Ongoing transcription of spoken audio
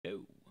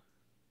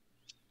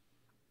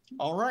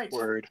All right.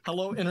 Word.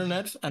 Hello,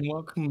 Internet, and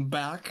welcome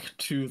back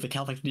to the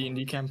Catholic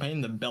D&D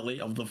campaign, The Belly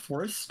of the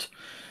Forest.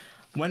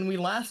 When we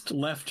last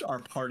left our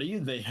party,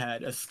 they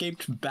had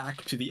escaped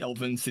back to the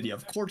elven city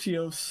of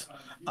Cortios.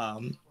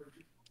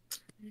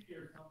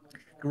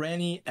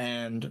 Granny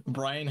and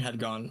Brian had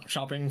gone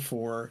shopping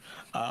for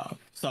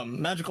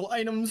some magical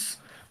items.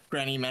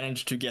 Granny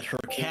managed to get her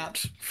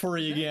cat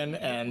furry again,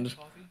 and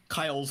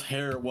Kyle's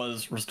hair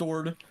was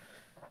restored.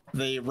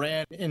 They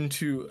ran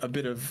into a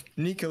bit of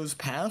Niko's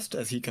past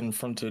as he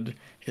confronted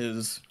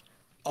his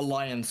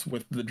alliance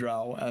with the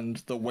Drow and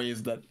the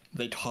ways that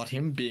they taught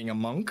him being a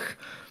monk.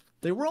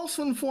 They were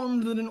also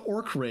informed that an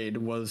orc raid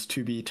was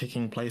to be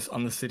taking place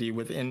on the city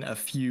within a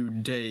few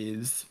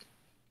days.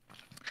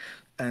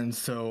 And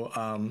so,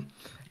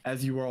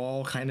 as you are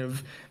all kind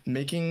of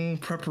making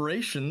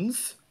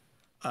preparations,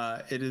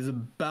 it is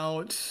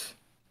about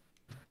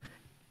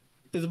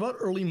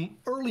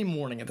early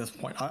morning at this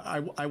point.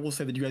 I will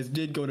say that you guys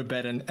did go to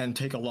bed and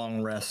take a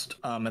long rest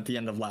at the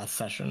end of last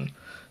session.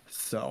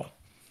 So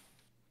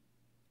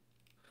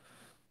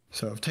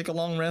take a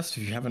long rest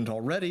if you haven't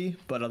already,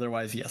 but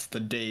otherwise, yes,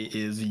 the day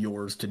is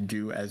yours to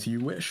do as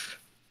you wish.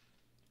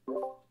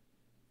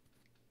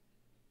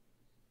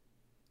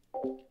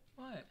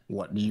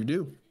 What do you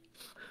do?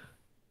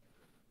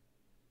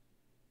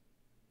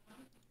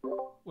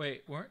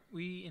 Wait, weren't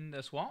we in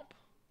the swamp?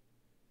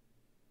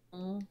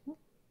 Mm-hmm.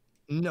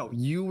 No,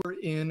 you were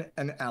in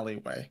an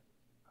alleyway.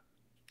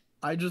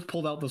 I just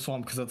pulled out the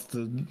swamp because that's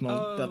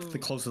the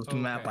closest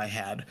map I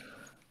had.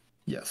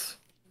 Yes.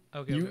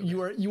 Okay.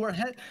 You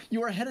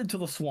are headed to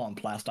the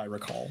swamp, last I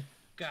recall.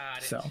 Got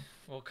it. So.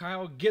 Well,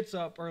 Kyle gets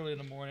up early in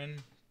the morning,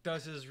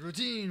 does his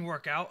routine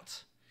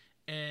workout,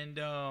 and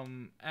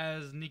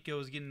as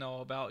Niko's getting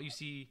all about, you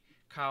see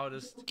Kyle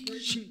just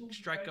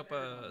strike up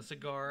a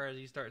cigar as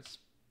he starts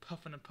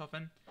puffing and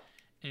puffing,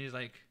 and he's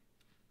like,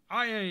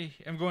 I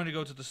am going to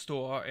go to the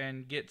store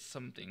and get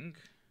something,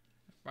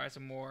 buy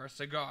some more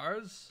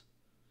cigars,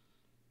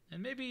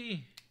 and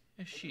maybe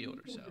a shield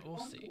or so. We'll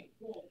see.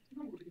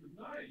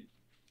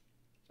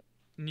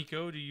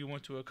 Niko, do you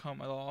want to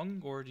come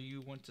along, or do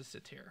you want to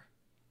sit here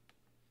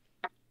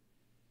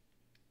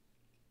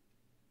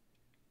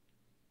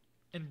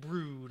and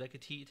brew like a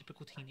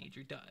typical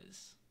teenager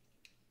does?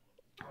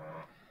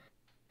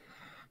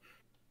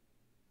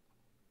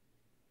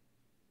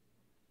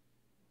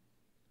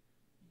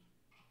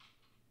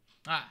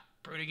 Ah,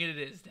 brewing it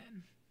is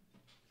then.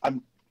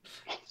 I'm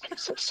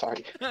so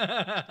sorry.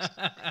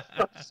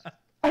 I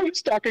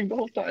was talking the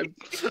whole time.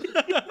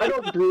 I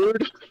don't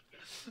brood.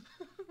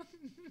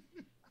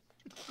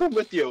 I'm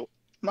with you. I'm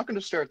not going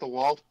to stare at the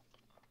wall.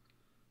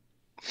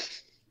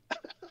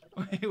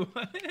 Wait,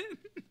 what?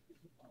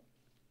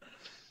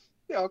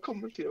 Yeah, I'll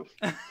come with you.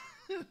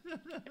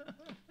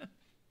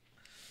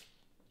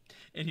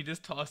 And he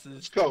just tosses.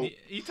 Let's go.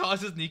 He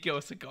tosses Niko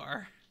a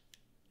cigar.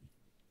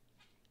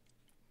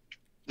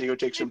 Niko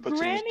takes it and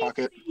puts it in his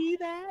pocket. See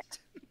that?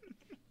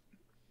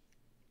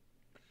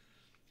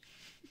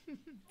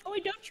 Oh,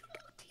 don't you go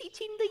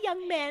teaching the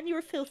young man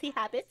your filthy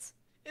habits?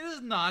 It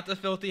is not a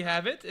filthy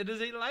habit. It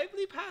is a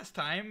lively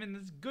pastime, and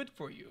it's good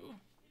for you.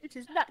 It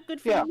is not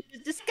good for you.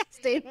 It's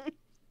disgusting.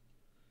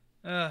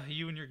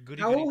 You and your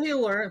goody. How will he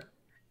learn?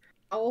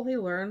 How will he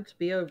learn to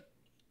be a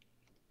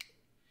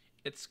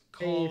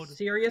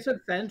serious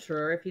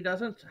adventurer if he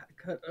doesn't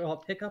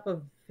pick up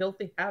a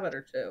filthy habit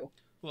or two?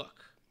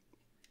 Look,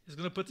 he's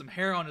gonna put some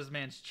hair on his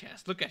man's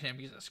chest. Look at him.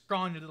 He's a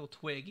scrawny little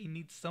twig. He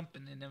needs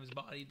something in his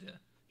body to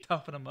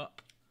toughen him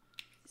up.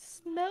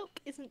 Smoke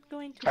isn't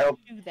going to Kyle,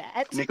 do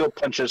that. Niko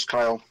punches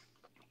Kyle.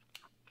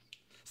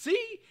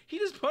 See? He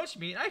just punched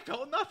me and I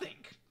felt nothing.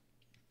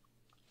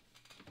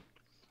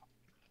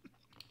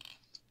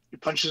 He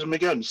punches him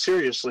again.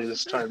 Seriously,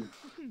 this time.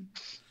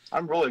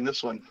 I'm rolling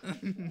this one.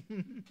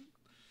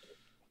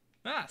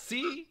 Ah,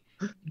 see?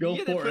 Go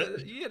for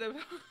it. You had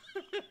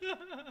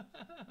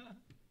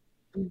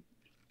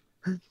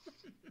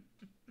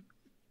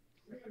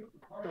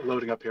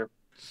Loading up here.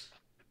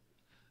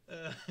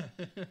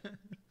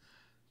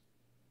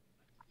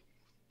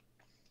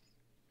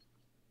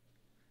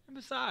 And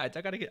besides,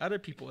 I gotta get other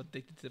people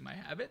addicted to my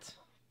habits.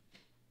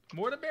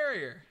 More the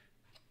merrier.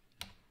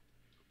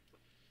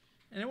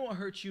 And it won't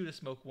hurt you to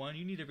smoke one.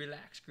 You need to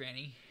relax,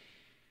 Granny.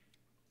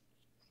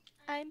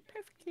 I'm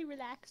perfectly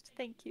relaxed,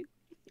 thank you.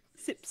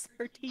 Sips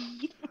her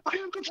tea. I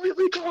am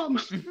completely calm.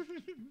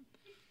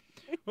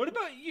 What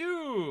about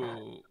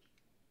you,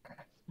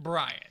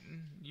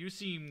 Brian? You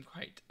seem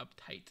quite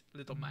uptight,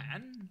 little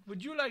man.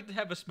 Would you like to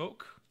have a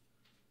smoke?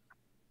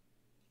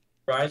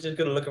 Brian's just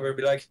gonna look over and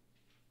be like,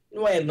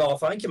 "Well, no,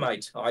 thank you,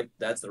 mate."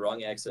 That's the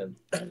wrong accent.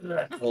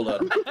 Hold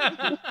on.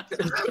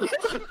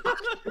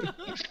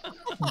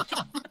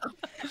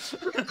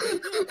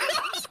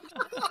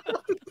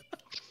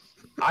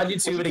 I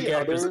did too many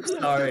characters.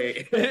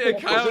 Sorry.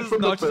 Kyle's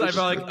not just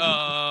like,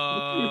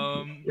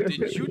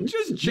 did you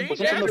just change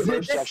Was it from the first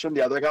accents? session,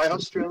 the other guy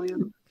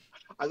Australian?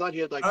 I thought he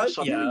had like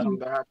something yeah. come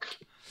back.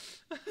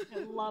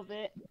 I love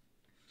it.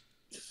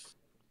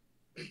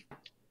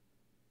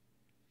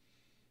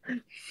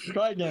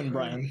 Try again,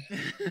 Brian.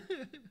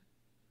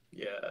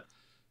 Yeah.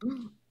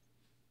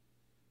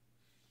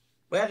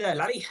 Well,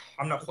 laddie,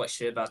 I'm not quite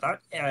sure about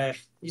that.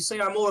 You see,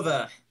 I'm more of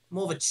a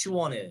chew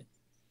on a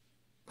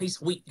piece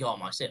of wheat guy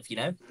myself, you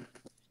know.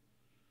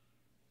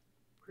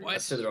 What?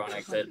 That's the wrong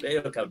accent.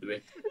 It'll come to me.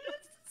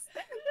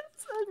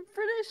 That's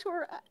British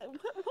or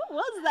what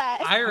was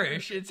that?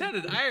 Irish. It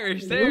sounded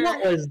Irish there.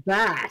 What was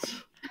that?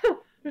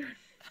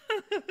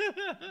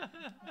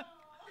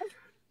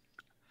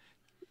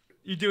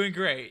 You're doing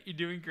great. You're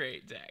doing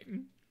great, Zach.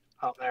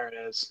 Oh, there it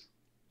is.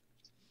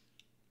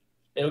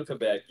 It'll come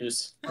back.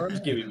 Just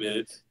give me a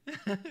minute.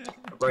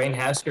 Brain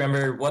has to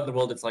remember what in the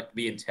world it's like to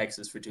be in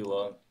Texas for too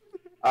long.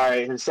 All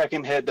right, his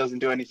second hit doesn't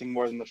do anything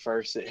more than the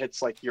first. It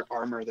hits like your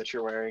armor that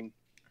you're wearing.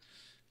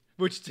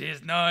 Which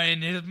is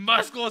 9. His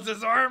muscles,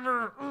 his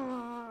armor.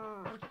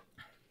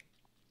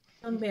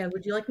 Young man,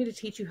 would you like me to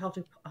teach you how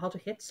to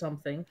hit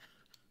something?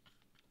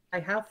 I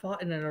have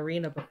fought in an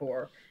arena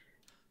before.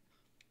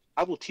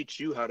 I will teach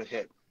you how to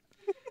hit.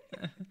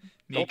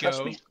 Don't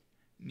touch me.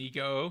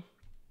 Niko,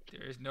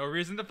 there is no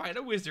reason to fight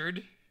a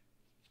wizard.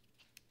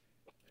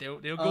 They'll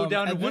go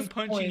down to one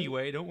punch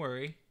anyway. Don't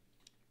worry.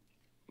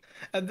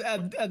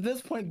 At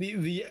this point,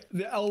 the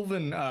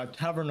elven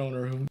tavern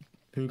owner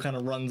who kind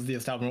of runs the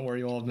establishment where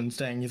you all have been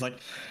staying, he's like,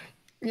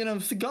 you know,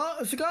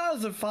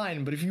 cigars are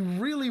fine, but if you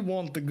really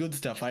want the good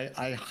stuff,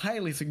 I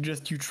highly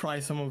suggest you try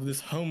some of this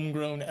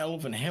homegrown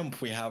elven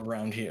hemp we have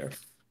around here.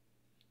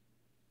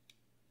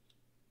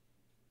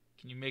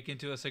 Can you make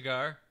into a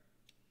cigar?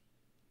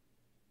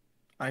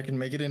 I can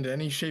make it into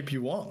any shape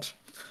you want.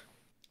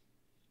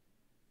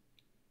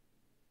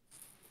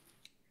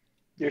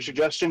 You're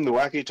suggesting the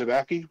wacky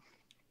tobacco?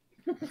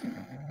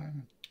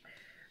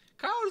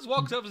 Kyle just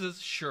walks up and says,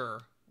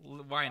 "Sure,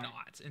 why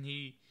not?" And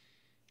he.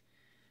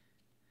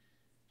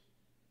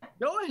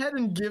 Go ahead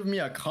and give me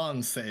a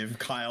con save,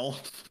 Kyle.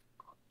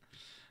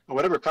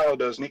 Whatever Kyle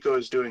does, Niko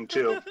is doing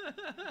too.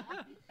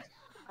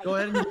 Go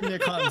ahead and give me a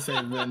con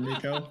save then,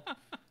 Niko.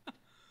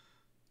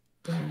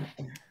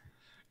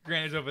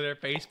 Grant is over there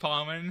face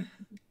palming.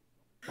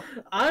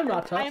 I'm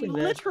not touching I'm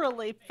this.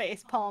 literally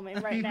face palming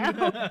right now.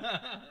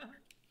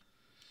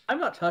 I'm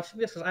not touching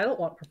this because I don't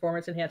want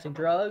performance-enhancing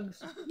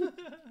drugs.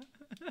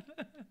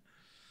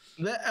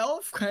 The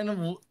elf kind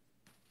of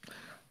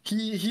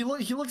he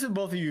looks at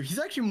both of you. He's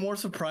actually more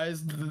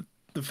surprised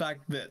the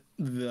fact that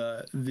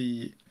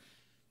the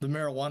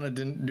marijuana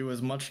didn't do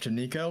as much to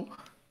Niko.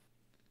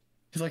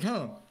 He's like,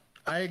 huh,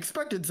 I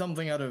expected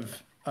something out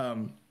of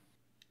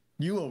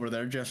you over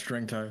there,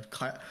 gesturing to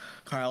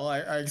Kyle.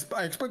 I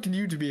expected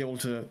you to be able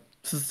to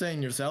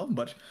sustain yourself,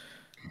 but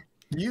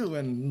you,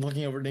 and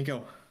looking over at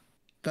Niko,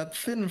 that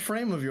thin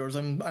frame of yours,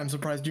 I'm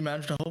surprised you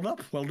managed to hold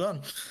up. Well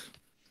done.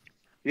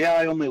 Yeah,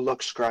 I only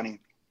look scrawny.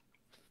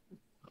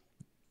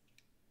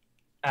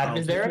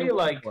 Is there any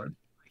like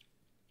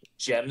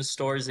gem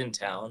stores in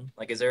town?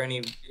 Like, is there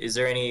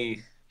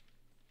any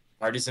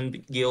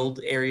artisan guild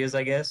areas,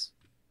 I guess?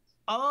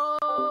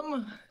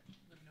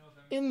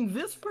 In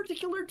this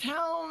particular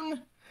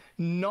town,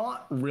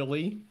 not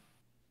really.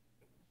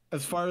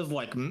 As far as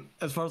like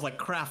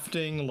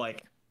crafting,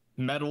 like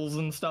metals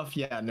and stuff,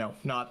 yeah, no,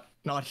 not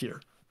here.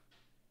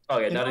 Oh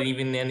yeah, not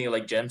even any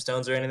like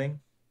gemstones or anything?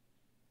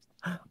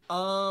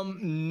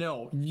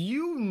 No.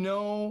 You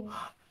know,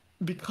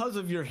 because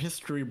of your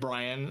history,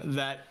 Brian,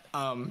 that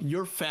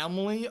your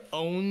family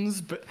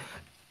owns, but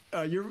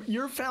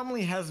your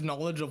family has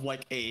knowledge of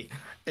like a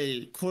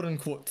quote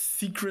unquote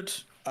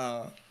secret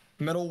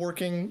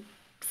metalworking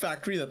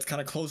factory that's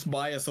kind of close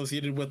by,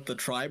 associated with the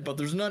tribe, but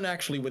there's none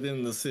actually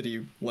within the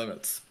city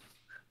limits.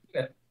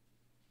 Yeah.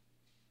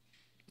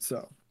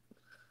 So.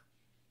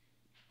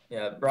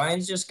 Yeah,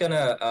 Brian's just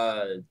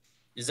gonna.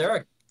 Is there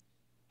a?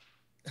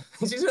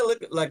 He's just gonna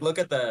look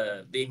at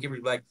the innkeeper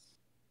and be like,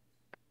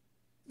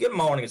 "Good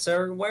morning,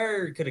 sir.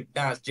 Where could a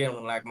nice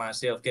gentleman like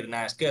myself get a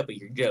nice cup of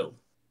your Joe?"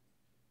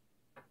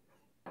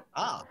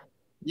 Ah,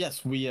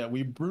 yes,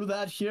 we brew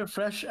that here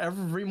fresh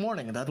every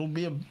morning. That'll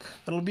be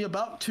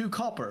about 2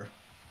 copper.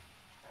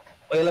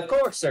 Well, of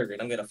course, sir.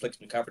 And I'm gonna flick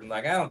some copper and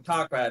like, I don't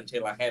talk right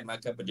until I have my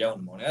cup of Joe in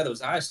the morning.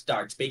 Otherwise, I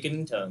start speaking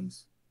in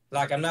tongues,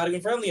 like I'm not even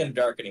from the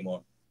Underdark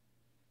anymore.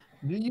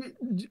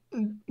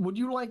 Would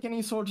you like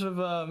any sort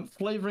of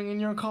flavoring in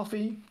your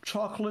coffee?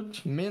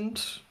 Chocolate,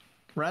 mint,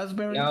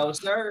 raspberry? No,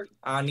 sir.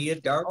 I need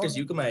it dark as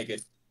you can make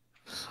it.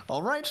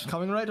 All right,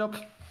 coming right up.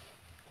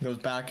 Goes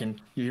back and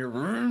you hear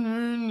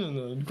and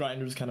the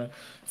grinder's kind of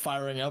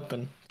firing up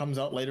and comes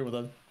out later with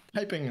a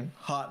piping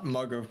hot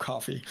mug of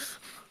coffee.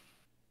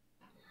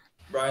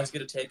 Brian's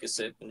gonna take a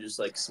sip and just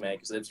like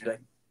smack his lips and be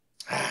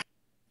like,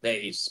 there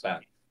you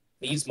spot.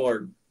 Needs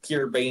more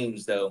pure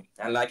beans though.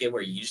 I like it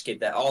where you just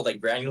get that all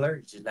like granular.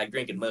 It's just like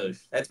drinking mush.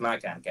 That's my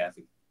kind of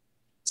coffee.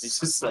 It's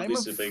just slowly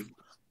sipping.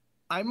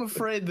 I'm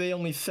afraid they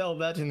only sell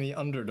that in the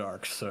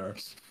Underdark, sir.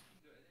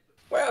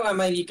 Well, I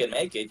mean, you can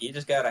make it. You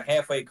just gotta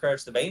halfway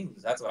crush the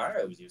beans. That's what I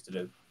always used to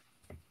do.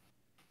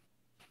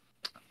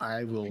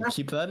 I will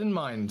keep that in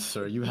mind,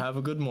 sir. You have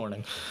a good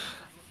morning.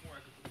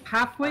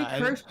 Halfway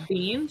cursed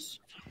beans?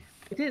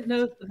 I didn't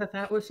know that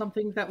that was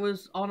something that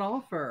was on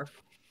offer.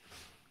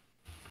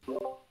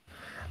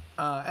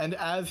 And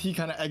as he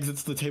kind of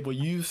exits the table,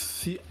 you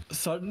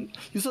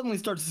suddenly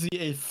start to see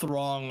a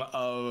throng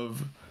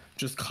of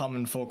just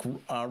common folk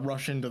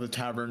rush into the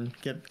tavern,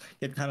 get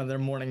kind of their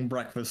morning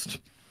breakfast.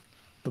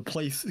 The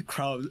place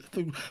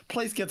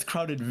gets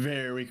crowded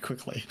very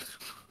quickly.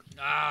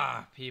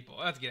 Ah, people,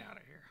 let's get out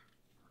of here.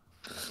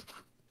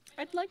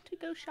 I'd like to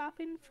go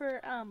shopping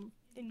for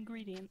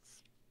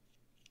ingredients.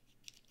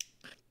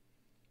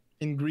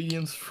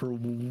 Ingredients for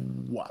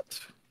what?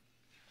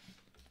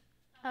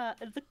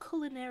 The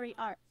culinary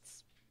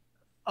arts.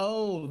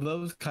 Oh,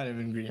 those kind of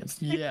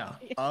ingredients. Yeah.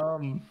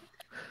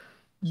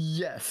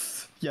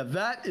 Yes. Yeah,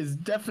 that is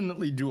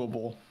definitely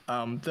doable.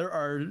 There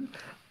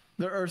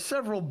are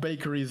several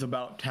bakeries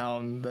about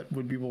town that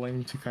would be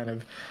willing to kind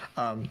of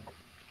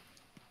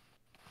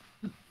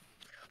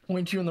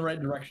point you in the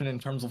right direction in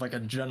terms of like a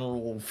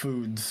general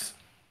foods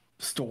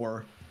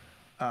store.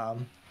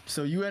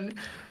 So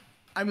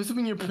I'm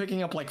assuming you're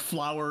picking up like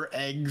flour,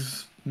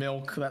 eggs,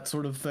 milk, that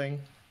sort of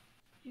thing.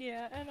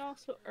 Yeah, and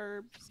also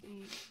herbs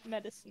and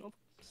medicinal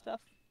stuff.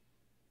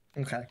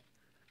 Okay.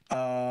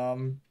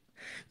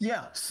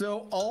 Yeah,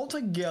 so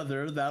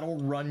altogether that'll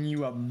probably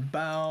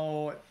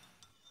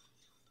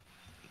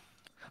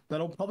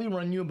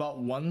run you about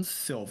 1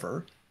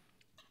 silver.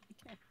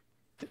 Okay.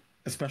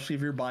 Especially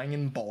if you're buying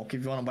in bulk.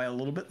 If you want to buy a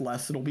little bit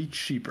less, it'll be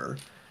cheaper.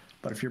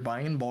 But if you're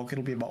buying in bulk,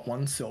 it'll be about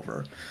 1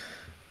 silver.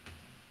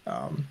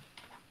 Sounds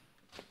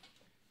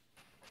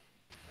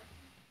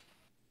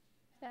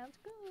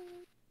good.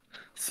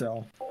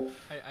 So.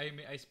 I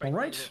spiked All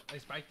right. I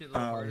spiked it a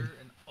little harder,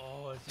 and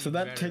it's so even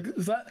that better.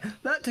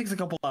 that takes a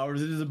couple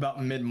hours. It is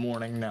about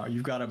mid-morning now.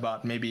 You've got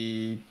about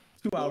maybe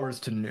 2 hours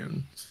to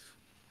noon.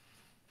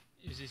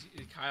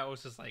 Kyle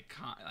was just like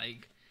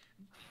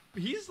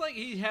he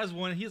has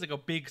like a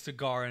big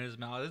cigar in his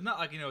mouth. It's not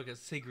like like a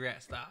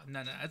cigarette style.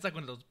 No, it's like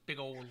one of those big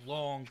old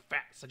long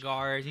fat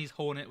cigars. He's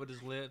holding it with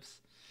his lips,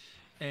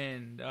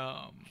 and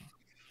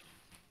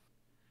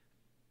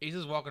he's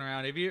just walking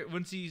around.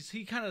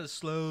 He kind of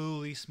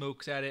slowly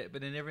smokes at it,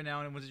 but then every now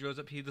and then once he rolls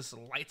up, he just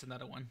lights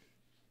another one.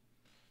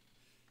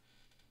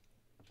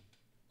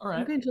 All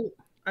right. Mm-hmm.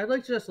 I'd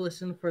like to just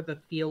listen for the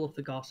feel of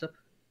the gossip.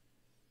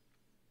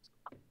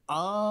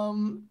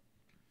 Go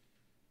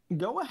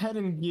ahead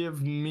and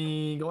give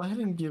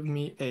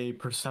me a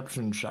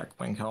perception check,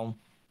 Winkhelm.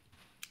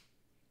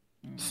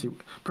 See,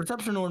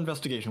 perception or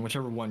investigation,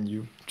 whichever one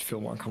you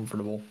feel more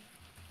comfortable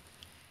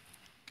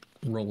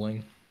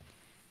rolling.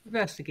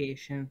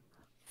 Investigation.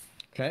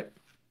 Okay.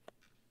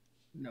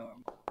 No.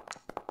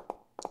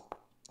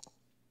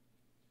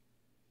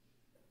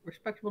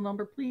 Respectable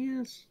number,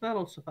 please.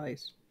 That'll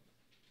suffice.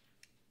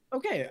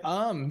 Okay.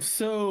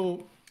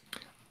 So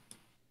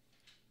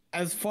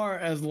as far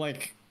as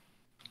like,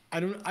 I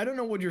don't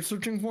know what you're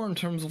searching for in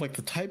terms of like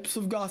the types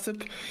of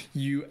gossip.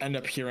 You end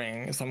up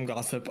hearing some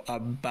gossip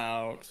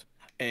about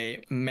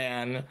a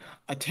man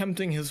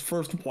attempting his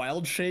first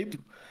wild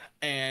shape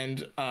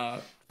and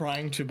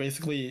trying to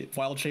basically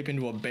wild shape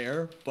into a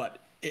bear, but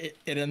it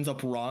ends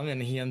up wrong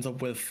and he ends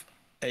up with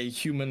a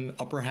human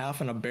upper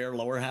half and a bear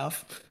lower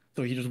half.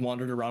 So he just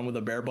wandered around with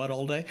a bear butt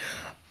all day.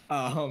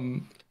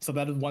 So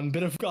that is one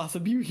bit of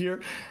gossip you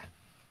hear.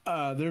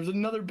 There's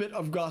another bit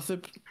of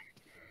gossip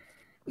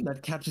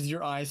that catches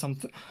your eye.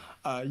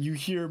 You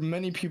hear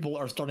many people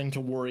are starting to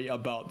worry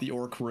about the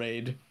orc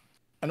raid.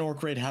 An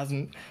orc raid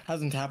hasn't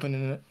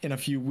happened in a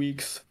few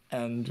weeks,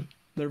 and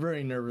they're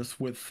very nervous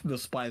with the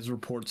spies'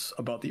 reports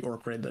about the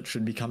orc raid that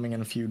should be coming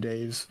in a few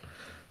days.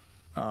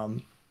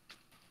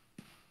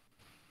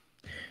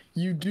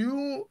 You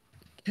do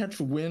catch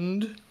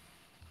wind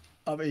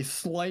of a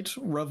slight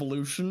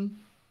revolution.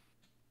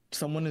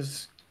 Someone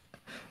has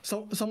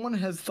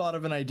thought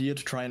of an idea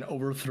to try and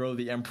overthrow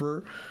the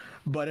emperor,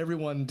 but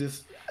everyone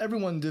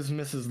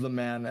dismisses the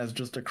man as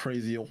just a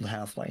crazy old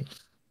halfling.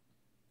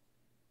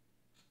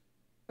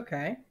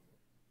 Okay.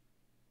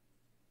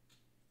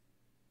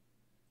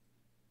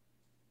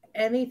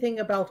 Anything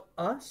about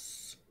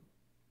us?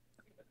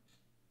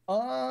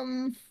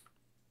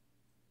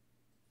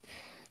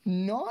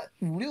 Not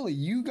really.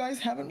 You guys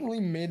haven't really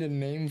made a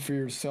name for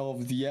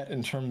yourselves yet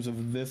in terms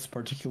of this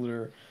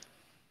particular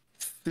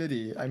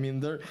city. I mean,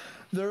 there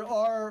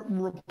are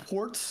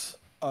reports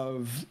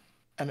of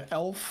an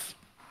elf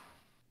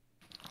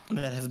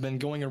that has been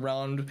going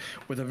around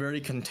with a very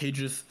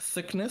contagious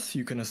sickness.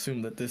 You can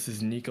assume that this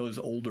is Niko's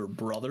older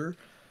brother,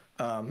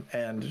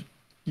 and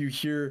you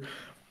hear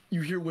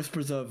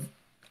whispers of,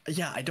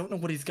 "Yeah, I don't know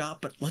what he's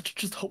got, but let's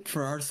just hope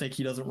for our sake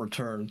he doesn't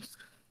return."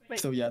 Wait,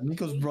 so yeah,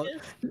 Niko's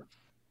brother.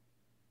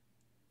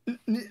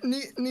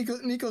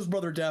 Niko's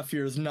brother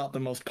Daffir is not the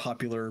most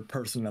popular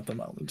person at the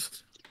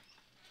moment.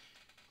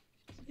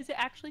 Is it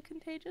actually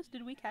contagious?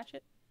 Did we catch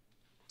it?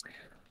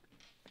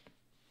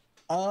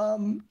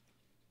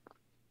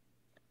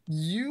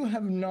 You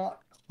have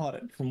not caught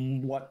it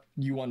from what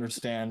you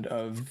understand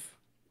of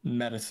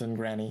medicine,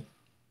 Granny.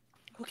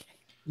 Okay.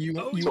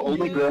 So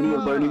only Granny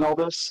is learning all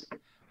this?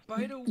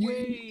 By the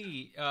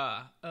way,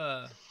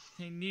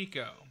 hey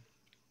Niko,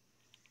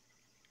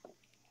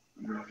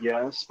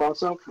 Yes,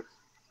 Bosso?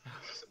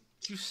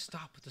 You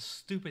stop with the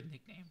stupid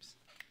nicknames.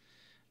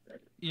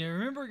 You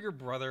remember your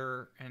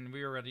brother and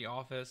we were at the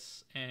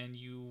office and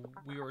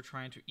we were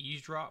trying to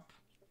eavesdrop?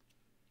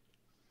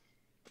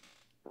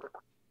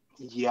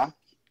 Yeah.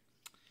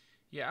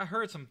 Yeah, I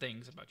heard some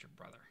things about your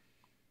brother.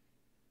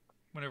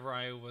 Whenever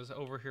I was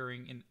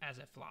overhearing in As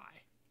a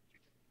Fly.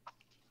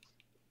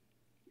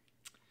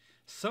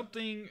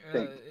 Something,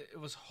 it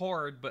was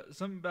hard, but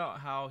something about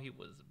how he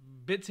was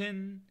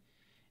bitten.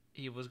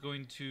 He was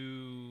going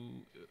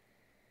to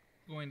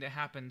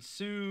happen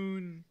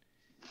soon.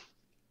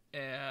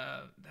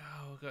 A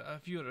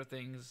few other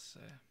things.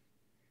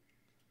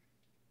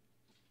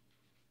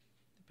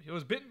 He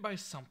was bitten by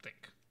something.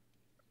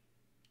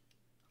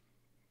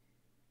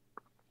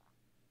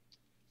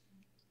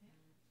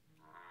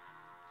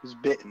 He's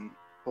bitten.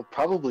 Well,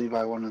 probably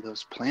by one of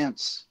those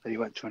plants that he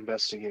went to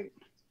investigate.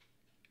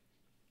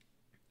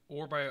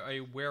 Or by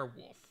a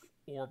werewolf.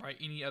 Or by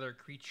any other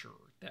creature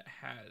that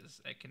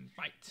can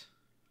bite.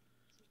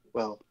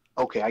 Well,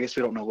 okay, I guess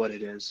we don't know what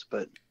it is,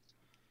 but...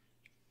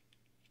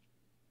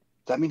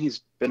 Does that mean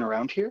he's been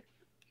around here?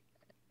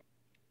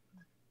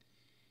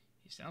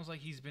 He sounds like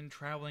he's been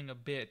traveling a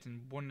bit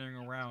and wandering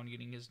around,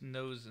 getting his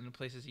nose in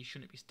places he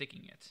shouldn't be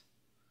sticking it.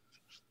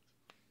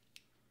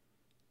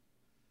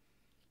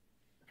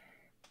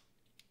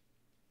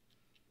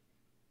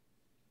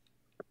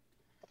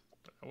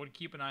 But I would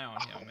keep an eye on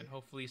him, and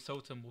hopefully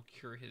Sotum will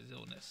cure his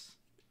illness.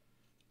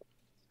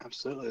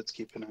 Absolutely, let's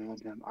keep an eye on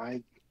him.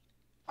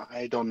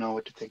 I don't know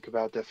what to think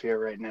about Defir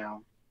right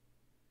now.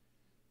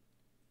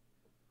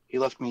 He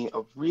left me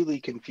a really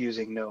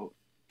confusing note,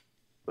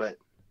 but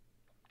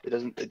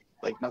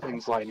like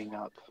nothing's lining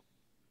up.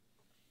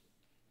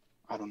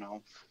 I don't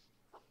know.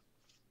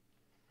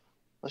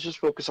 Let's just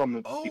focus on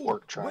the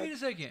orc tribe. Wait a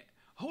second.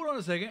 Hold on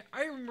a second.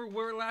 I remember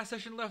where last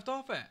session left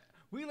off at.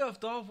 We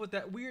left off with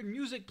that weird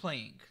music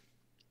playing.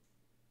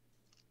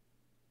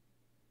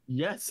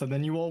 Yes, and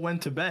then you all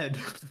went to bed.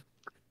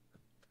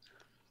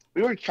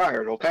 We were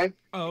tired, okay?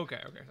 Oh, okay,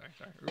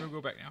 sorry. We're gonna go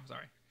back now,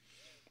 sorry.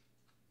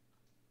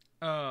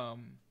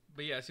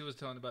 But yes, he was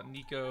telling about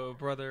Niko,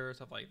 brother,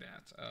 stuff like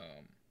that. So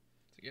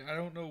yeah, I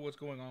don't know what's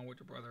going on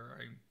with your brother.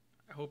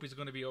 I hope he's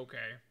gonna be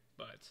okay,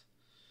 but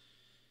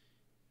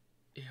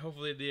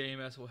hopefully the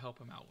AMS will help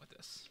him out with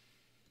this.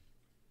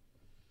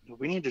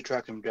 We need to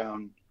track him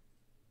down.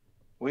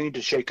 We need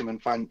to shake him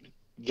and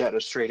get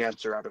a straight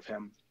answer out of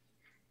him.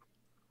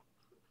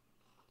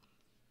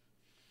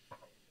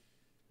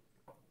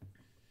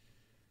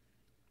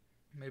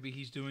 Maybe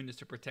he's doing this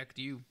to protect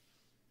you.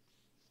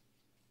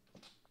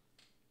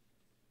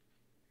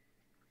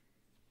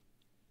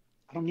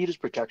 I don't need his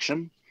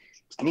protection.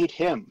 I need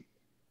him.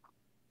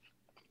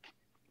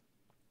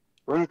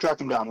 We're going to track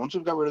him down. Once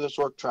we've got rid of this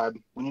orc tribe,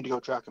 we need to go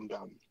track him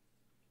down.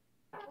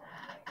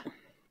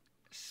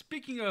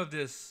 Speaking of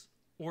this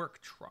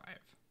orc tribe,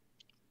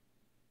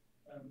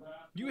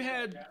 you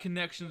had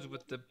connections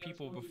with the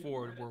people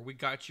before where we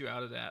got you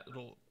out of that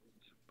little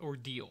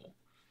ordeal.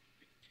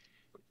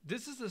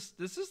 This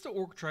is the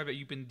orc tribe that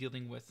you've been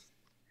dealing with.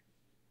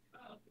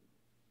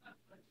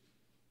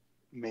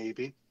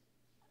 Maybe.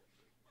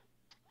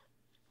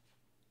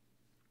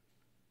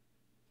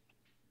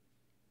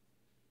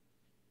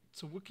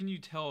 So what can you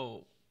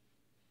tell?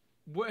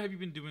 What have you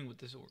been doing with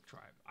this orc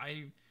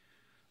tribe?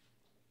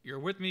 You're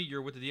with me.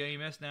 You're with the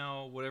AMS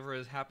now. Whatever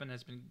has happened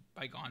has been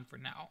bygone for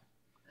now.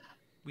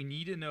 We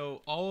need to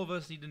know. All of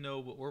us need to know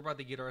what we're about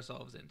to get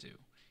ourselves into.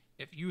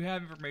 If you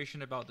have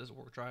information about this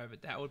orc tribe,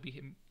 that would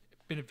be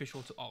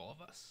beneficial to all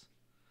of us.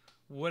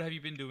 What have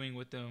you been doing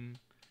with them?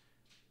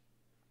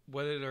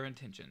 What are their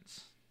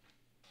intentions?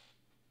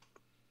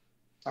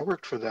 I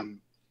worked for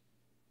them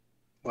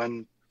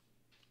when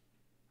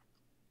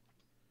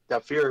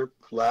Defir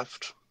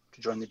left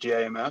to join the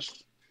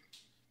DAMS.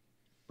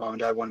 Mom and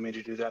Dad wanted me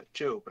to do that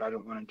too, but I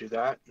didn't want to do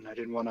that, and I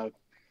didn't want to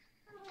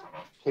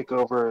take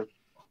over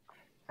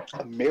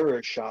a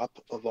mirror shop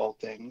of all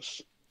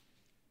things.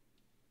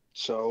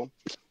 So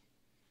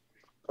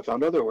I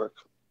found other work,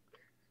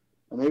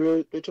 and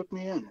they took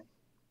me in.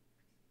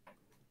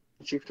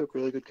 The chief took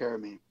really good care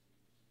of me.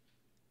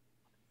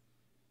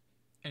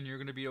 And you're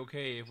going to be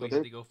okay if we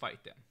have to go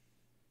fight them.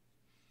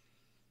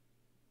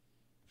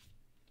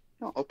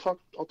 No, I'll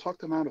talk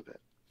them out of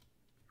it.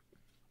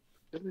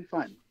 It'll be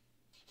fine.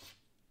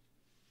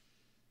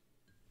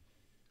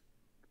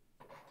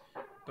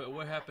 But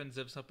what happens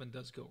if something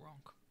does go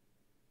wrong?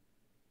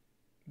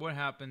 What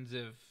happens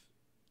if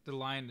the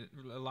line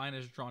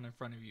is drawn in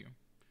front of you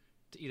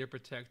to either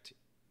protect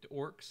the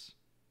orcs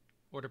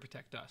or to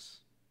protect us?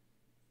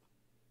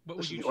 What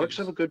would Listen, you the choose? orcs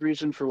have a good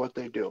reason for what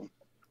they do.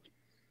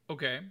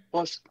 Okay.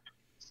 Plus,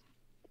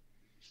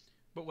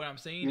 but what I'm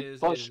saying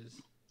is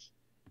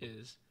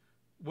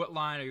what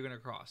line are you going to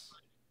cross?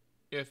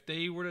 If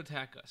they were to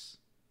attack us,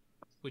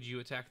 would you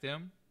attack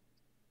them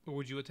or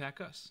would you attack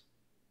us?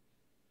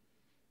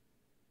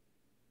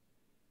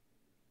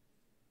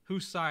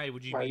 Whose side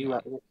would you be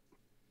on?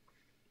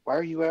 Why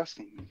are you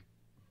asking me?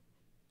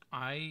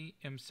 I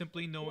am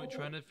simply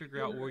trying to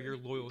figure out where your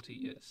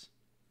loyalty is.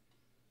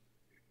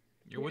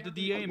 You're with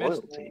the A DAMS.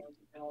 loyalty.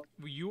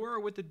 You are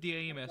with the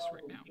DAMS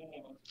right now.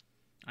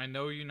 I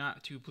know you're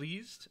not too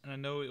pleased, and I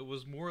know it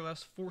was more or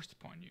less forced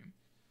upon you.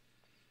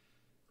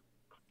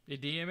 The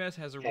DMS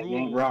has a Yeah, you rule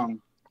ain't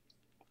wrong.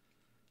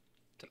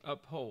 to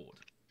uphold.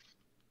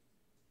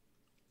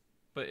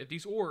 But if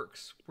these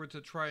orcs were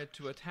to try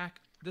to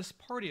attack this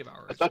party of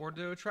ours, or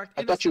to attract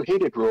I thought you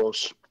hated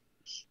rules.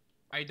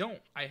 I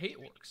don't. I hate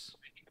orcs.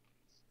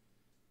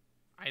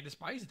 I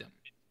despise them.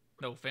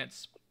 No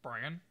offense,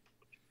 Brian.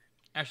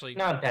 Actually,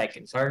 Not that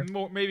concerned.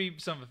 more, maybe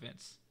some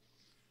offense.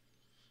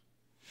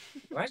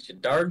 That's your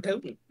darn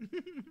tootin'.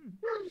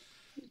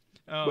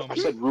 I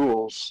said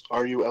rules.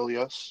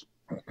 R-U-L-E-S.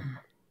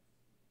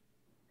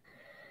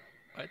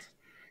 What?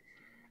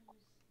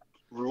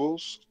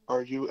 Rules.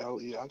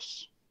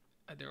 R-U-L-E-S.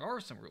 There are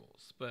some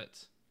rules,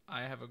 but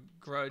I have a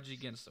grudge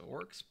against the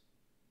orcs.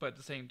 But at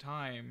the same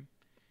time,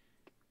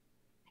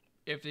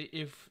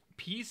 if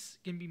peace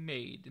can be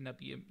made, then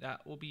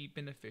that will be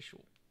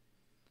beneficial.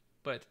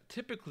 But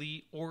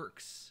typically,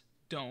 orcs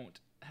don't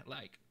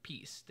like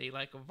peace. They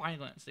like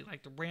violence. They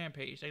like to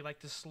rampage. They like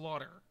to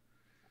slaughter.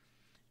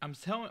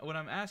 What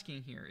I'm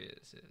asking here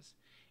is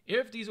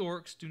if these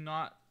orcs do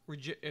not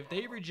if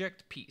they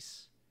reject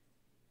peace,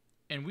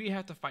 and we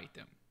have to fight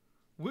them,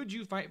 would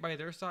you fight by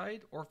their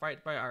side or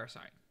fight by our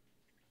side?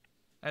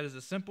 That is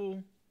a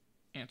simple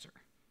answer.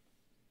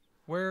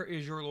 Where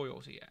is your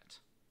loyalty at?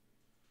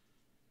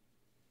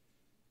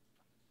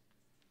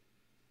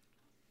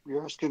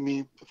 You're asking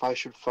me if I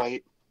should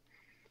fight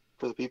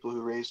for the people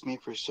who raised me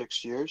for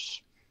 6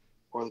 years,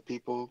 or the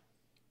people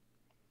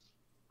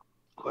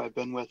who I've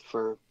been with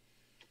for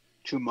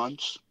 2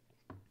 months,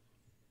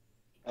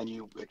 and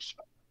you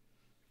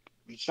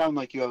sound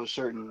like you have a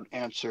certain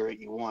answer that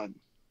you want.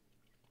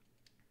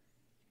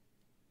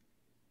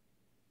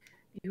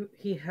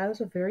 He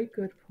has a very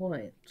good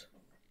point.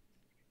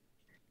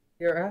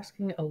 You're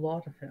asking a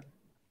lot of him.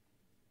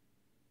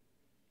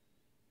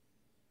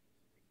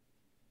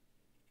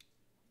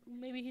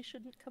 Maybe he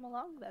shouldn't come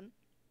along then.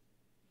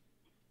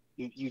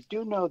 You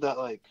do know that,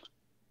 like,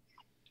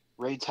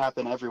 raids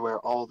happen everywhere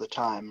all the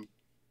time,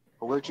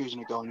 but we're choosing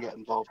to go and get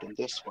involved in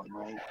this one,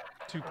 right?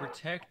 To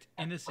protect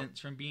innocents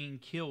from being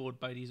killed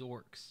by these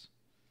orcs.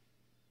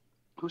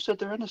 Who said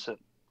they're innocent?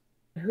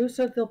 Who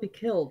said they'll be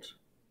killed?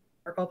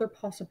 Are other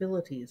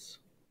possibilities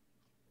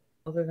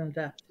other than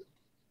death?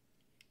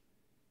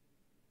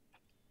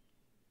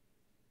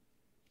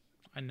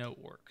 I know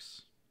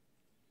orcs.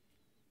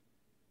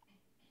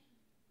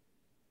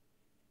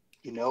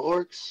 You know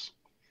orcs?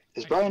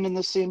 Is Brian in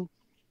this scene?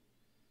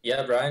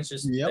 Yeah, Brian's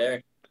just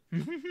there.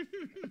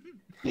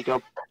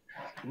 Niko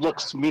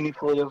looks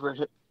meaningfully over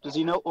here. Does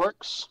he know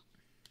orcs?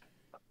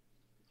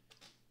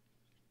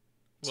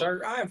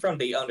 Sir, I am from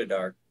the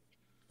Underdark.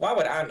 Why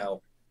would I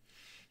know?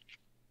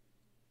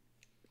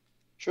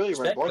 Surely you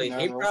were born Respectfully, there.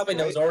 he though, probably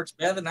knows right? orcs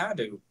better than I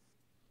do.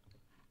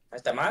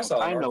 Last time I saw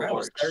I an know orc, I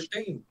was orcs.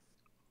 13.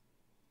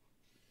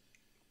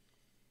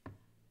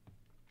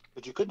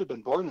 But you couldn't have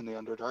been born in the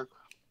Underdark.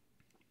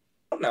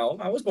 Oh, no,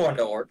 I was born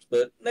to orcs,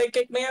 but they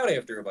kicked me out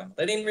after a while.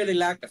 They didn't really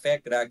like the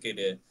fact that I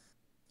could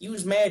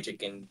use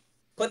magic and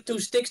put two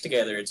sticks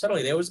together, and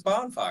suddenly there was a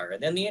bonfire,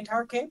 and then the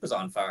entire camp was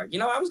on fire. You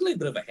know, I was a little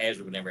bit of a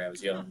hazard whenever I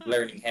was young,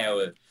 learning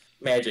how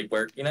magic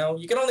worked. You know,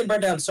 you can only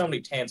burn down so many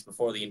tents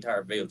before the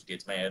entire village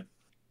gets mad.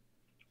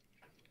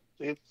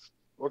 See,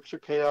 orcs are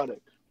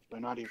chaotic. They're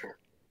not evil.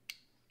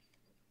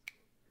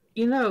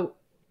 You know,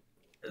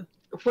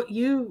 what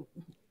you,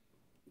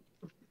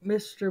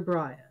 Mr.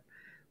 Brian,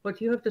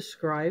 what you have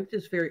described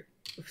is very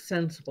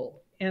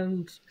sensible,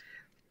 and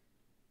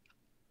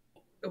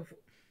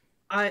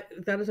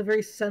that is a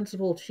very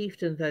sensible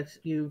chieftain that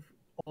you've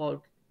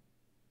all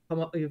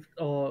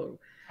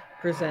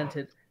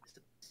presented.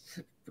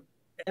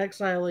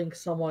 Exiling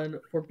someone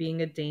for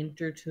being a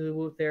danger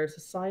to their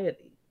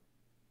society,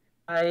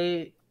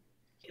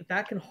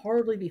 that can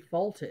hardly be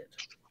faulted.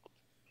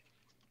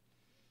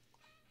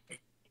 If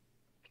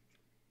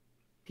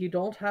you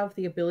don't have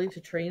the ability to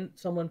train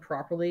someone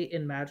properly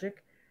in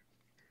magic,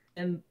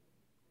 and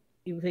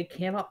they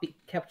cannot be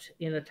kept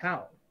in a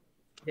town.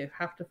 They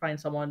have to find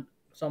someone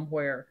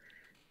somewhere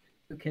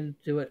who can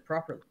do it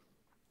properly.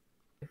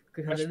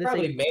 I should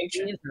probably make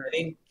sure they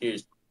didn't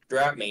just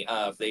drop me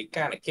off. They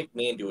kind of kicked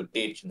me into a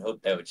ditch and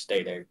hoped I would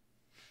stay there.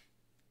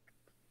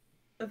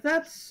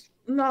 That's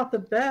not the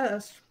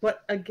best,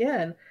 but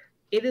again,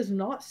 it is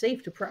not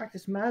safe to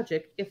practice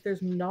magic if there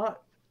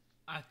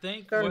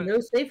are no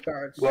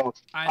safeguards. Well,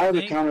 I have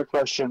a counter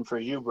question for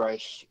you,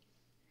 Bryce.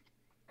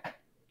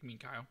 You mean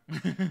Kyle?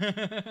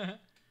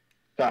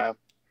 Kyle.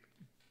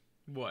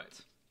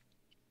 What?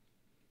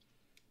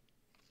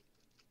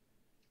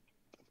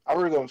 I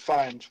were to go and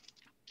find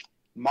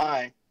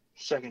my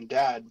second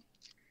dad.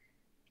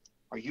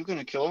 Are you going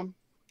to kill him?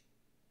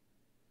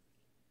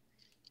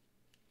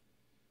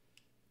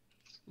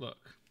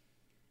 Look.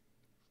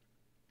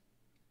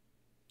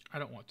 I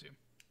don't want to.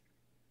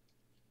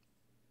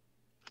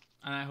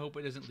 And I hope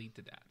it doesn't lead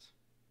to that.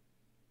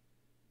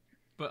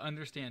 But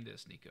understand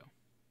this, Niko.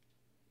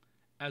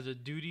 As a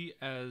duty,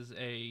 as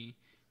a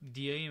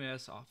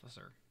DAMS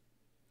officer.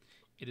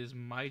 It is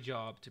my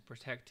job to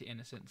protect the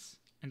innocents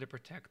and to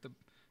protect the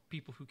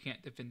people who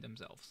can't defend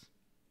themselves.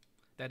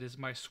 That is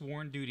my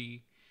sworn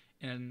duty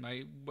and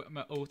my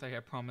oath I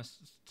have promised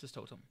to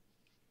Totem.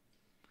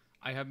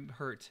 I have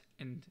hurt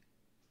and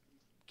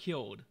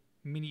killed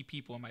many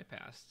people in my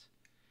past,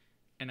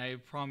 and I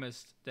have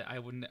promised that I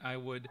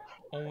would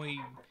only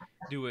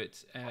do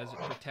it as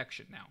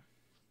protection now.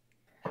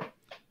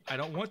 I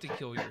don't want to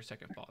kill your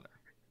second father.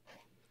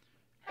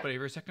 But if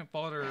your second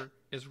father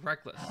is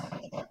reckless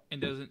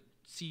and doesn't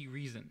see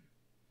reason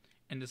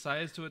and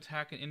decides to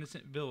attack an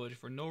innocent village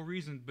for no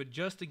reason but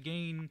just to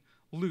gain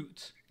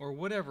loot or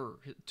whatever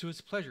to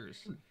his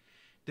pleasures,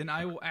 then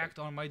I will act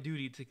on my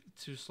duty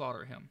to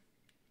slaughter him.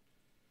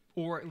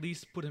 Or at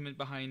least put him in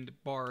behind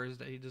bars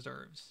that he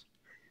deserves.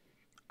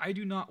 I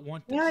do not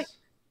want this.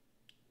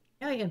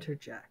 May I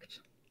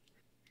interject?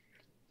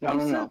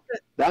 No.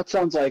 That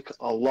sounds like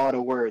a lot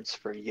of words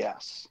for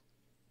yes.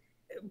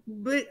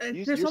 But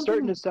You're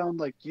starting to sound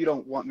like you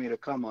don't want me to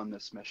come on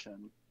this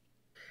mission.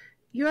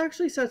 You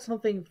actually said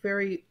something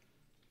very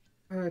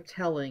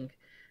telling,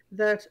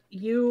 that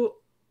you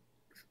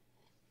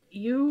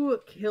do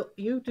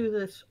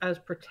this as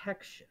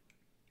protection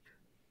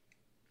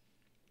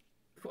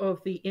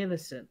of the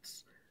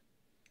innocents.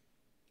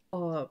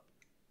 I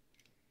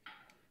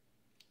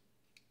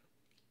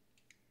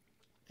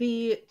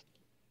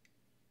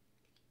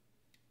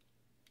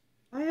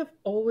have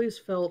always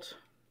felt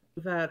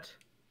that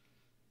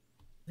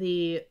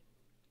when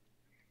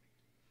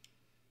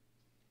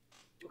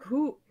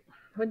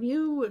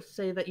you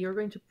say that you're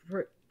going to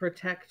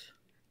protect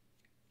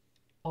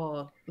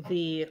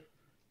the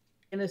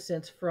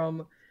innocents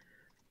from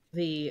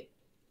the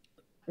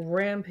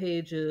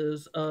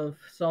rampages of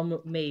some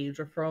mage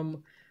or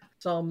from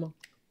some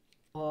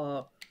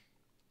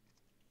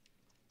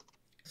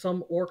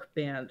orc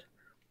band,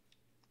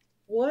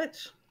 what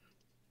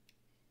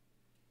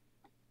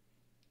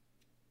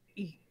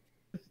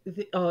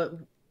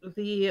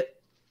the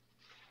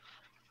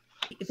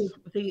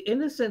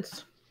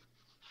innocents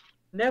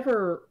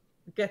never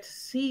get to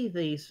see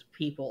these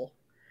people,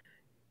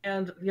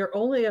 and they're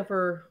only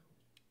ever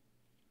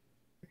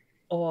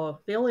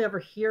they only ever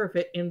hear of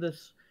it in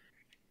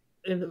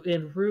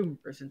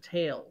rumors and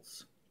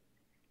tales,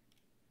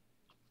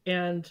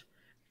 and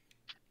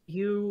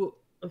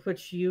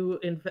which you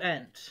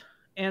invent,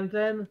 and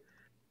then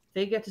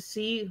they get to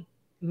see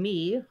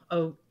me,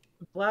 a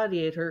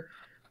gladiator,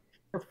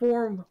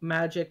 perform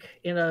magic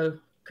in a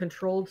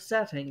controlled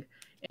setting,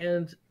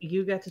 and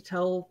you get to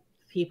tell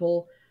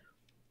people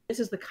this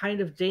is the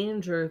kind of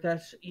danger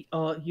that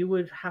you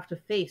would have to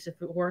face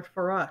if it weren't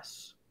for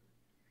us.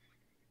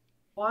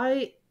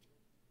 Why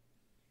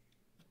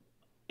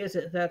is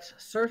it that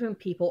certain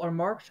people are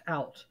marked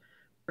out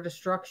for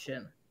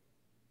destruction,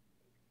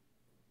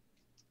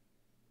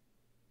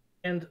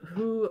 and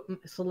who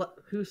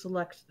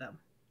selects them?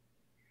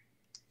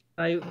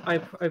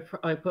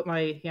 I put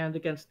my hand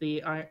against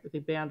the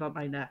band on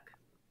my neck.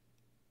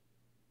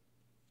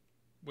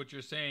 What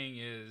you're saying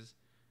is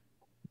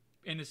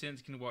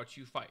innocents can watch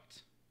you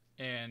fight,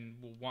 and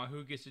will want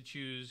who gets to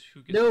choose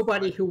who gets.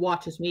 Nobody who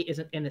watches me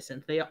isn't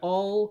innocent. They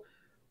all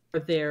are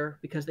there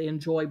because they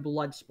enjoy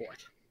blood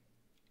sport.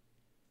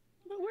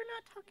 But we're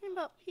not talking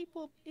about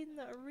people in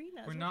the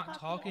arena. We're not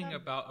talking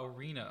about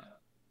arena.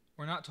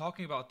 We're not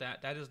talking about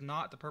that. That is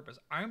not the purpose.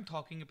 I'm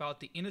talking about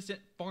the innocent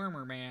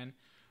farmer man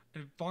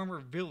in farmer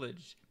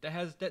village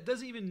that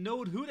doesn't even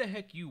know who the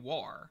heck you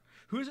are.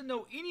 Who doesn't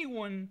know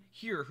anyone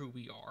here who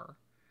we are.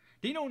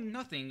 They know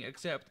nothing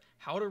except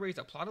how to raise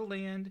a plot of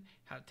land,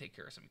 how to take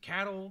care of some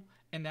cattle,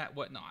 and that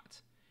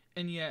whatnot.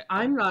 And yet,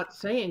 I'm not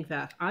saying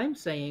that. I'm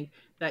saying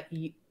that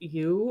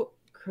you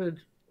could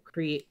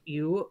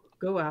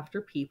go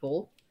after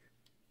people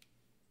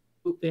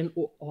in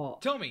all.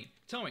 Tell me,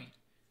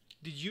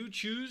 did you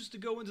choose to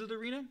go into the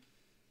arena?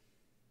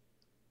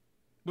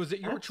 Was it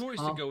your choice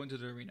to go into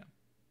the arena?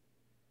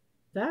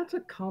 That's a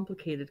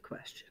complicated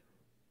question.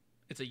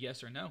 It's a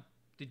yes or no.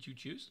 Did you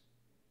choose?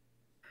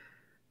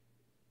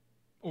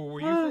 Or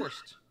were you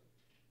forced?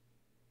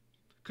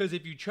 Because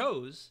if you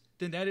chose,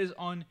 then that is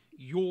on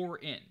your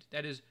end.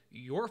 That is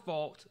your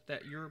fault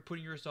that you're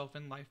putting yourself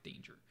in life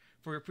danger.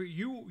 For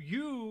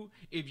you,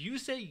 if you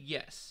say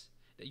yes,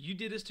 that you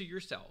did this to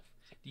yourself,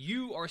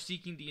 you are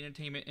seeking the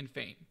entertainment and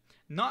fame.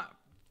 Not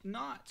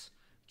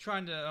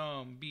trying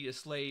to be a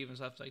slave and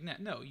stuff like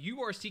that. No,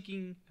 you are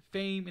seeking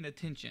fame and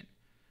attention.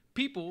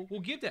 People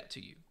will give that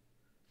to you.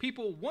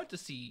 People want to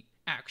see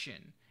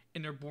action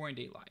in their boring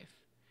day life.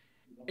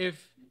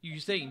 If you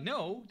say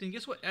no, then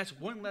guess what? That's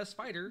one less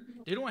fighter.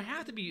 They don't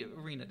have to be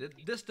arena.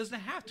 This doesn't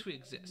have to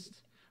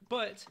exist.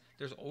 But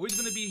there's always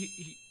going to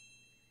be...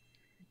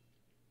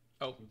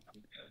 Oh.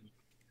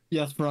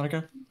 Yes,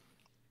 Veronica?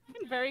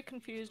 I'm very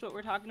confused what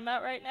we're talking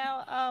about right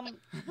now.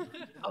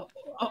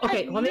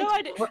 Okay, let me... No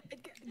idea.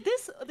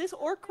 This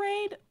orc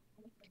raid...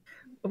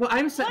 Well,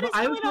 what is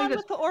going on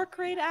with the orc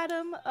raid,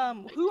 Adam?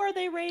 Who are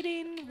they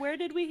raiding? Where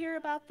did we hear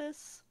about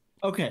this?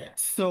 Okay,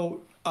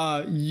 so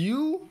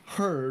you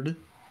heard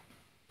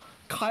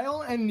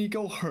Kyle and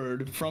Niko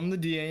heard from the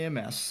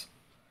DAMS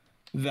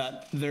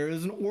that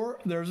there's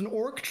an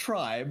orc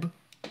tribe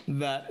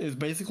that is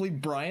basically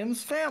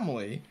Brian's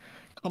family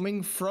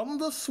coming from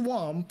the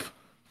swamp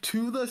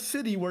to the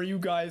city where you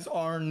guys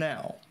are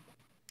now.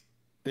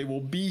 They will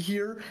be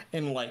here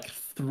in like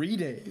 3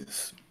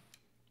 days.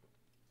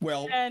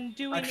 Well, And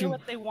do we actually, know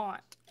what they want?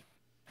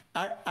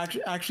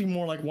 Actually,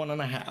 more like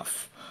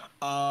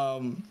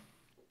 1.5.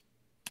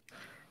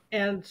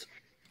 And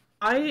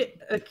I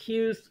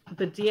accused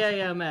the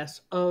DAMS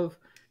of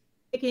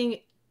taking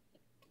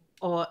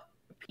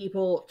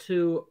people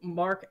to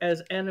mark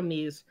as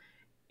enemies.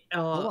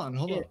 Hold on.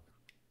 All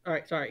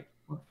right, sorry.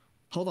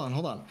 Hold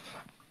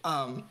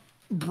on.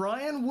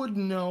 Brian would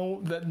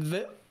know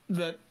that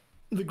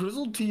the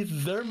Grizzled Teeth,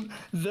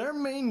 their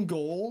main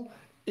goal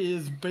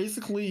is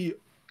basically,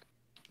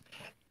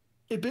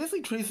 it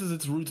basically traces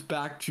its roots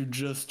back to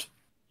just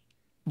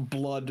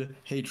blood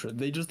hatred.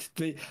 They just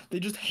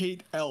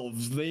hate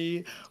elves.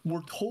 They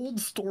were told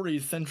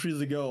stories centuries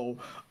ago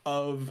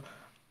of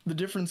the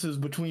differences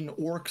between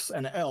orcs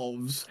and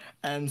elves,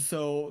 and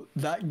so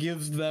that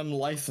gives them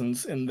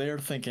license in their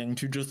thinking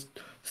to just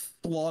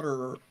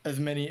slaughter as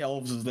many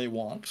elves as they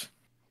want.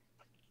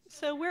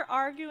 So we're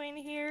arguing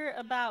here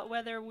about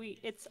whether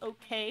it's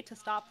okay to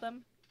stop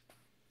them.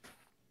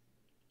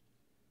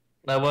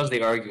 That was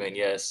the argument,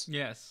 yes.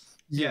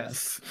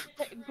 Yes.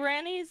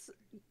 Granny's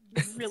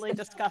really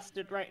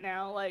disgusted right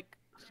now. Like,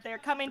 they're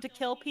coming to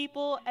kill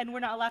people, and we're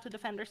not allowed to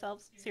defend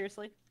ourselves.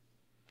 Seriously.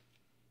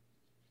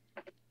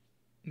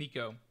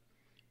 Niko,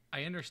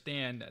 I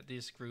understand that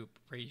this group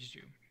raised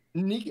you.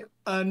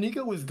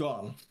 Niko is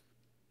gone.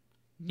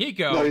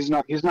 Niko. No, he's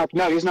not.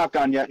 No, he's not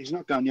gone yet. He's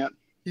not gone yet.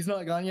 He's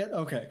not gone yet?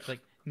 Okay. It's like,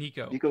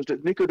 Niko.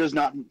 Niko does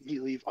not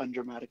leave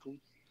undramatically.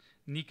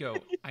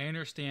 Niko, I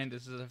understand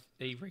this is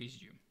they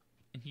raised you,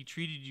 and he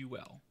treated you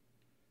well.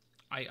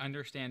 I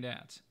understand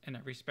that, and I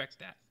respect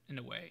that in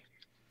a way.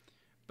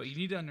 But you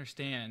need to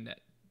understand that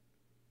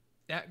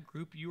that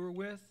group you were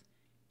with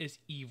is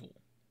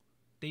evil.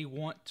 They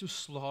want to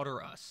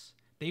slaughter us.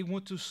 They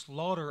want to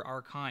slaughter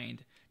our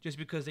kind just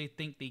because they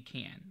think they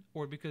can,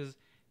 or because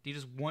they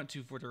just want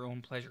to for their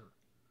own pleasure.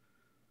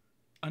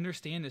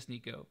 Understand this,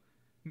 Niko.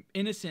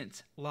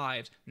 Innocent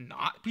lives,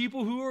 not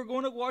people who are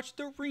going to watch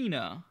the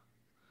arena.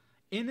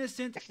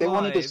 Innocent If they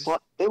lives.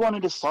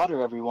 wanted to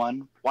slaughter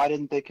everyone, why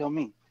didn't they kill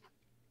me?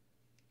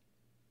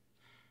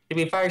 To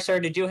be fair, sir,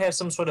 did you have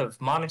some sort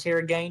of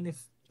monetary gain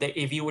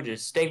if you were to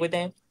stay with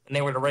them and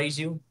they were to raise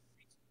you?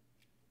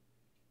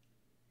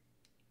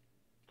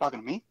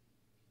 Talking to me?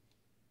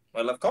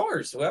 Well, of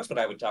course. Who else would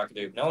I be talking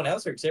to? No one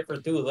else except for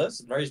the two of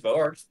us and raised by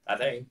orcs, I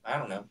think. I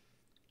don't know.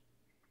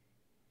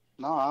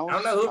 No, I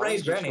don't know who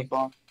raised Granny.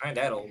 I ain't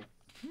that old.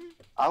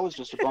 I was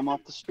just a bum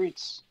off the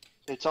streets.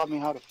 They taught me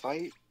how to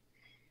fight.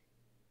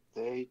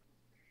 They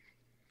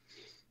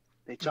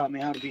taught me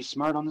how to be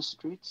smart on the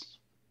streets.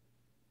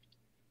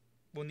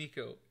 Well,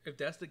 Niko, if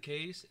that's the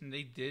case and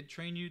they did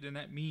train you, then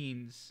that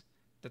means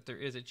that there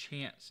is a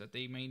chance that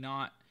they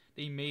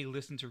may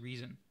listen to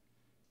reason,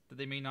 that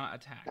they may not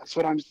attack. That's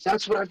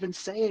what I've been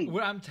saying.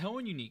 What I'm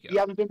telling you, Niko. You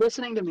haven't been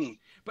listening to me.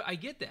 But I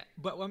get that.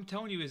 But what I'm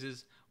telling you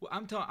is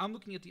I'm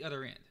looking at the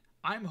other end.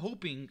 I'm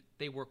hoping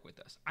they work with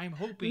us. I'm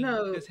hoping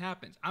this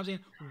happens. I'm saying,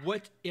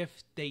 what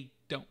if they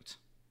don't?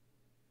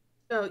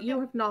 No, you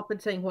have not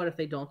been saying what if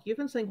they don't. You've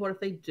been saying what if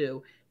they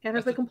do, and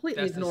have been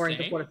completely ignoring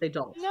the what if they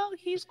don't. No,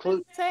 he's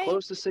Close saying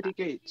the city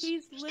gates.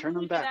 he's Just turn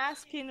them literally back. been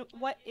asking,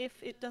 what if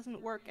it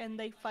doesn't work and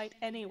they fight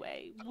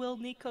anyway? Will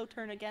Niko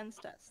turn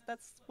against us?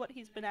 That's what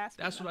he's been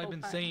asking. That's what the I've whole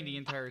been time. saying the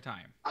entire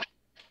time.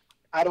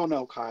 I don't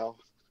know, Kyle.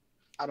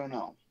 I don't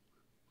know.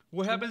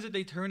 What happens if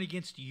they turn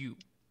against you?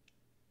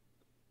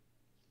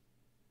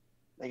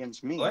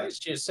 Against me. Well, it's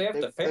just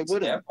self-defense They at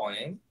wouldn't. that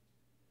point.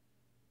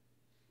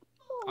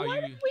 Oh,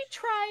 why don't we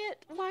try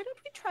it? Why don't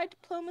we try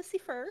diplomacy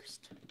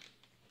first?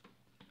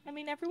 I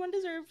mean, everyone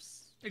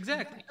deserves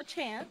Exactly. a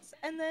chance,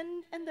 and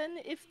then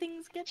if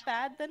things get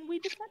bad, then we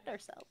defend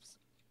ourselves.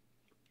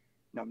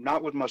 No,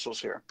 not with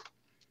muscles here.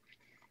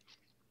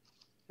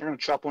 They're gonna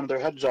chop one of their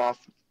heads off.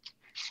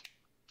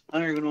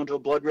 And you're gonna go into a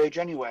blood rage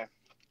anyway.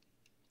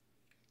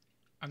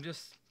 I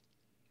just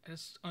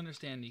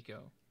understand,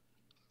 Niko.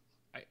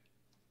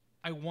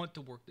 I want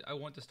to work. I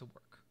want this to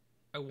work.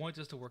 I want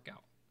this to work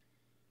out.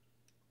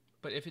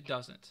 But if it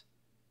doesn't,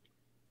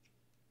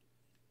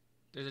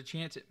 there's a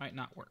chance it might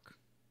not work.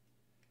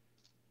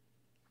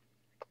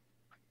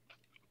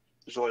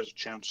 There's always a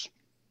chance.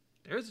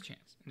 There is a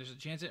chance. And there's a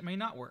chance it may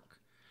not work.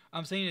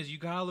 I'm saying is you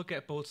gotta look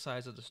at both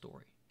sides of the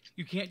story.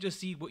 You can't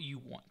just see what you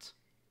want.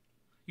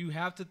 You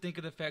have to think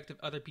of the effect of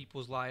other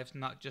people's lives,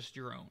 not just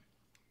your own.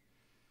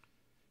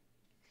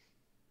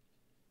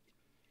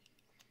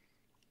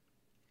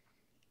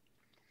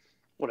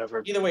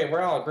 Whatever. Either way,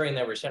 we're all agreeing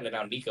that we're sending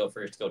out Niko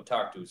first to go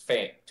talk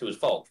to his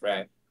folks,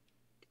 right?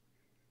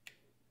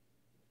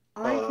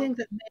 I think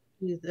that may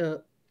be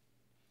the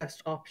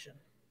best option.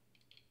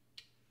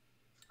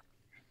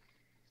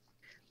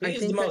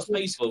 He's the most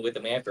peaceful with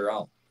them after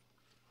all.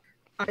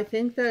 I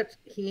think that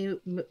he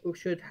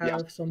should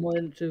have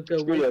someone to go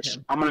Screw with this.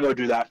 him. I'm gonna go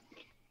do that.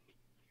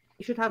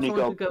 He should have Niko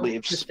someone to go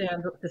leaves. to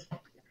stand.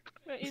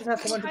 Wait, He he's should have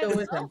someone to by go with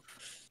him. himself?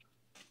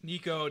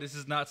 Niko, this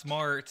is not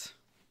smart.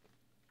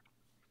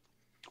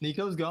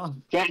 Niko's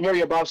gone. Can't hear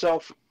you, boss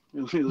elf. He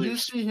You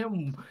leaves. see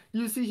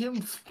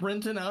him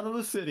sprinting out of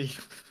the city.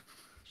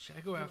 Should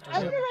I go after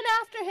I'm him? gonna run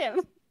after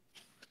him.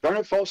 Darn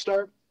it,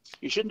 Falstar.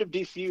 You shouldn't have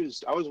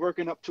defused. I was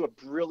working up to a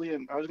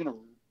brilliant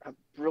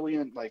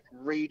like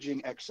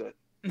raging exit.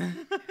 I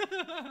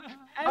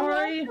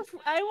Sorry. want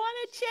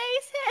to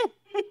chase him.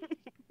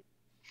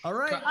 All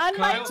right. On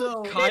my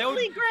Kyle-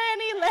 fiddly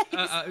granny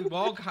legs.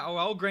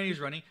 While Granny's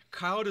running,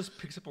 Kyle just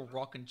picks up a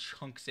rock and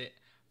chunks it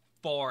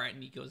far at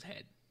Nico's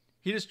head.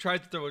 He just tries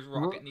to throw his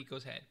rock at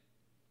Nico's head.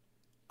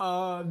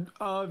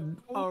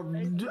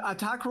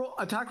 Attack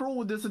roll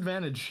with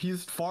disadvantage.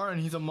 He's far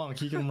and he's a monk.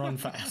 He can run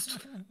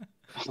fast.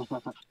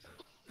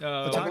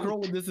 Attack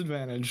roll with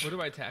disadvantage. What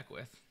do I attack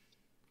with?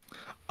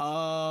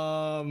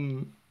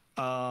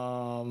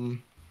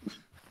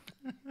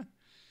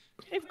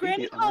 If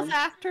Granny calls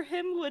after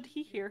him, would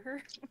he hear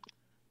her?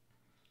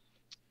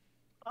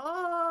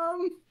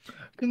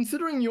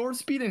 Considering your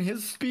speed and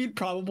his speed,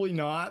 probably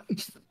not.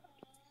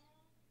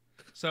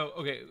 So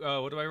okay,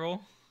 what do I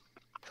roll?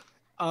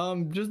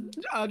 Just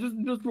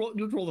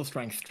roll the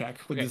strength check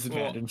with Okay,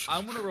 disadvantage. well,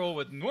 I'm gonna roll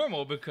with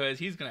normal because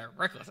he's gonna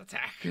reckless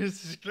attack.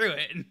 Screw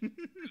it.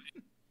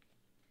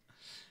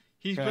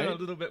 He's put Okay. a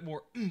little bit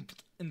more oomph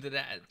into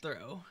that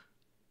throw.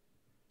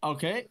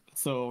 Okay,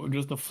 so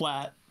just a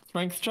flat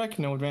strength check,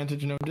 no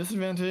advantage, no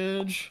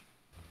disadvantage.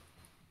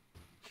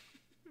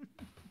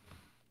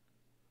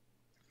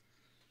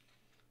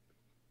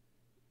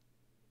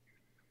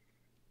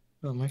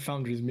 Oh, my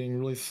foundry is being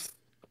really.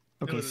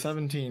 Okay, It was-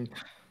 17.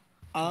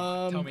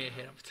 Tell me it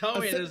hit him. Tell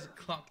me it se- just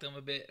clocked him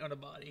a bit on the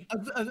body.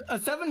 A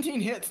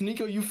 17 hits,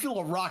 Niko. You feel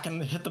a rock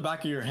and hit the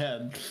back of your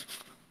head.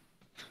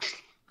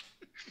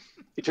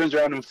 He turns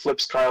around and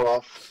flips Kyle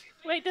off.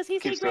 Wait, does he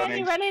see Keeps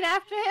Granny running. running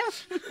after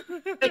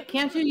him? Wait,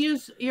 can't you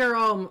use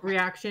your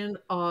reaction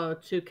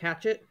to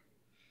catch it?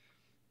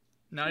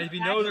 Not if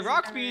you know the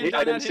rock's being I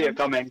thrown didn't at see it him.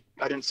 coming.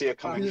 I didn't see it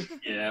coming.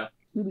 Yeah.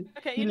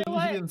 Okay, He you know didn't,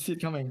 what? he didn't see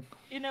it coming.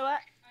 You know what?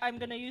 I'm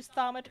gonna use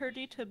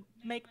thaumaturgy to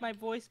make my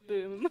voice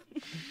boom.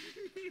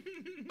 you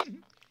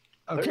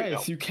Okay, go.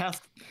 so you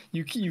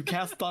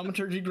cast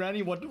thaumaturgy,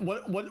 Granny.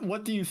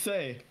 What do you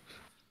say?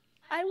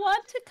 I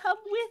want to come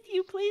with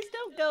you. Please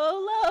don't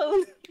go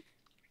alone.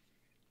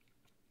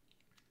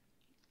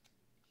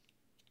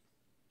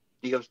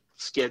 He goes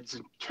skids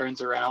and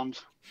turns around.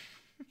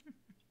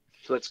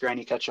 He lets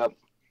Granny catch up.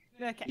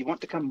 Okay. You want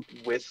to come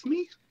with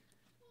me?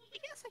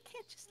 Yes, I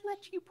can't just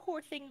let you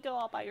poor thing go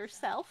all by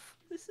yourself.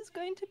 This is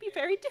going to be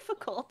very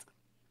difficult.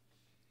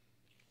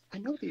 I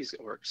know these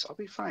orcs. I'll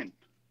be fine.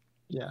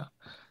 Yeah.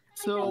 I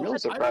So know, I'm really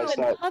but surprised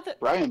other- that other-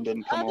 Brian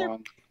didn't come other-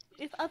 along.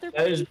 if other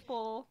That is-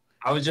 people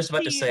I was just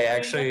about to see say, you doing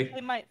actually, this,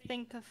 they might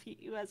think of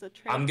you as a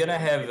traitor. I'm gonna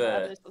have,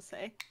 others will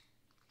say.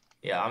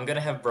 yeah, I'm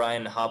gonna have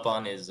Brian hop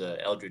on his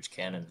Eldritch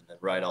Cannon and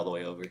ride all the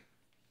way over.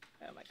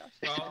 Oh my gosh.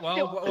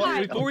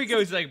 Well, before we go,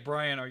 he's like,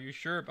 Brian, are you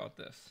sure about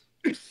this?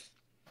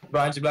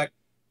 Brian's like,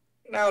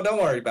 no,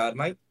 don't worry about it,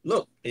 mate.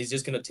 Look, he's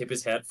just gonna tip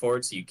his hat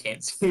forward so you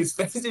can't see his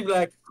face. He'd be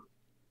like,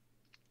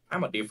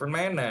 I'm a different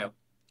man now.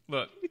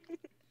 Look,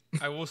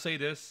 I will say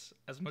this: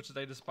 as much as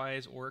I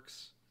despise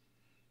orcs,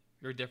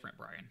 you're different,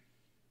 Brian.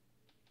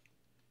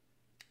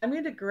 I'm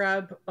going to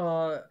grab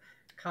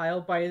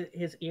Kyle by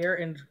his ear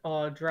and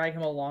drag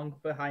him along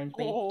behind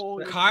me. Oh,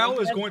 Kyle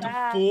is that's going to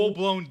bad.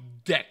 full-blown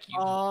deck you.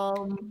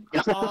 hold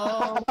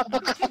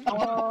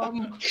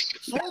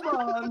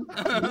on.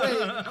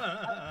 Wait.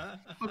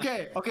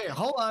 Okay,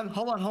 hold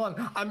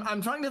on.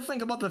 I'm trying to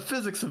think about the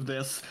physics of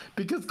this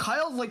because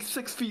Kyle's like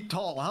 6 feet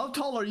tall. How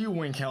tall are you,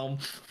 Winkhelm?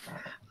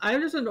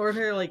 I'm just an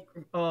ordinary, like,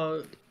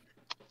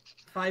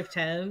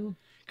 5'10".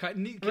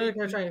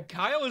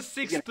 Kyle is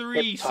He's gonna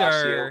 6'3", hip toss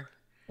sir.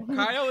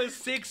 Kyle is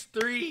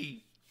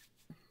 6'3".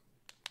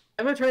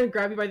 I'm going to try to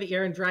grab you by the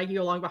ear and drag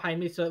you along behind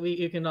me so that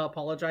you can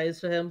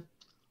apologize to him.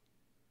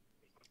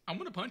 I'm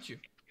gonna punch you.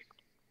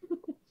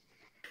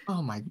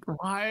 Oh my!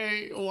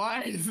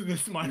 Why is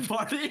this my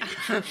party?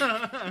 We're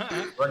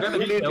gonna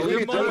We be need- we The need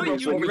to moment look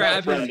you over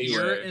grab that his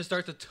friend. ear and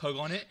start to tug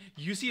on it,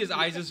 you see his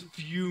eyes just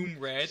fume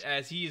red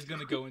as he is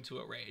gonna go into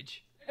a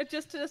rage.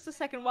 Just a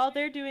second. While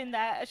they're doing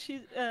that,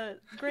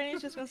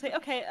 Granny's just gonna say,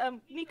 "Okay,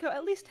 Niko,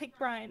 at least take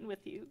Brian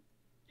with you.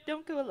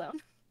 Don't go alone."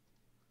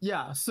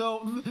 Yeah.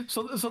 So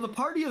the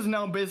party is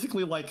now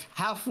basically like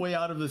halfway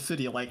out of the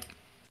city, like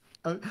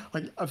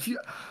a few.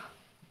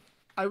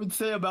 I would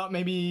say about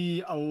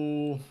maybe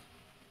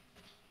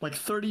like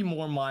 30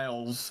 more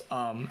miles,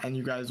 and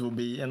you guys will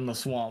be in the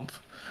swamp.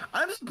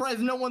 I'm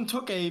surprised no one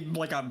took a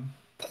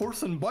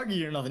horse and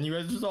buggy or nothing. You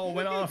guys just all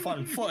went off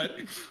on foot.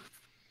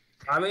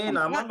 I mean,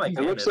 I'm on my It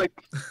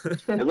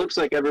looks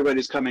like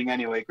everybody's coming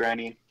anyway,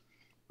 Granny.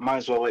 Might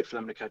as well wait for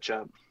them to catch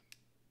up.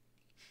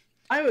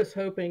 I was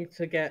hoping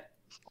to get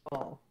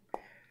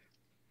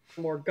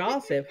more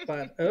gossip,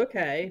 but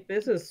okay.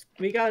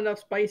 We got enough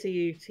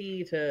spicy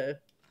tea to...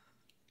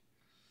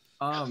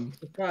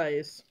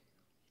 Surprise.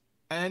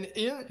 And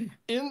in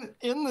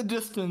the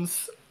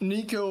distance,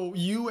 Niko,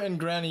 you and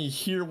Granny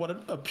hear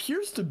what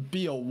appears to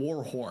be a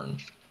war horn.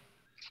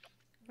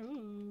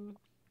 Ooh.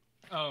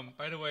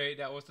 By the way,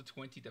 that was the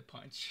 20 to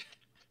punch.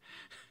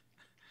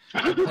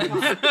 To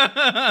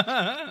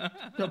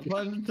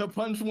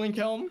punch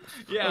Winkhelm.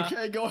 Yeah.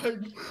 Okay, go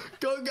ahead.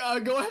 Go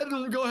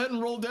ahead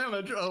and roll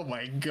damage. Oh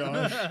my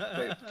gosh.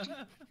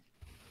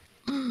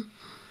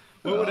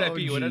 What would that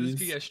be? Oh, Would that just jeez.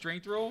 be a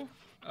strength roll?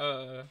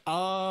 You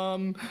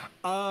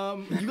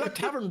got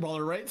Tavern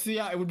Brawler, right? So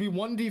yeah, it would be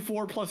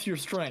 1d4 plus your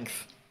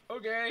strength.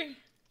 Okay.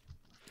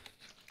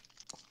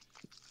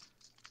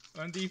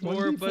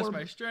 1d4 plus 1d4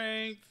 my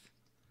strength.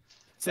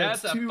 So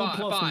That's it's a 2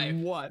 plus 5.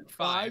 what?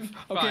 Five.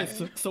 5? Okay,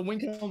 Five. so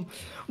Winkhelm,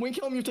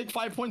 you take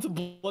 5 points of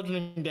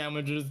bludgeoning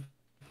damage as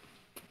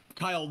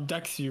Kyle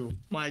decks you.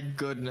 My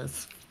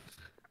goodness.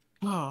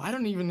 Oh, I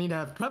don't even need to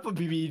have prep a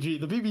BBG.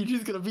 The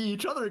BBG's gonna be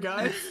each other,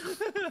 guys.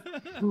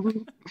 I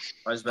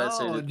was about to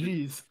say Oh, that.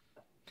 jeez.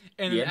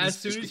 And Yeah,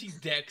 as this- soon as he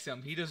decks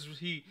him,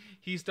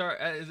 he start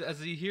as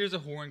he hears a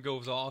horn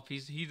goes off, he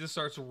just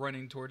starts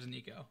running towards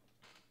Niko.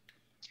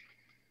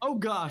 Oh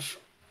gosh.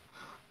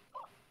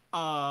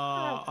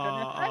 Oh,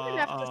 goodness. I'm gonna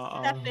have to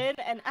step in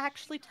and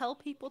actually tell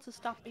people to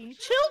stop being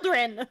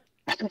children.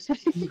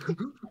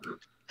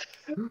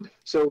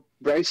 So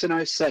Bryce and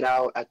I set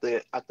out at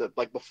the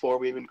like before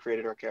we even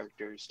created our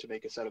characters to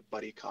make a set of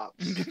buddy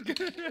cops.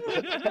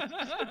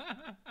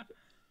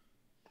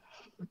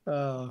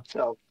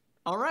 So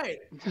All right.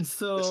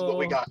 So this is what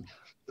we got. This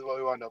is what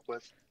we wound up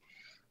with.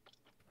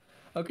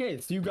 Okay,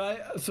 so you guys,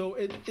 so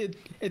it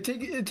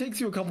takes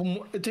you a couple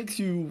more. It takes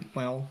you,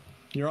 well,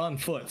 you're on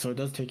foot, so it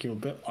does take you a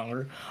bit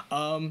longer.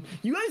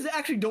 You guys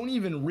actually don't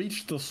even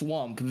reach the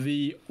swamp.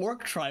 The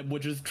orc tribe,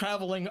 which is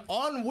traveling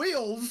on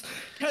wheels,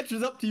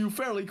 catches up to you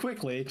fairly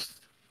quickly.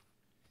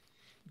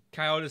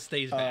 Kyle just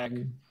stays back.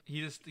 Um,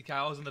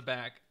 Kyle's in the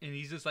back, and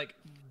he's just like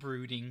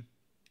brooding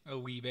a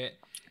wee bit.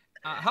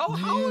 How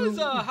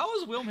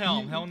is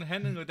Wilhelm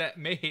handling with that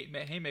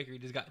haymaker he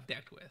just got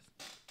decked with?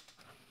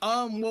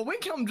 Well,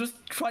 Winkhelm just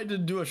tried to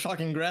do a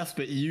shocking grasp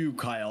at you,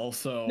 Kyle.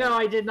 So No,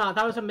 I did not.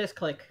 That was a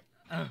misclick.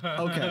 Okay.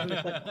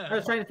 I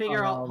was trying to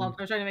figure out. I was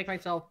trying to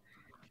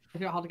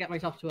figure out how to get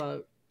myself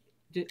to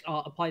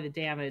apply the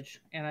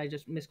damage, and I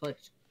just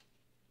misclicked.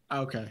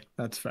 Okay,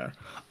 that's fair.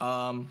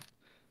 All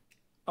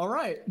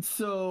right,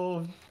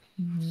 so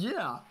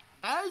yeah,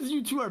 as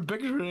you two are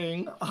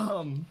bickering,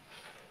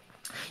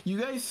 you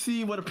guys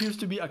see what appears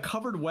to be a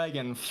covered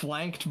wagon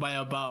flanked by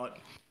about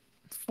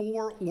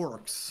 4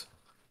 orcs.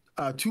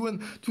 Two in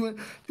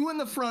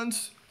the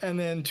front and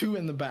then 2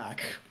 in the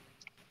back.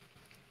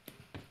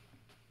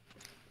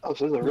 Oh,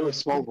 so this is a really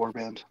small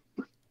warband.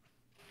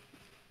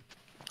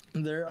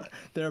 There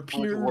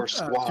appear war to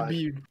squad.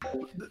 be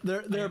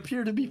there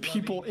appear to be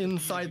people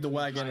inside the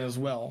wagon as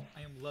well.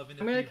 I am loving.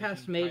 I'm gonna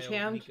cast Mage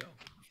Hand.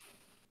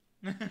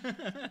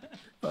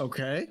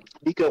 Okay.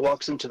 Niko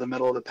walks into the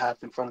middle of the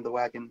path in front of the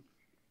wagon.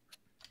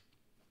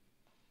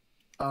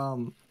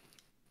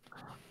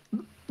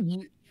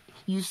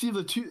 You see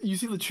the two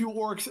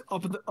orcs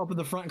up at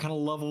the front kind of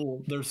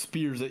level their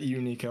spears at you,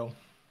 Niko.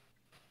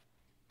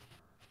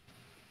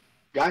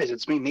 Guys,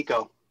 it's me,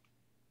 Niko.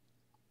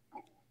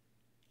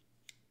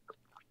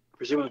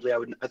 Presumably,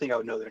 I think I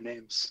would know their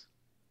names.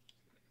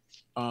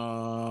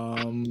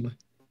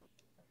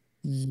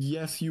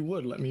 Yes, you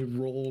would. Let me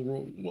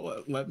roll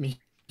let me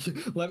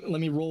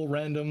roll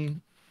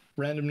random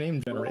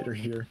name generator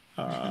here.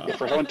 Yeah,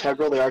 for how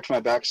integral they are to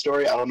my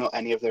backstory, I don't know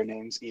any of their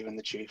names, even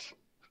the chief.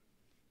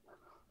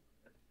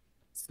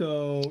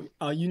 So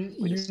you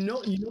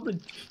know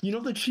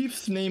the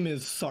chief's name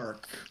is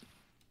Sark.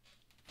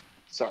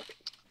 Sark.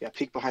 Yeah,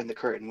 peek behind the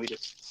curtain. We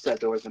just said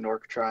there was an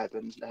orc tribe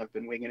and have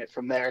been winging it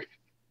from there.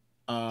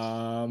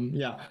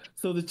 Yeah.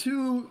 So the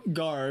 2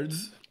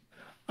 guards,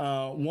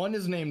 one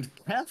is named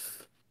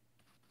Keth,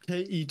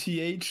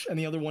 Keth, and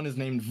the other one is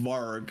named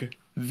Varg,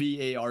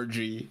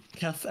 Varg.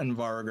 Keth and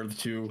Varg are the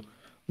 2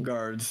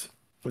 guards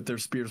with their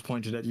spears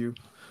pointed at you.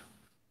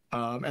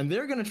 And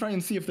they're gonna try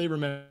and see if they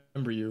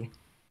remember you.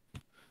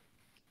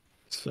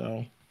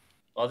 So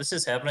While this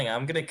is happening,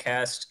 I'm gonna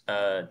cast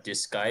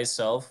Disguise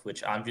Self,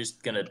 which I'm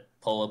just gonna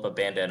pull up a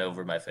bandana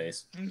over my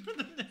face.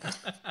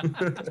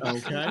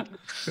 okay.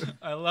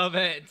 I love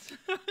it.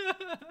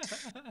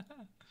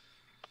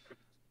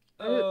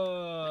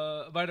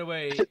 By the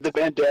way, The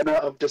bandana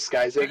of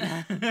disguising.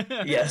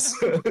 Yes.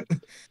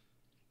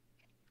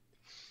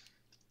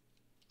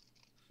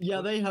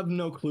 Yeah, they have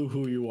no clue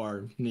who you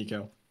are,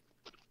 Niko.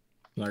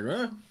 Like,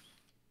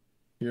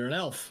 you're an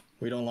elf.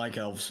 We don't like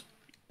elves.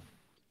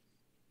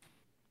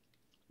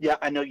 Yeah,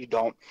 I know you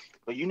don't,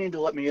 but you need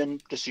to let me in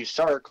to see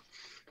Sark,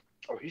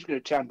 or he's going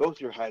to tan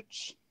both your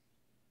heads.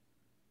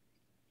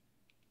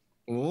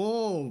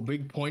 Oh,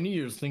 big pointy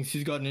ears thinks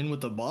he's gotten in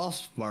with the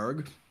boss,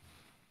 Varg.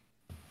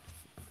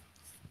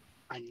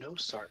 I know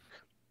Sark.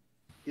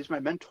 He's my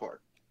mentor.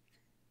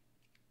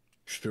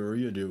 Sure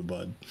you do,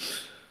 bud.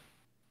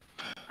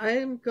 I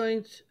am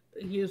going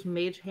to use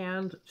Mage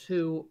Hand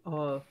to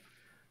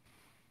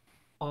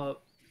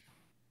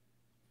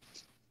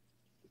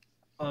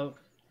uh,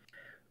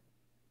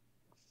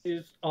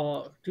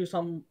 do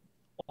some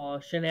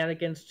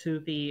shenanigans to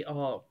the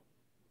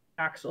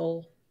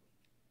axle.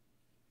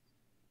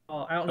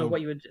 I don't know Oh.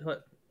 what you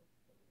would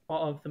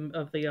of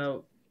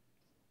the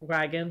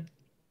wagon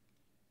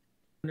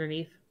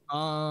underneath.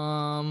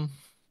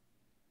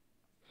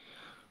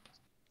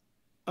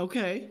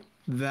 Okay,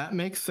 that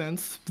makes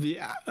sense. The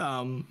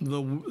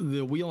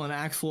wheel and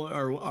axle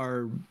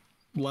are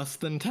less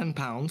than 10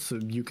 pounds, so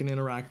you can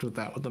interact with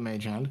that with the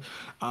mage hand.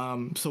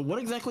 So what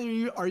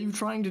exactly are you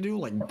trying to do?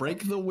 Like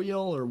break the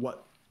wheel or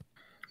what?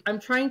 I'm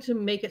trying to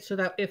make it so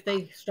that if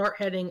they start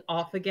heading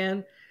off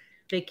again,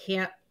 they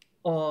can't.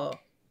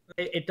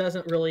 It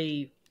doesn't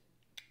really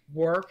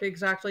work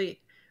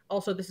exactly.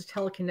 Also, this is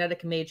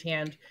telekinetic mage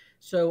hand,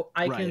 so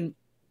I Right. can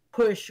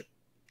push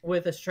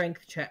with a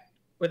strength check.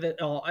 With it,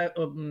 no,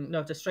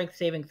 it's a strength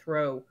saving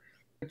throw,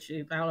 which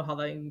I don't know how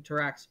that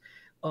interacts.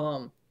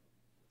 I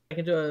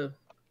can do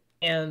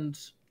and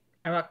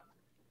I'm not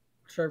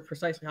sure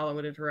precisely how that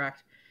would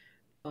interact.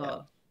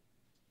 But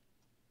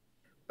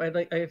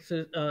I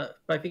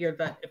figured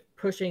that if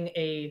pushing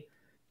an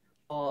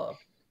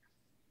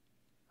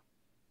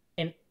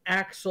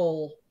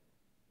axle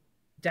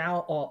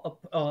down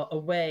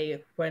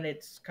away when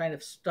it's kind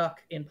of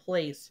stuck in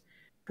place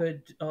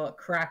could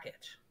crack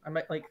it. I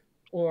might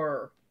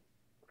or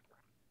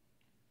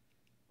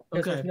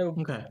because Okay. there's no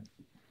Okay.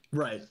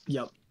 Right.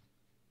 Yep.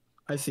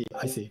 I see.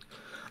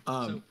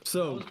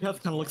 So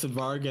Keth kind of looks at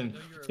Varg and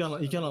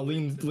he kind of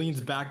leans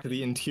back to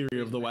the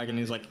interior of the wagon. And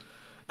he's like,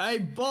 "Hey,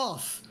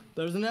 boss,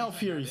 there's an elf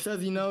here. He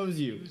says he knows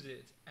you." Use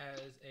it as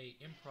a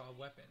improv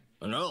weapon.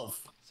 An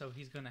elf? So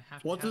he's gonna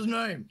have. What's to his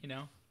name? You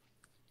know.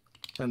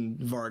 And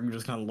Varg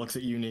just kind of looks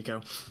at you,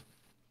 Niko.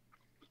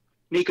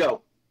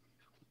 Niko.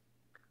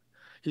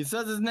 He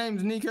says his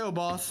name's Niko,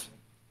 boss.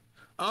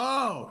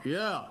 Oh,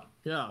 yeah,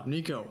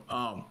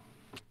 Niko.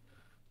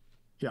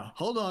 Yeah,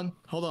 hold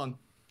on.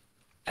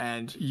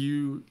 And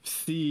you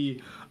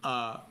see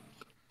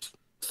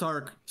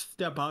Sark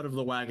step out of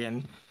the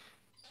wagon.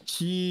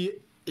 He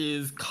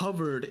is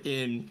covered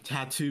in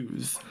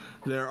tattoos.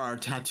 There are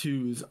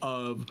tattoos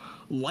of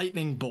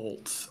lightning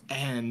bolts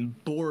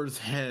and boars'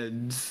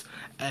 heads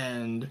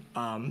and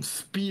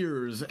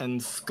spears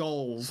and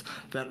skulls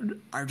that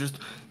are just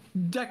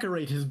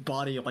decorate his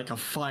body like a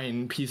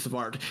fine piece of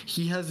art.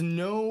 He has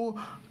no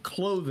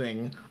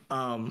clothing,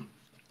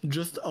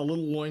 just a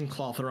little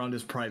loincloth around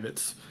his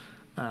privates.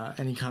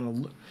 And he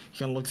kind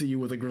of looks at you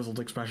with a grizzled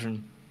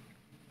expression.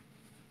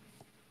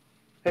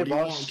 Hey, What do you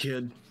boss. want,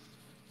 kid?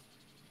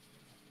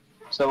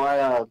 So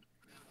I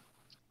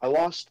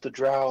lost the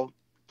drow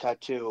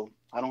tattoo.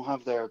 I don't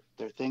have their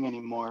thing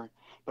anymore,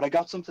 but I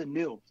got something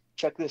new.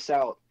 Check this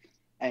out.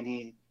 And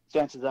he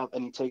dances up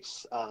and he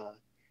takes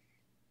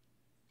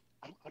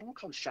I don't want to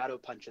call them shadow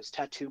punches,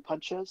 tattoo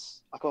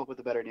punches. I'll come up with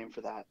a better name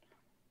for that.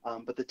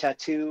 But the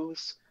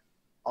tattoos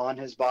on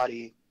his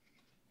body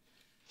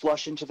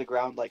flush into the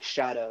ground like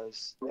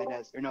shadows,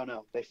 and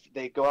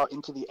they go out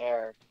into the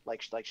air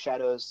like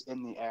shadows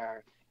in the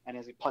air. And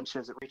as he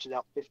punches, it reaches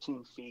out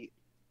 15 feet,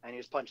 and he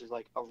just punches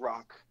like a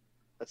rock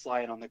that's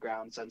lying on the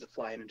ground, sends it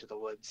flying into the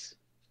woods.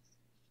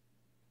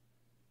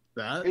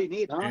 That Pretty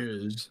neat, huh?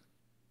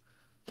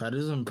 that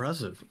is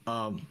impressive.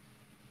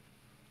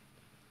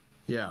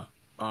 Yeah.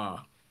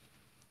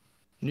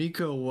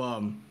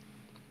 Niko,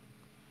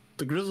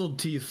 the Grizzled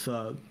Teeth,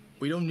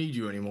 we don't need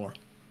you anymore.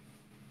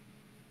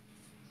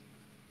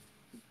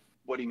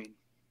 What do you mean?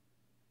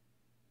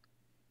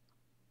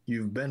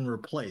 You've been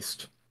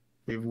replaced.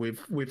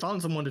 We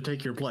found someone to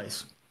take your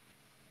place.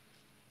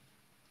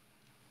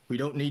 We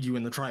don't need you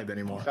in the tribe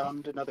anymore.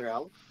 Found another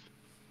elf?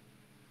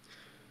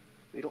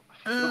 We don't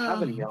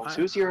have any elves.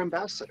 Who's your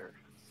ambassador?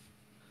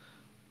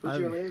 Who's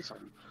your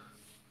liaison?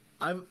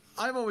 I've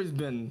always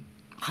been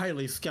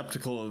highly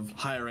skeptical of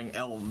hiring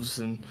elves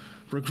and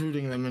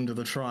recruiting them into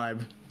the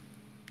tribe.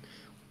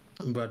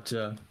 But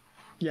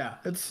yeah,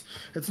 it's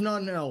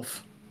not an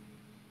elf.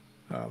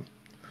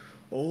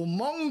 Oh,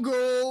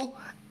 Mungo!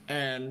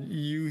 And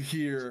you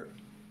hear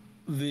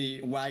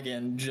the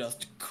wagon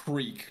just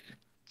creak,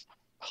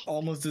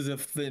 almost as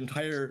if the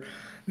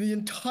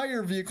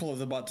entire vehicle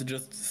is about to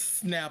just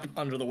snap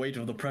under the weight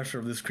of the pressure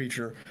of this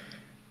creature.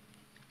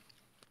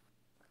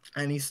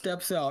 And he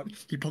steps out,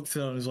 he pokes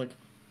it out and he's like,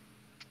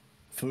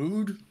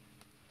 "Food?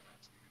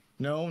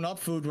 No, not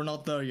food, we're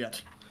not there yet.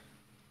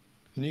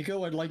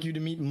 Niko, I'd like you to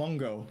meet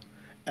Mungo."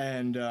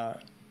 And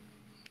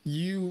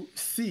you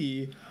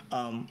see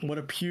what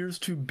appears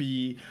to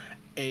be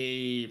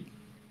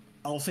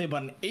I'll say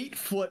about an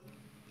 8-foot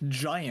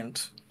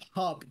giant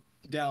hop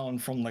down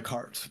from the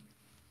cart.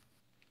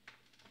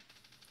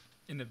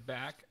 In the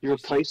back. You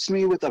replaced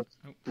me with a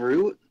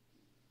brute?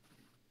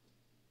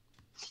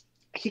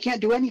 He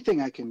can't do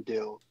anything I can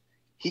do.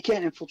 He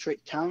can't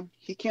infiltrate town.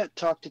 He can't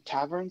talk to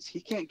taverns.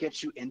 He can't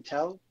get you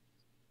intel.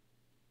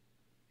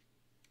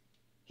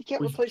 He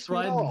can't replace me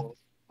at all.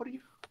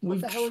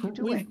 What the hell are you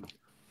doing?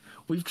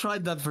 We've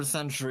tried that for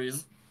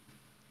centuries.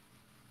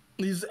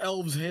 These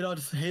elves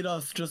hate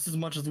us just as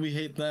much as we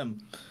hate them.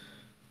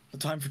 The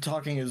time for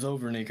talking is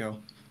over, Niko.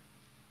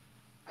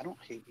 I don't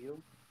hate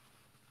you.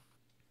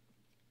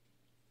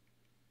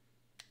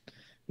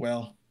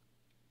 Well,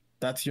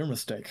 that's your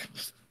mistake.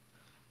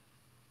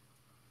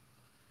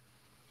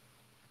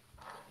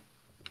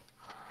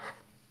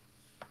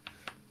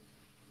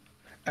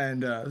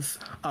 And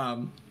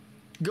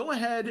go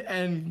ahead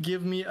and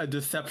give me a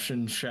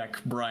deception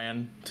check,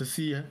 Brian, to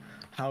see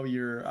how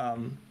you're.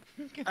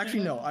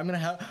 Actually, no. I'm gonna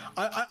have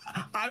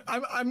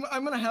I'm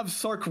gonna have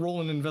Sark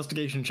roll an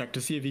investigation check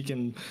to see if he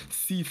can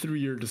see through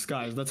your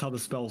disguise. That's how the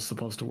spell's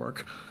supposed to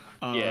work.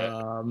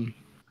 Yeah.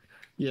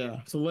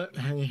 Yeah. So let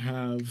me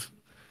have.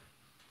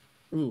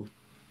 Ooh.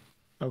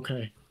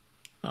 Okay.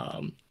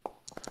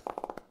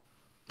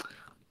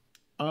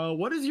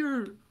 What is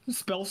your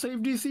spell save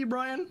DC,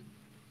 Brian?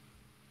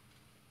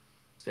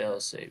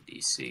 Spell save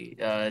DC.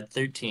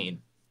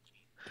 13.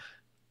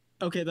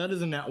 Okay, that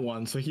is a nat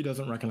 1, so he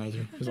doesn't recognize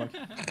you. He's like,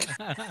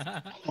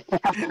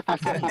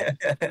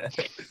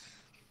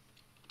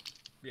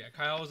 Yeah,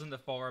 Kyle's in the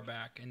far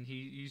back, and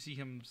you see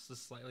him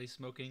just slightly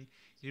smoking.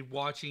 He's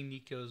watching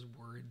Niko's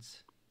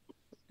words,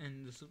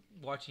 and just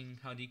watching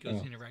how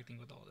Niko's interacting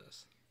with all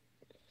this.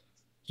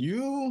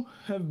 you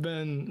have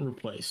been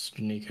replaced,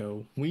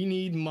 Niko. We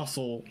need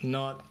muscle,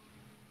 not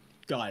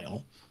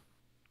guile.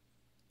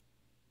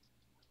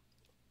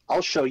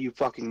 I'll show you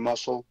fucking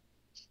muscle.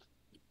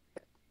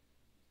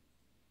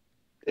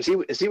 Is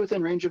he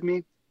within range of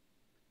me?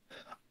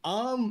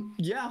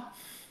 Yeah.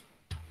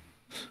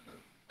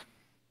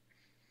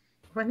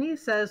 When he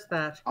says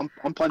that,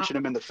 I'm punching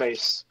him in the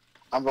face.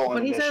 I'm rolling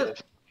when he initiative.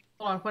 says,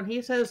 hold on, when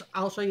he says,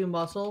 "I'll show you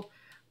muscle,"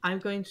 I'm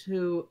going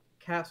to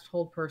cast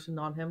Hold Person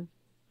on him.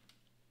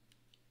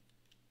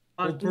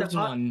 Hold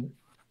person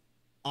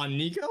on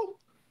Niko?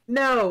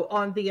 No,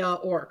 on the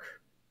orc.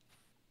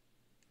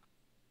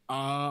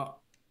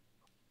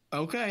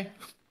 Okay.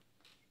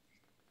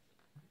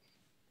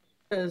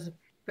 Because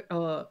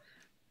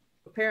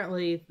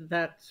apparently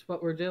that's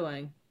what we're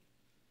doing.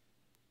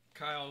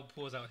 Kyle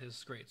pulls out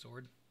his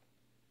greatsword.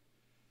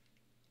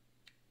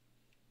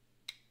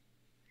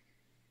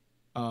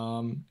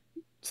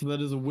 So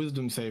that is a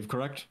wisdom save,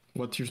 correct?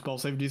 What's your spell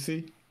save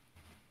DC?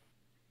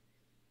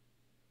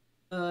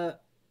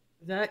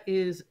 That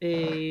is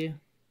a.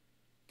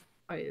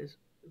 Why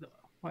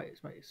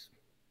is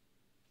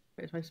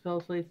my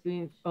spell slave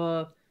being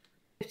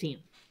 15?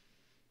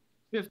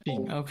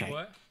 15. Okay.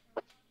 What?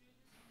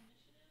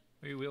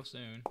 We will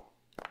soon.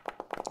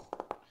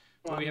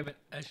 But we haven't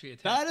actually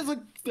attacked.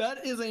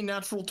 That is a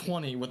natural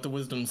 20 with the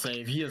wisdom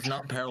save. He is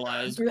not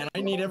paralyzed, and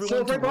I need everyone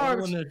Silvery to roll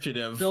barbs.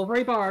 initiative.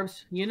 Silvery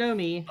barbs, you know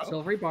me.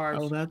 Silvery barbs.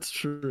 Oh, that's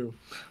true.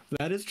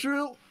 That is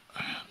true.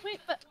 Wait,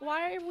 but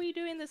why are we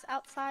doing this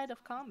outside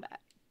of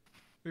combat?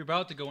 We're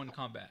about to go into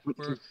combat.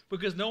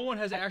 Because no one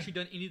has actually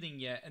done anything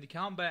yet, and the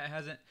combat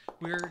hasn't.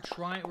 We're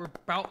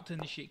about to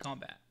initiate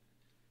combat.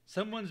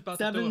 Someone's about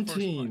to throw a first punch.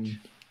 17.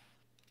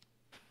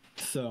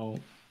 So,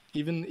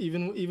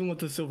 even with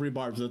the silvery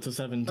barbs, that's a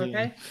 17.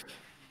 Okay.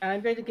 And I'm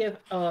going to give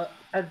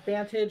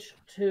advantage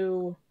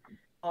to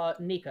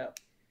Niko.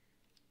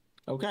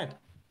 Okay.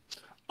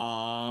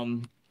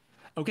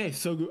 Okay,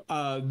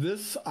 so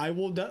this I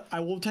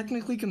will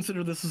technically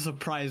consider this a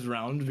surprise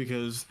round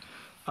because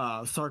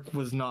Sark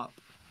was not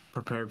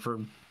prepared for.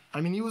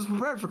 I mean, he was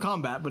prepared for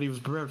combat, but he was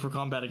prepared for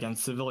combat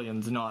against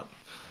civilians, not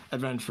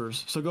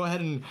adventurers. So go ahead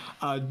and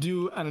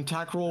do an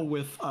attack roll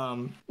with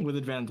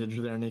advantage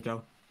there,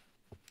 Niko.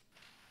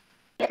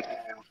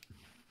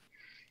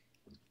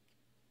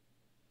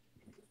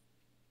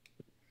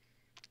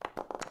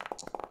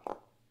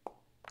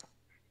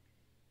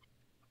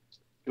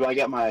 Do I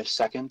get my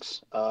second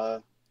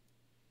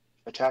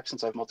attack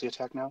since I have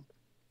multi-attack now?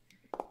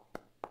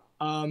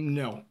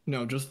 No,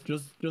 just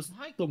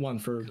My the one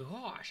for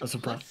Gosh, a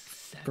surprise.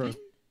 +7?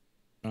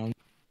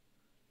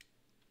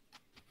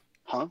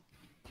 Huh?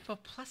 You have a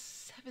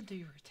 +7 to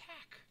your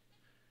attack.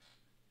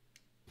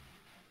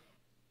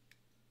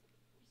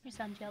 You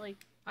sound jelly.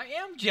 I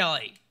am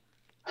jelly.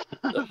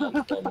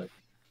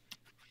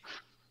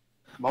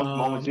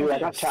 Moment, dude, I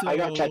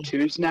got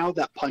tattoos now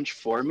that punch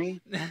for me.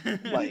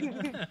 Like,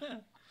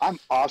 I'm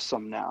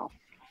awesome now.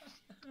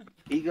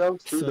 Ego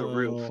through the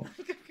roof.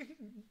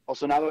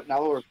 Also, now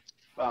that we're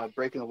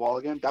breaking the wall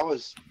again, that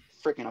was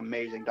freaking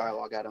amazing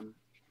dialogue, Adam.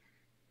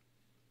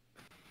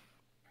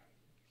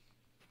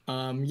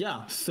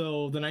 Yeah,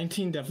 so the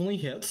 19 definitely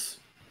hits,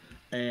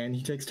 and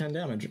he takes 10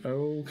 damage.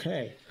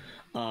 Okay.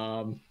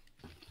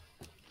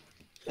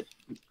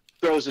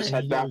 Throws his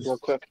head back real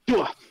quick.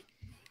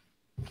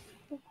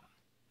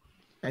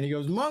 And he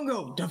goes,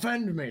 Mungo,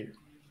 defend me!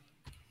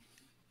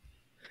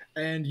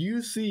 And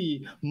you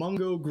see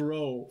Mungo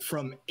grow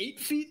from 8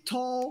 feet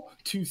tall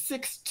to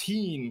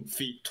 16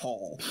 feet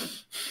tall.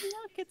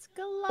 Look, it's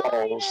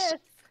Goliath.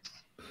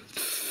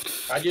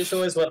 I just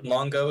always let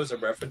Mongo as a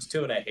reference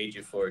to, and I hate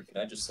you for it. Can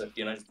I just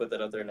put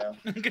that out there now?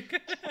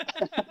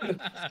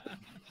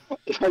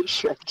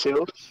 Shrek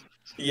too.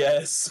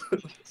 Yes.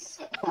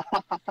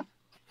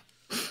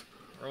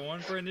 Roll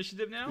one for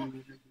initiative now.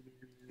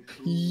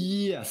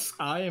 Yes,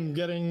 I am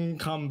getting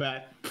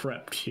combat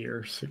prepped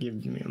here, so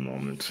give me a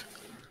moment.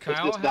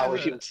 Kyle It's not has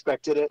what you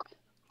expected it.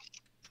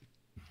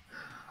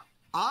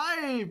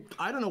 I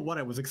don't know what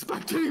I was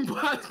expecting,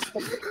 but I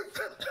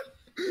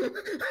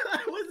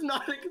was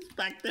not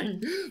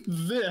expecting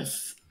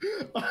this.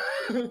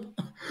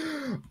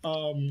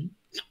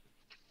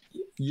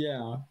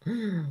 Yeah.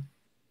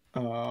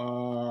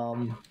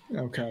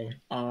 Okay.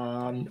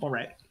 All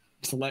right.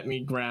 So let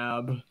me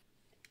grab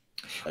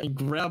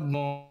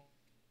my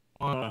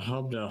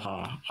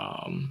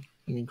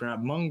let me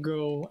grab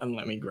Mungo and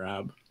let me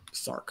grab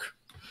Sark.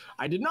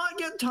 I did not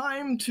get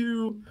time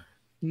to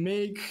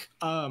make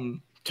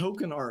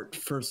token art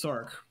for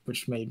Sark,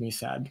 which made me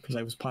sad because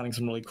I was planning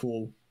some really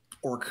cool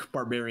orc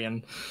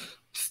barbarian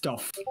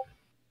stuff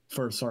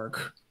for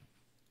Sark.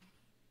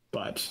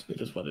 But it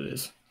is what it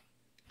is.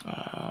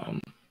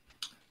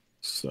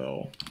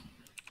 So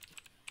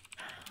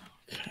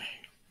okay.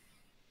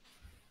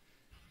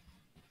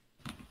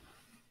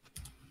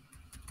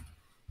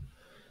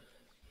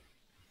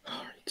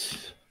 All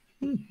right.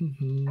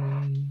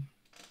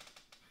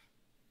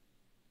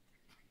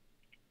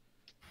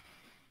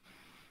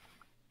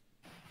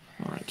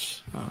 All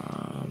right.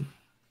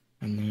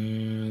 And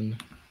then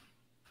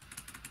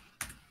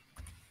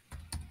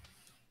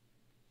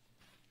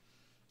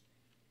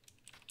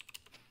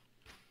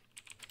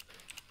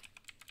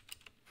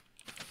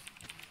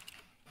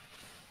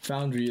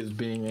Foundry is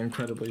being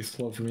incredibly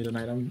slow for me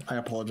tonight. I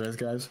apologize,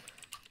 guys.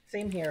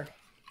 Same here.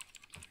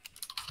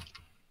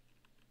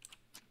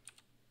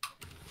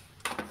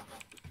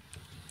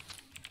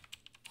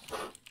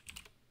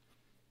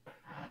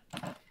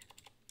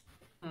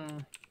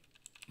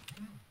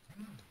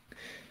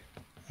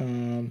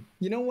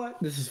 You know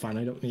what? This is fine.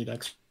 I don't need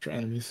extra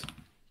enemies.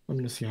 I'm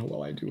gonna see how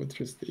well I do with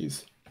just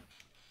these.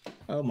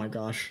 Oh my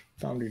gosh,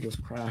 Foundry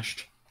just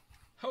crashed.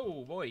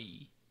 Oh boy.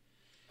 You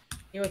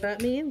know what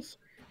that means?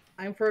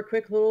 Time for a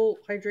quick little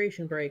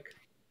hydration break.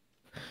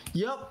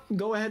 Yep.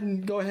 Go ahead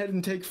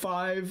and take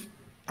 5.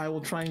 I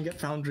will try and get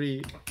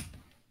Foundry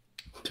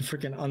to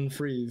freaking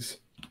unfreeze.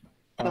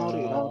 I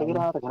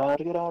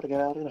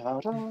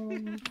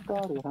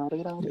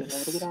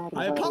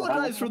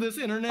apologize for this,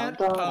 internet.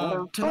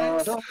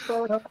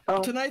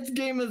 Tonight's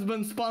game has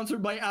been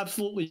sponsored by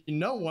absolutely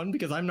no one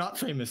because I'm not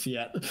famous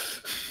yet.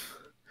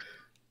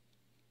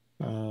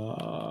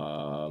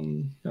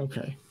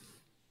 Okay.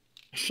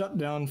 Shut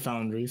down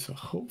Foundry, so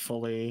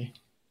hopefully...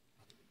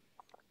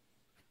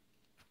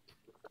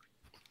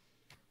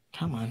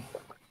 Come on.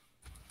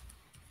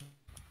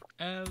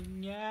 Oh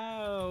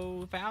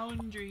no,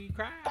 Foundry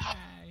crash.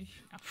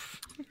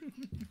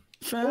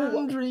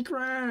 Foundry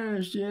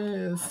crash,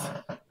 yes.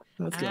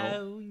 Let's go.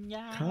 Oh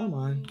no. Come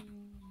on.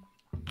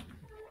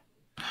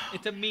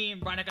 It's a meme,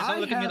 Veronica.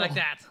 Don't look at me like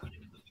that.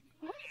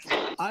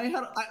 I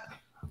had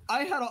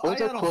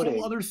a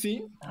whole other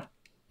scene.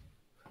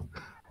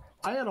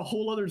 I had a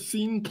whole other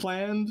scene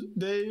planned,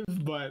 Dave,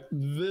 but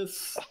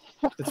this,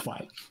 it's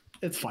fine.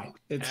 It's fine.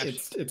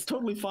 It's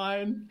totally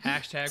fine.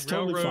 Hashtag it's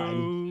totally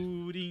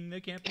railroading the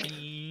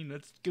campaign.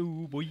 Let's go,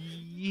 boy.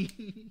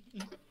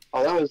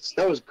 Oh,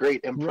 that was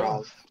great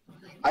improv.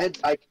 I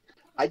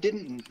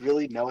didn't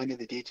really know any of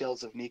the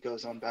details of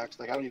Niko's own backstory.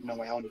 Like, I don't even know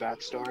my own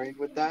backstory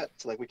with that.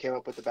 So, like, we came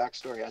up with the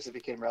backstory as it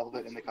became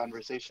relevant in the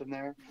conversation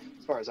there,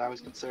 as far as I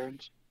was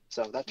concerned.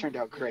 So that turned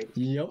out great.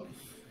 Yep.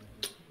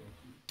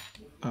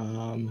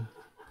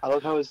 I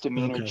love how his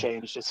demeanor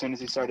changed as soon as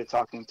he started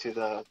talking to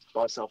the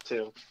boss elf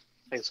too.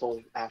 His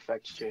whole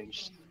affect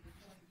changed.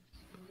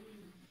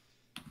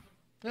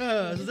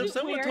 As if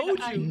someone told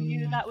you. I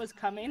knew that was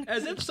coming.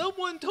 As if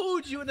someone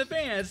told you in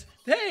advance,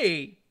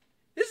 hey,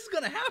 this is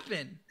gonna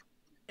happen.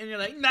 And you're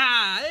like,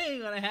 nah, it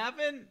ain't gonna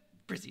happen.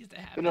 Proceeds to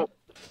happen. No,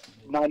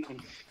 none.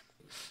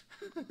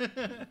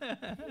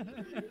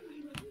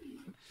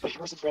 But he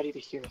wasn't ready to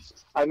hear it.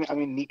 I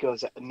mean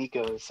Niko's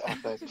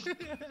affect.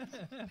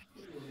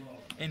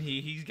 And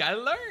he's gotta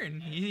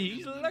learn.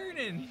 He's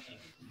learning.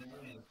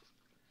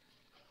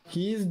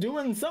 He's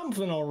doing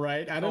something all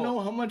right. I don't know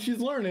how much he's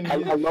learning. I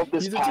love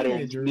this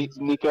pattern. Teenager.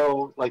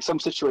 Niko, like, some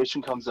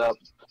situation comes up.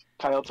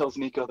 Kyle tells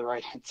Niko the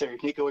right answer.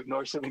 Niko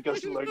ignores him and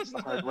goes and learns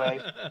the hard way.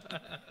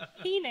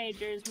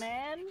 Teenagers,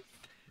 man.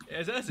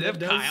 It's as if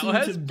Kyle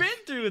has been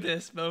through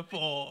this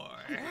before.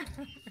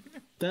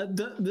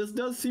 This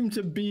does seem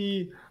to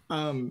be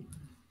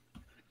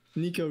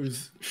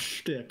Niko's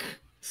shtick.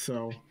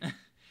 So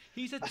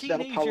he's a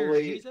teenager.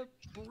 He's a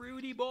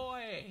broody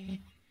boy.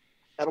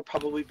 That'll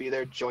probably be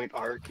their joint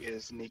arc,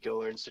 is Niko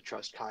learns to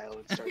trust Kyle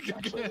and starts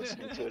actually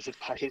listening to his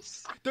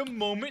advice. The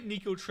moment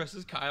Niko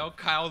trusts Kyle,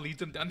 Kyle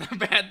leads him down the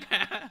bad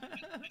path.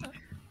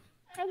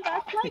 And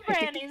that's why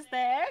Granny's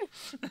there.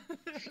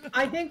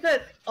 I think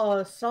that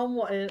I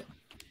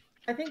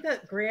think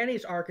that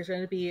Granny's arc is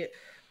going to be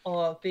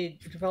the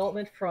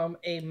development from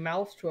a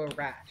mouse to a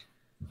rat.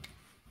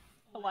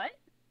 A what?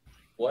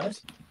 What?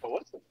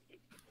 What?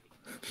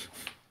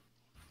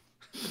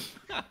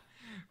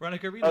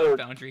 Veronica, reload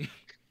Foundry.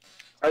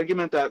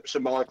 Argument that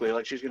symbolically,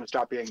 like, she's gonna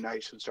stop being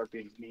nice and start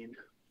being mean.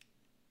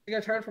 You're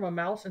going to turn from a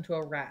mouse into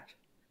a rat.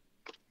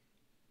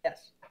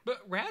 Yes.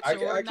 But rats I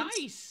are can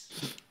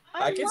nice.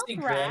 I can love see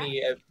rats.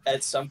 Granny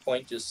at some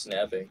point just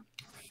snapping.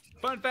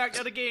 Fun fact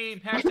of the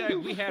game.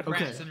 Hashtag we had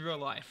rats in real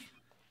life.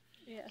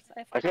 Yes,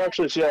 I can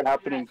actually see that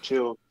happening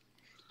too,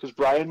 because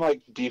Brian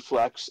like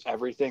deflects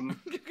everything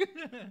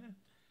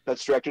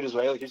that's directed his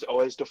way. Like he's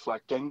always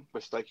deflecting.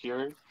 But like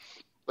here,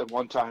 like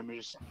one time,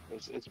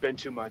 it's been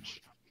too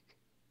much.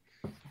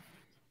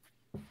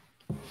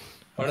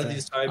 One of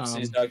these times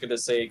he's not gonna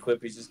say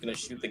equip. He's just gonna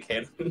shoot the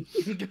cannon.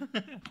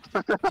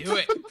 Do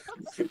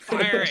it.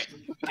 Fire it.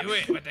 Do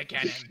it with the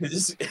cannon.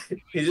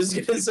 He's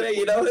just gonna say,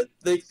 you know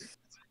what?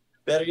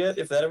 Better yet,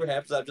 if that ever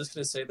happens, I'm just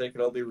gonna say there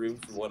can only be room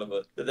for one of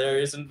us. There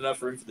isn't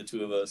enough room for the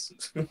two of us.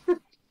 All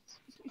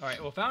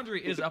right. Well,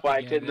 Foundry is up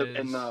Like again.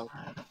 in the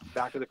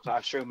back of the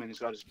classroom, and he's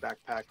got his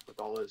backpack with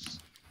all his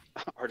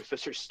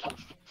artificer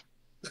stuff.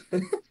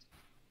 Is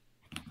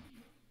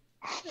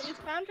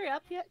Foundry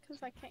up yet?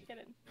 Because I can't get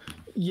in.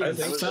 Yes,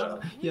 I think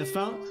so. Yes,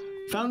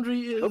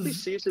 Foundry I hope he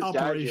is sees his dad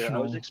here. I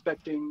operational. was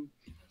expecting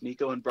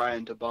Niko and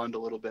Brian to bond a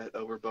little bit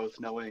over both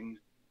knowing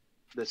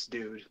this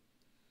dude.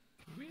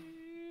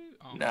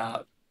 Oh.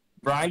 Nah,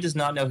 Brian does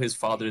not know his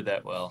father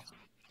that well.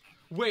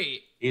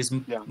 Wait. He's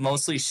Yeah.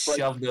 mostly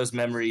shoved those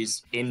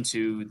memories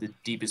into the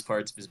deepest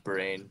parts of his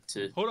brain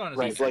to. Hold on a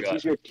Right,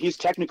 second. like he's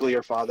technically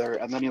your father,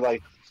 and then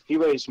he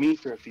raised me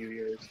for a few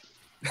years.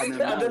 And then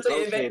now we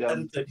both hate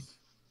him.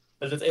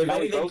 If Now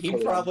we anything, both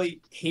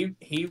hate him.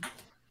 he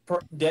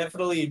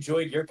definitely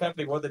enjoyed your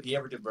company more than he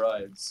ever did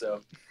Brian's.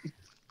 So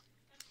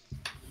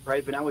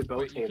Right, but now we both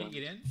Wait, you hate can't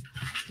him. get in?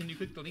 Can you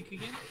click the link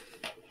again?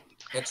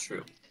 that's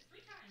true.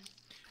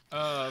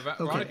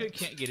 Veronica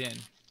can't get in.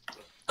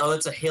 Oh,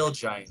 it's a hill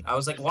giant. I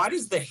was like, why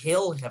does the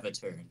hill have a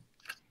turn?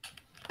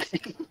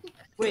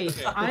 Wait,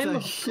 Okay. I'm.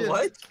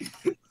 What?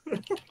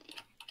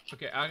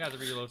 Okay, I got to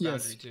reload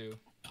Yes. Foundry too.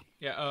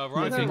 Yeah,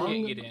 Veronica Mongo-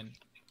 can't get in.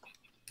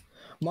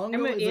 Mongo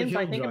I'm is a in, but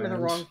I hill think I'm in the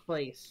giant. wrong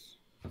place.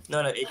 No,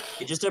 it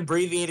just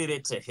abbreviated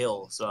it to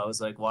hill. So I was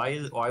like,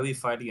 why are we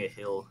fighting a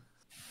hill?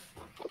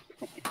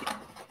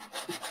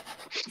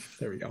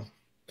 There we go.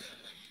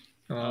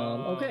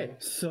 Okay,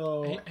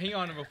 so Hang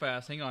on real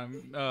fast. Hang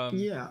on.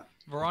 yeah,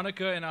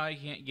 Veronica and I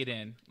can't get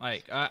in.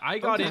 Like, I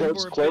got in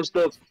Close, for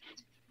a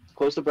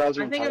close the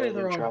browser I think I'm in entirely the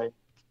and wrong- try.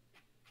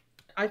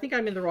 I think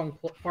I'm in the wrong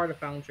part of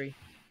Foundry.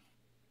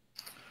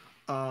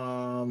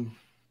 um,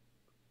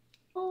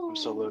 I'm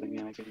still loading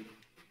in again.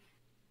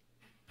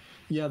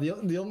 yeah. The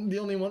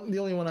only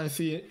one I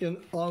see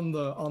on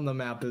the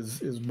map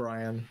is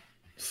Brian.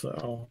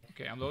 So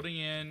Okay, I'm loading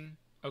in.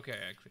 Okay,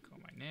 I click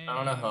on my name. I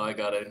don't know how I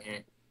got in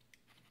here.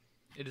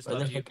 It is Where the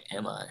loves you. heck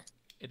am I?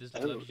 It is Oh,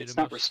 loves you it's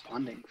the not most.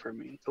 responding for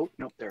me. Oh,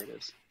 nope, there it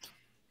is.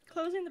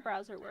 Closing the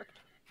browser worked.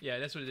 Yeah,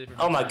 that's what it did for me.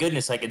 Oh my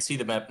goodness, I can see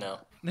the map now.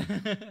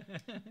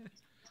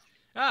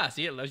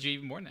 See, it loves you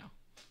even more now.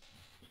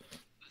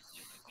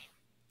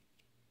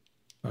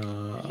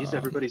 Use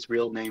everybody's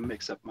real name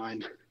except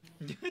mine.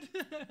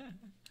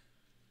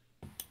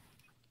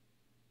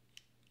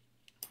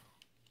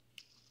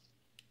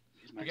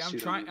 Use my Okay, I'm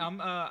pseudonym.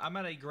 trying. I'm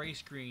at a gray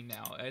screen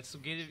now. It's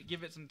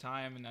give it some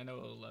time, and I know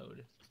it'll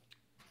load.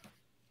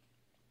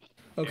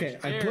 okay,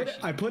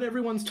 I put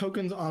everyone's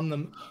tokens on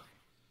the.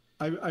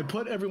 I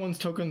put everyone's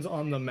tokens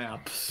on the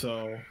map,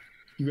 so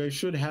you guys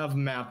should have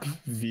map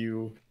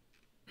view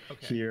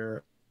Okay.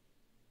 here.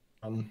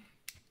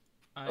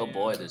 Oh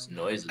boy, there's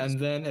noises. And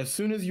then as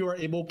soon as you are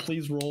able,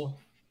 please roll.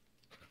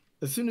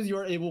 As soon as you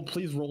are able,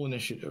 please roll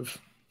initiative.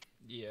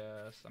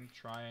 Yes, I'm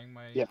trying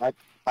my. Yeah,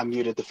 I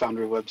muted the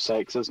Foundry website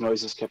because those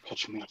noises kept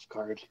catching me off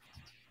guard.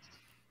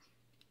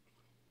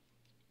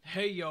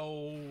 Hey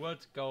yo,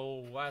 let's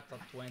go. What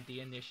a 20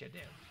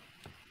 initiative.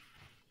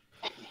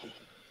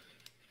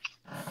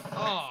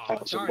 Oh, I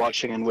was darn it.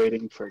 watching and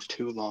waiting for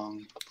too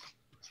long.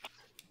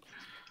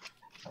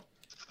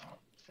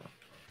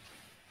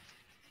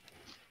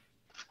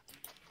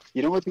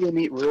 You know what would be a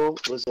neat rule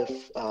was if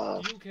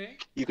You okay?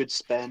 you could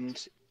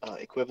spend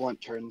equivalent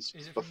turns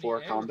Is it from before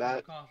the air or from the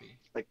combat, coffee?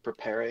 like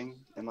preparing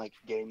and like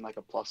gain like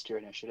a plus to your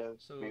initiative.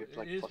 So Maybe it it's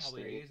like is plus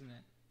probably, 3. isn't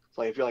it?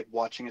 So, like if you're like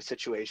watching a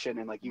situation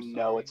and like you I'm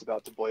know sorry. it's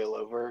about to boil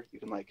over, you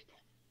can like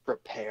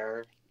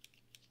prepare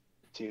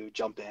to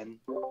jump in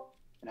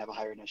and have a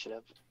higher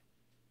initiative.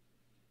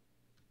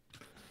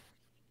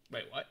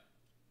 Wait, what?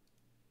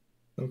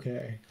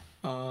 Okay.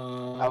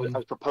 I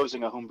was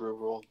proposing a homebrew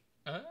rule.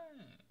 Ah.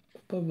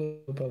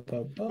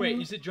 Wait,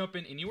 you said jump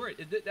in anywhere?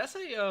 That's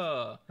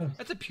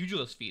a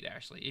pugilist feat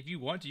actually. If you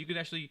want to, you can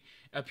actually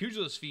a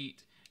pugilist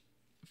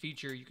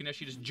feature. You can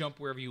actually just jump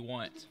wherever you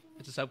want.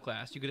 It's a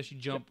subclass. You can actually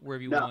jump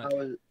wherever you No,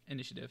 want.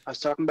 Initiative. I was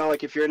talking about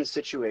like if you're in a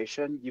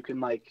situation, you can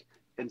like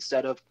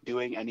instead of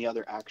doing any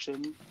other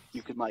action,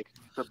 you can like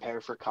prepare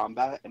for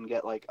combat and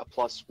get like a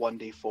plus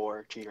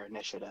 1d4 to your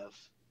initiative.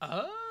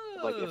 Oh.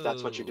 Like if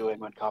that's what you're doing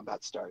when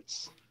combat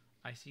starts.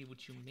 I see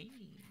what you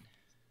mean.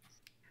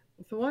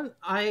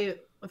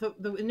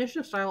 The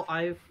initiative style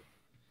I've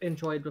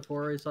enjoyed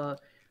before is a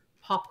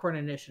popcorn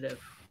initiative.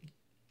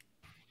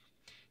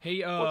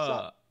 Hey, What's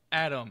that?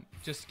 Adam,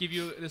 just give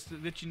you this to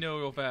let you know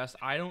real fast.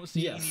 I don't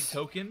see any Yes.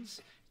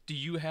 tokens. Do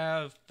you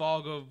have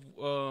fog of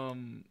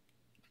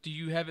Do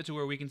you have it to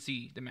where we can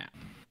see the map?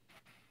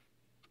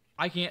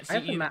 I can't see. I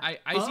have the map.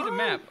 I see the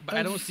map, but I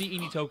I- don't see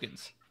any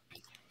tokens.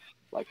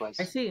 Likewise.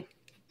 I see.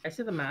 I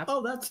see the map.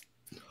 Oh, that's.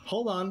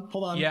 Hold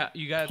on. Yeah,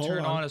 you gotta Hold turn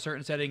on. on a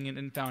certain setting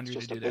in Foundry to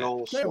Just a do big that.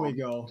 old There we swamp.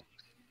 go.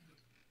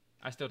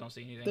 I still don't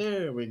see anything.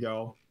 There we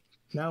go.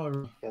 Now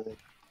we're. Yeah,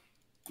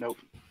 nope.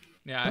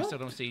 Yeah, I What? still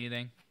don't see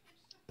anything.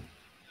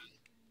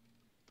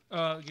 Give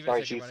it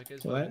Sorry, a second, Chief.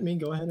 Veronica. Let me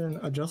go ahead and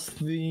adjust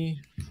the.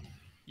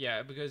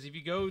 Yeah, because if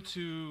you go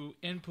to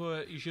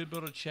input, you should be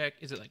able to check.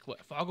 Is it like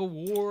what, Fog of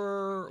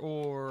War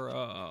or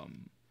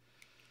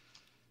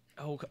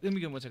Oh, let me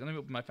give 1 second. Let me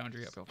open my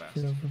Foundry up real fast.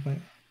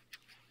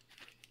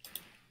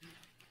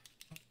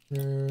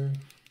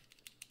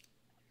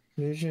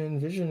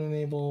 Vision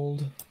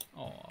enabled.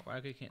 Oh,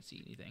 Veronica can't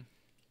see anything.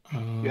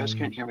 You guys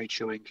can't hear me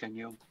chewing, can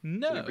you?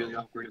 No. It'd be really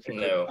awkward if you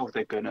could. No. Oh,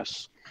 thank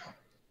goodness.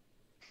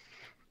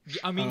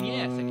 I mean,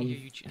 yes, I can hear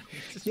you.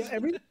 Yeah,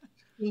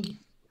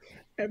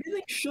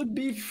 everything should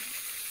be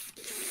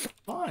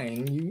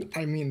fine.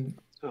 I mean,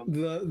 So,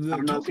 the I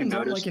don't know if you tokens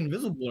aren't noticed. like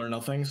invisible or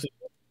nothing. So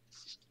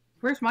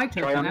Where's my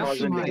Try token?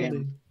 unpausing the Mine.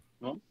 game.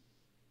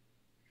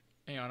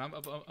 Hang on,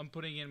 I'm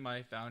putting in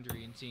my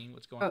Foundry and seeing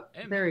what's going Oh, on.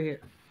 And- there he is.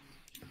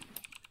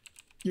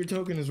 your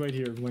token is right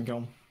here,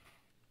 Lincoln.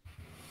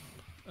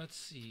 Let's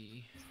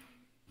see.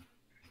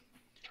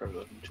 Try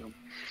looking to him.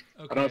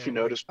 Okay. I don't know if you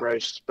noticed,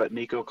 Bryce, but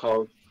Niko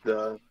called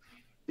the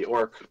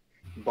orc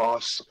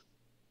boss.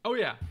 Oh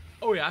yeah.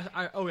 Oh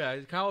yeah. Oh yeah.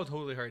 Kyle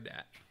totally heard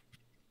that.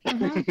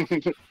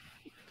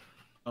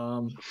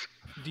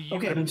 Do you?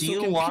 Okay, Do so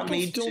you can want people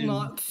me still to-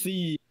 not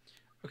see?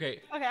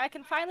 Okay. Okay, I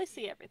can finally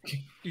see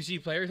everything. You see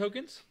player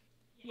tokens?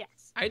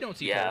 Yes. I don't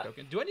see Yeah. player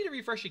tokens. Do I need to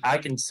refresh again? I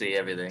can see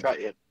everything. Try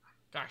it.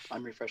 Gosh.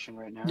 I'm refreshing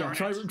right now. Yeah,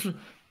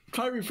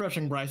 try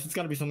refreshing, Bryce. It's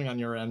got to be something on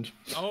your end.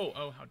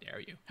 Oh, how dare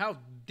you? How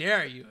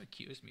dare you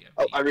accuse me of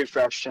Oh, being- I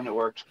refreshed and it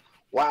worked.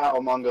 Wow,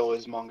 Mongo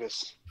is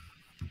Mongus.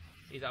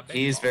 He's a big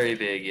He's boy. very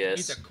big, He's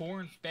yes. a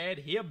corn-fed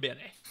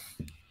hillbilly.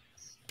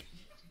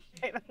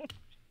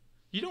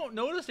 You don't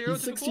know the He's stereotypical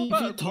 16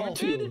 about a feet tall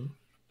corn-fed? too.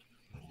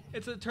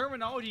 It's a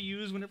terminology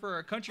used whenever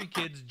our country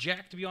kids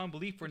jacked beyond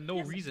belief for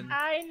no reason.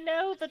 I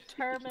know the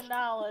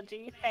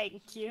terminology.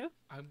 Thank you.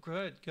 I'm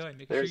good.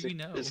 Making There's sure you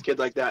know. this kid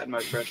like that in my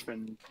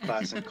freshman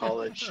class in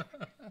college.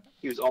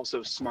 He was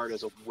also smart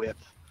as a whip.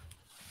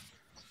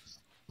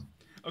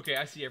 Okay,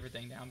 I see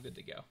everything now. I'm good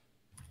to go.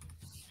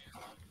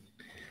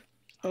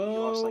 He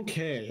lost like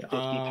Okay. 50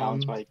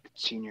 pounds by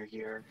senior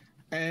year.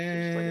 He's like a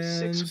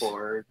And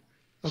 6'4",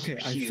 okay,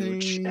 I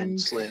huge and think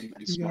slim and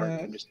we smart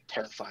got- and just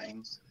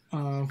terrifying.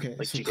 Okay,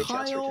 Like so G.K.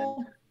 Chesterton.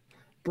 Kyle,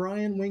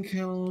 Brian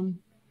Winkhelm,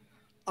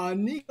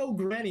 Niko,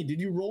 Granny,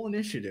 did you roll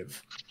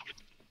initiative?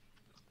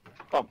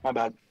 Oh, my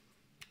bad.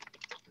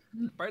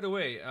 By the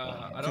way,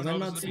 I Because don't know I'm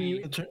if not this seeing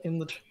you would in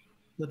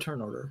the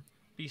turn order.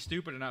 be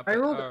stupid enough. I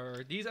But rolled-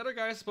 are these other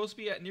guys supposed to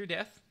be at near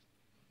death?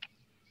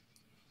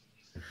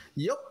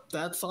 Yep,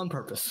 that's on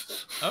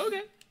purpose.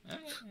 Okay.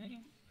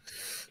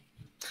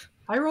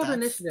 I rolled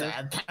That's,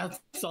 initiative.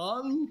 that's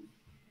on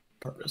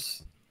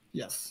purpose.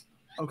 Yes.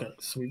 Okay,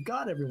 so we've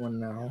got everyone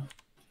now.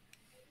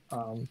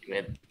 Am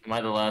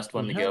I the last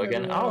one to go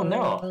again? Oh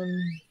no.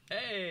 Everyone.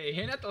 Hey,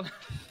 you're not the.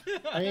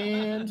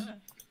 And-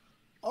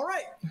 All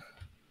right.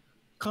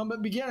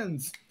 Combat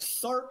begins.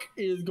 Sark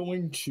is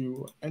going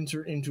to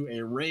enter into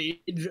a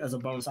rage as a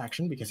bonus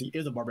action because he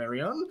is a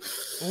barbarian.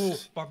 Oh,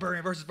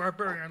 barbarian versus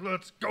barbarian.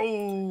 Let's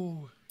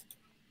go.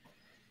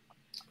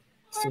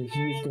 So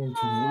he is going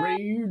to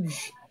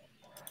rage.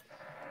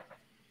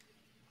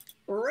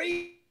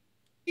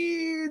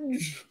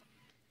 Rage!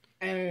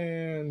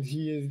 And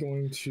he is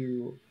going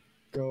to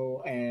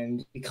go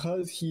and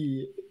because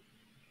he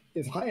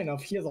is high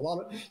enough, he has a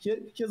lot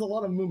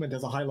of movement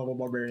as a high level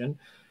barbarian.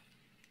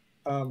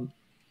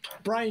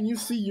 Brian, you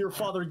see your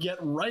father get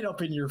right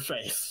up in your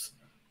face.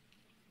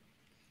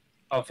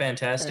 Oh,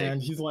 fantastic.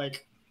 And he's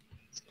like,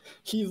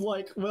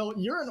 well,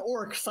 you're an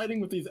orc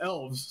siding with these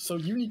elves, so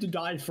you need to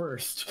die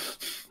first.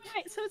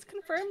 Right, so it's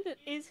confirmed it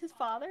is his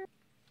father,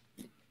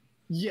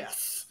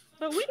 Yes.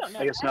 but we don't know.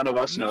 I guess that. none of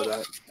us know No.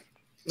 that.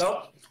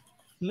 Nope.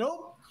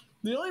 Nope.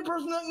 The only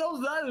person that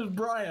knows that is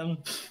Brian.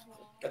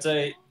 I'd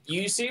say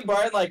you see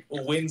Brian like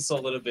wince a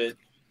little bit,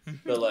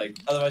 but like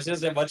otherwise he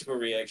doesn't have much of a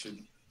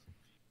reaction.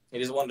 He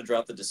doesn't want to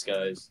drop the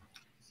disguise.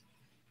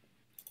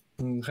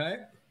 Okay.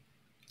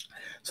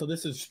 So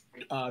this is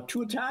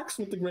 2 attacks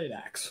with the great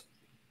axe.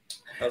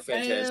 Oh,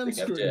 fantastic! I'm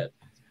screw dead.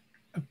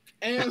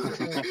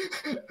 And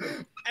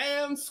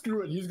and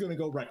screw it, he's gonna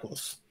go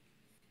reckless.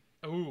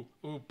 Oh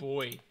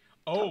boy.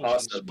 Oh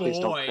Awesome. Please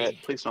don't boy.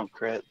 crit. Please don't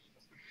crit.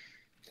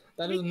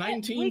 That We is can't-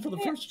 19 we for the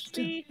can't first.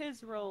 see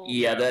his roll.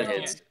 Yeah, that we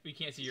hits. We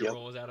can't see your Yep.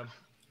 rolls, Adam.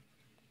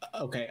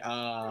 Okay.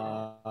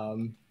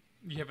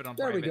 You have it on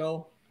There private. we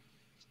go.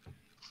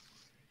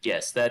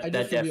 Yes, I that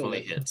just revealed definitely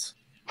it. hits.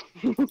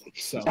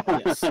 So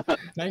yes,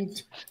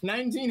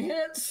 19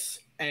 hits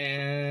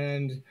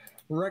and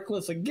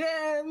reckless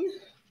again.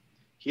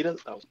 He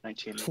does. Oh,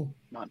 19.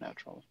 Not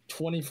natural.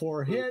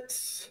 24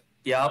 hits.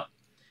 Yep.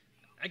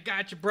 I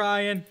got you,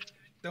 Brian.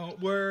 Don't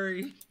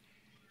worry.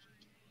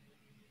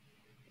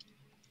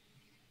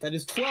 That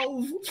is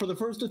 12 for the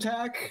first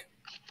attack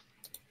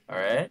All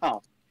right.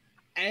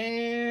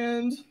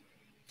 and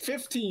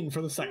 15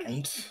 for the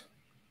second.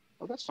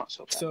 Oh, that's not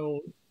so bad.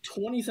 So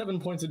 27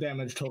 points of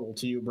damage total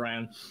to you,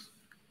 Brian.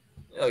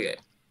 Okay.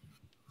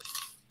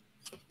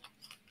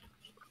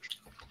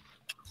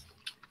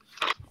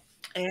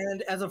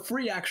 And as a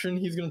free action,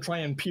 he's going to try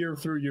and peer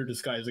through your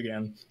disguise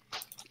again.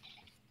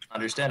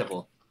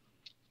 Understandable.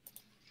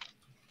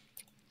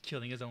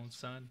 Killing his own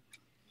son.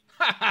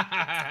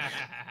 Yeah,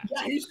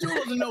 he still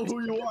doesn't know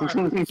who you are.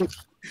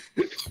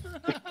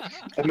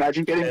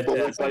 Imagine getting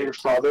bullied by Fantastic. your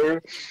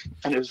father,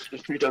 and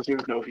he doesn't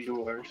even know who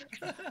you are.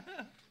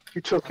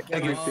 You took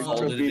I'm gonna get everything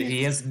folded. from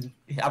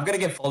me. I'm gonna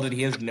get folded.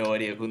 He has no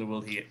idea who in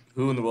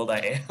the world I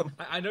am.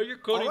 I know you're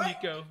coding, All right.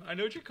 Niko. I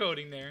know what you're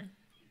coding there.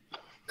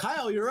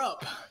 Kyle, you're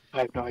up. I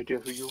have no idea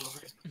who you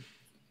are.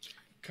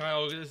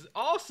 Kyle is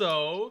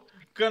also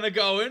gonna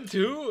go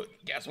into,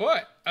 guess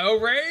what? A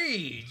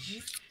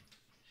rage.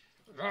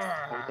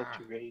 I'll let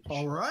you rage.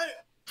 All right.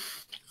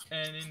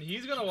 And then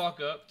he's gonna walk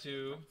up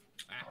to.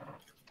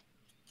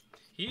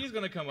 He's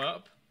gonna come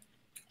up,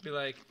 be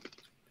like,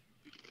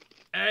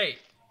 "Hey,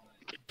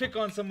 pick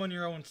on someone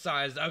your own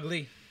size,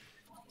 ugly."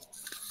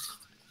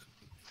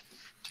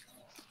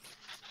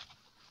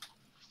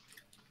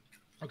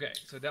 Okay,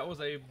 so that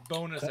was a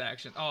bonus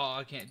action. Oh,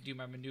 I can't do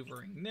my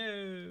maneuvering.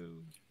 No.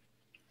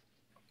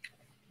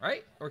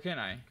 Right? Or can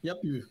I? Yep.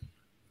 You.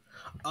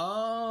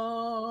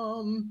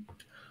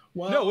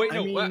 Well, No, wait,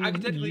 no. I, mean, I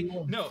can technically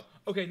you- no.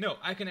 Okay, no.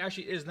 I can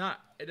actually. It is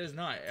not. It is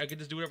not. I can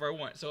just do whatever I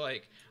want. So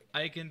like,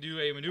 I can do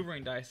a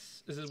maneuvering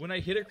dice. This is when I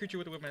hit a creature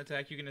with a weapon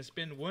attack. You can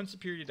spend one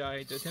superiority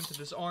die to attempt to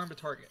disarm the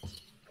target.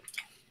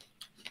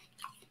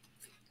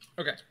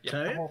 Okay. Yeah.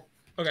 Okay.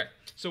 Okay.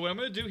 So what I'm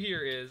gonna do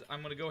here is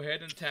I'm gonna go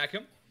ahead and attack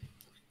him.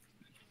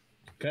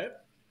 Okay.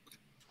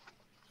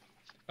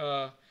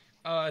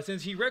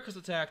 Since he reckless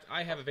attacked,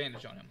 I have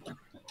advantage on him.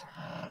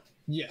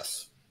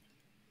 Yes.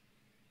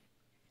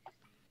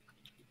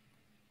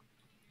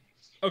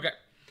 Okay.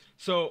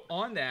 So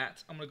on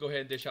that, I'm gonna go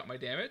ahead and dish out my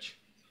damage.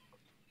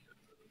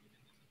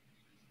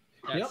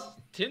 That's Yep.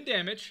 10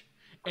 damage.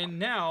 And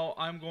now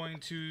I'm going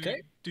to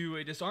Okay. do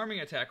a disarming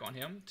attack on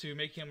him to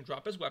make him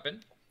drop his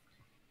weapon.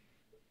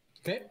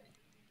 Okay.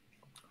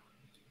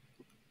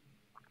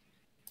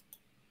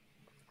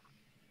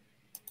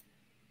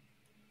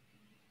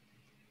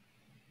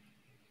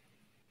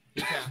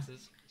 He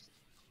passes.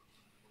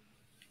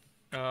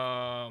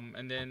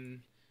 And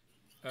then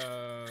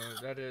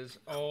that is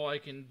all I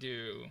can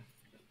do.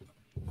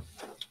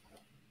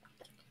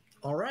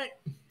 All right.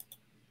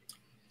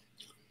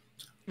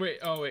 Wait,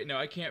 oh wait, no,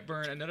 I can't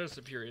burn another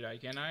superior die,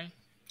 can I?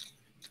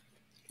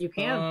 You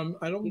can.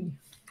 I don't. You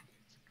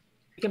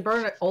can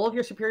burn all of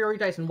your superiority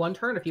dice in one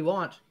turn if you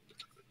want.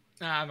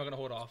 Nah, I'm not gonna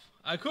hold off.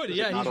 I could, Does it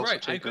yeah, not he's also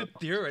right. I take could up-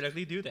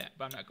 theoretically do that,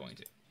 but I'm not going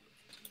to.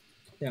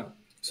 Yeah.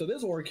 So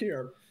this orc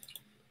here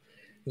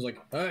is like,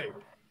 hey,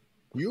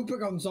 you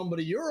pick on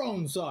somebody your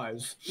own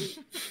size.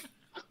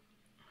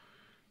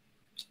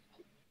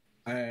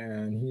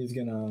 And he's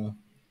gonna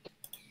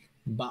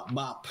bop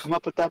bop. Come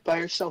up with that by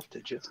yourself,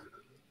 did you?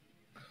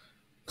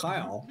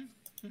 Kyle.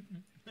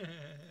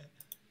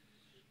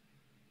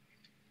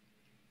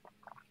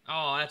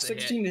 Oh, that's a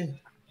 16 hit. to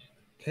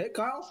hit,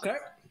 Kyle. Okay.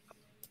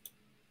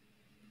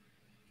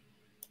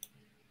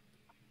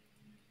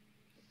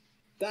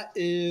 That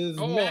is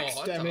Oh, max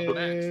that's damage. a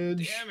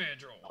max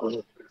damage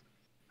roll.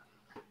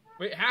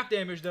 Wait, half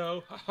damage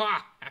though.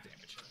 Haha, half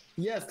damage.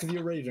 Yes, because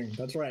you're raging.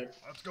 That's right.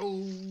 Let's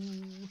go.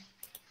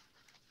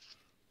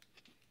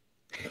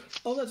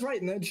 Oh, that's right.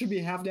 And that should be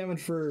half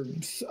damage for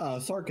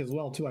Sark as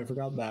well, too. I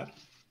forgot that.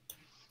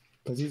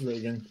 Because he's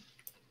raging.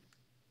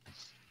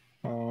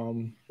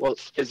 Well,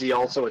 is he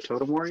also a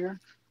totem warrior?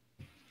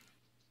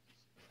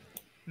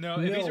 No,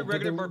 if he's No, a but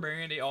regular the-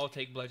 barbarian, they all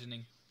take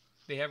bludgeoning.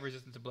 They have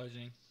resistance to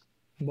bludgeoning.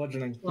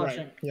 bludgeoning. Slashing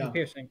Right. Yeah. and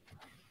piercing.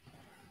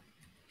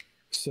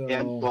 So.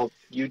 And, well,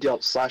 you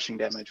dealt slashing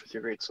damage with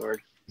your greatsword.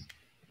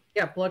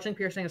 Yeah, bludgeoning,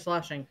 piercing, and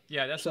slashing.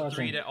 Yeah, that's the Slashing.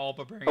 3 that all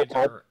Oh, barbarians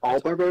all, are. all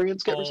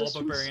barbarians get all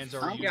resistance? barbarians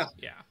are Oh. used. Yeah.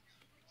 Yeah.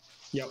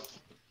 Yep.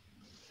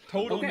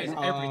 Totem Okay, is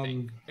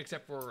everything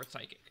except for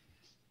psychic.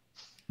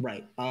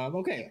 Right.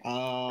 Okay.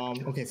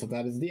 Okay. So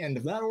that is the end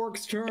of that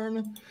orc's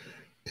turn.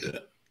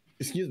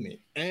 Excuse me.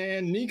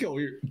 And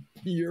Niko,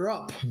 you're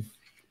up.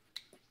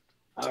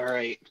 All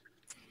right.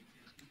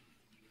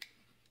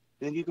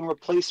 Then you can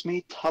replace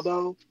me,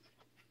 Tubbo.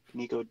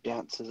 Niko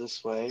dances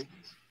this way.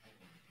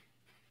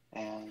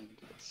 And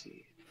let's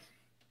see.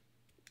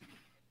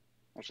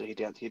 Actually,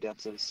 he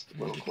dances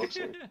a little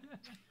closer.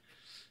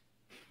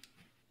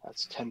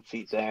 That's 10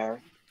 feet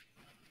there.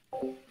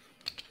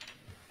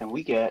 And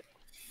we get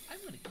I'm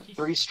gonna kiss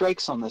 3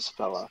 strikes on this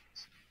fella.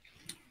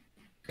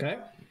 Okay.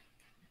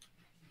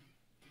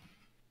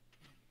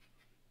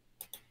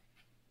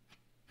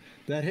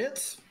 That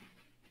hits.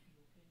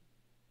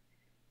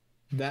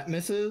 That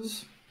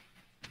misses.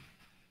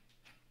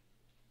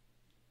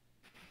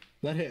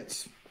 That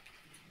hits.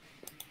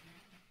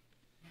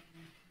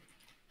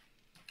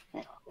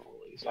 Yeah, roll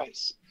these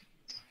dice.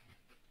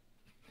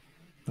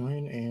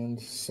 9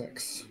 and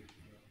 6.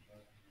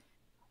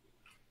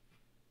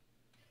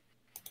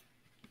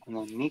 And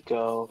then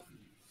Niko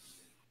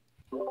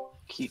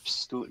keep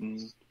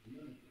scooting.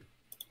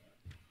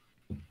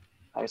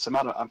 I guess I'm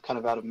kind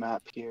of out of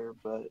map here,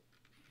 but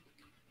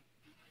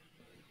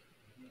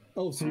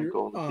Oh, so I'm you're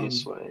going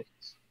this way.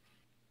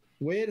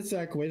 Wait a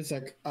sec.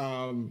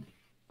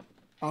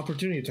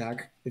 Opportunity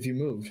attack if you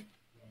moved.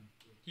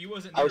 He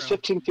wasn't I near was him.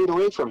 15 feet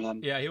away from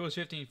him. Yeah, he was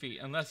 15 feet,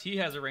 unless he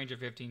has a range of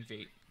 15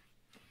 feet.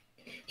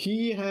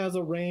 He has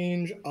a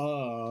range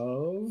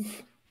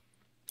of.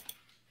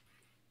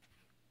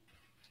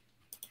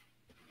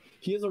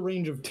 He has a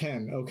range of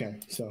 10. Okay,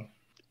 so.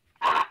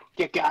 Ah,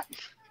 get got.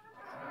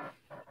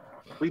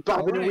 We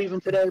bobbing and right.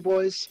 weaving today,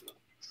 boys.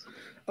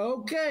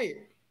 Okay.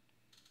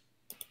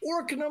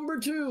 Orc number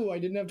 2. I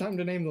didn't have time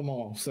to name them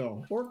all.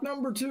 So, orc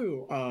number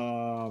 2.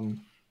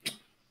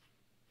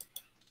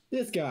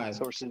 This guy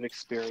Source of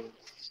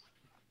experience.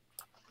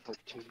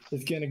 13.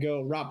 is gonna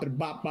go rapid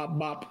bop bop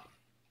bop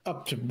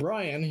up to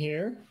Brian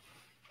here.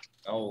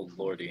 Oh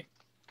lordy.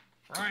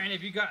 Ryan,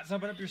 if you got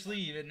something up your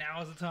sleeve, and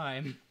now is the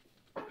time.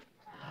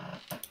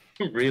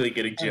 Really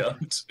getting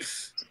jumped.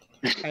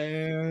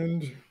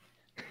 And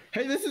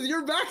hey, this is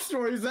your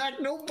backstory, Zach.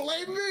 Don't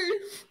blame me.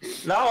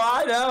 No,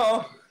 I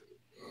know.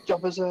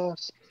 Jump his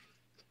ass.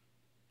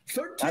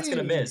 13. That's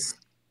gonna miss.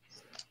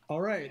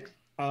 All right.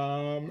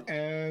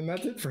 And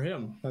that's it for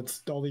him.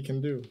 That's all he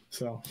can do.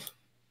 So.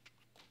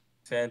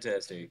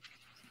 Fantastic.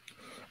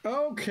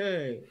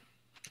 Okay.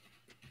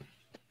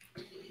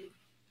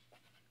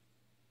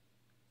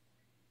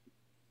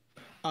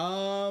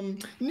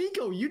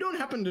 Niko, you don't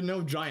happen to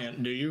know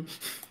Giant, do you?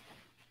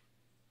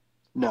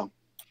 No.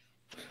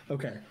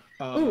 Okay.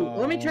 Ooh,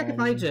 let me check if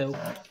I do.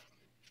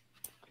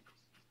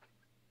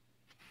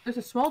 There's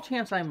a small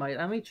chance I might.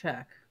 Let me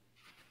check.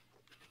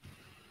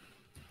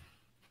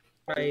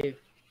 Right.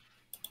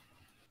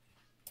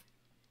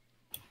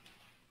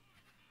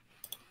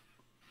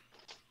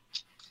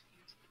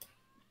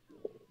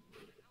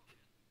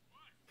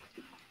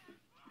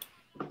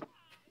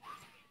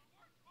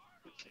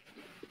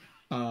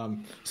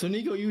 So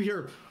Niko, you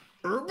hear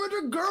Urba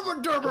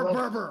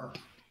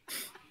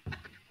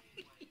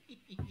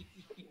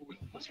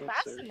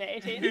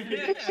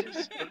Fascinating.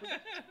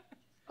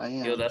 I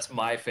am. Yo, that's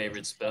my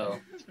favorite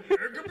spell.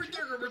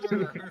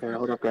 Here,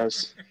 hold up,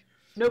 guys.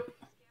 Nope.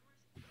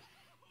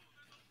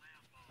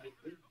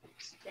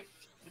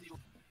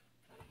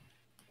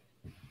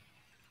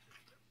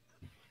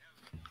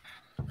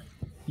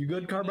 You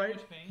good, Carbide?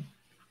 Much pain?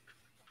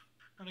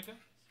 Monica?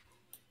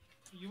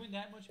 You in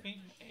that much pain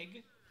from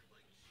egg?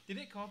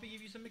 Didn't coffee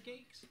give you some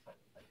cakes?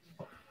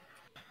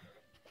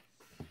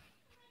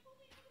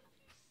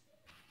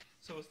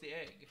 So it's the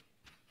egg.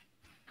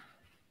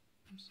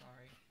 I'm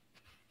sorry.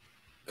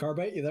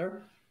 Carbide, you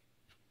there?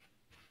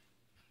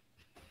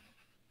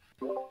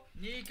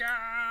 Niko!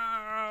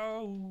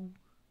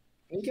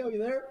 Niko, you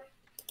there?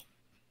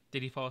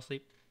 Did he fall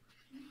asleep?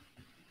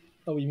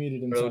 Oh, he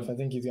muted himself. I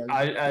think he's got.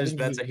 I was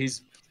think about to say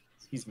he's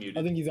I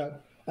muted.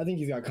 think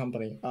he's got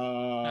company.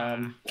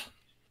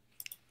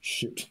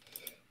 Shoot.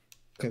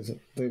 Because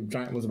the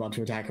giant was about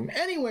to attack him.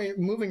 Anyway,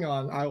 moving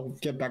on. I'll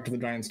get back to the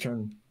giant's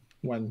turn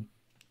when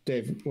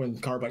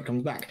Carbide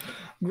comes back.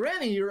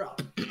 Granny, you're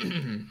up. Go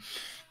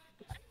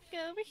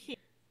over here.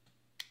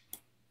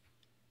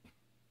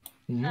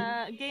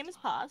 Mhm. Game is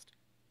paused.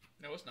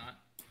 No, it's not.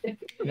 No,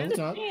 it's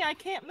not. Me, I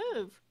can't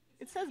move.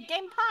 It says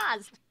game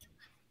paused.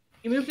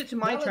 You moved it to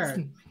my Well, it's-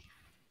 turn.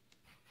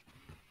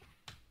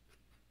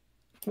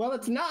 Well,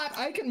 it's not.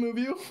 I can move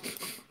you.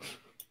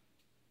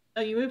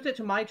 No, you moved it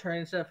to my turn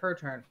instead of her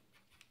turn.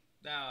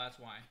 No, that's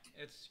why.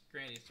 It's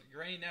Granny's turn.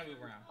 Granny, now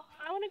move around.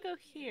 I want to go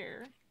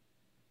here.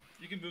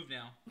 You can move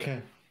now.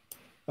 Okay.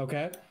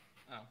 Okay.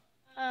 Oh.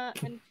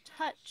 And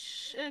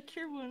touch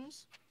cure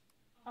wounds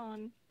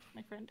on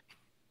my friend.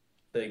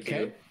 Thank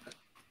Okay.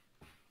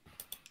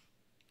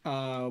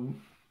 you.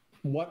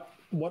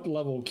 What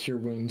level cure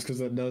wounds?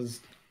 Because it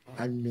does.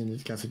 I mean, I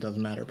guess it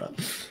doesn't matter, but.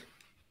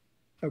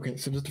 Okay,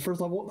 so just the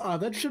first level.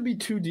 That should be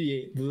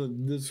 2d8. The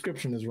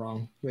description is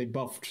wrong. They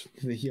buffed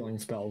the healing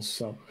spells,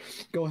 so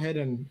go ahead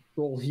and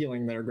roll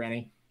healing there,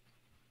 Granny.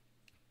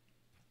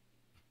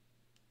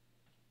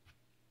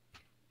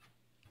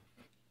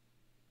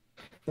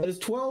 That is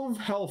 12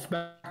 health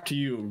back to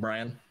you,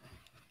 Brian.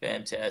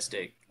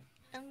 Fantastic.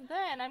 And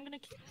then I'm gonna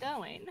keep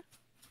going.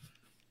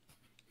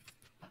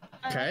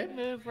 Okay.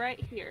 Move right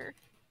here.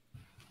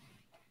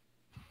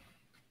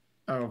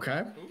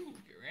 Okay. Ooh,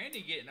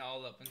 Granny getting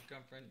all up in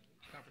confidential.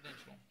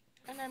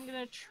 And I'm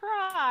gonna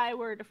try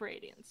Word of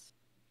Radiance.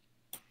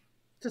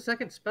 It's a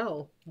second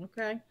spell.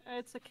 Okay.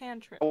 It's a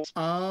cantrip.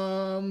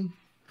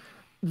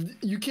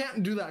 You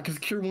can't do that because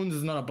Cure Wounds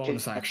is not a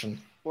bonus action.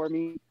 For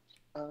me,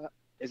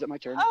 is it my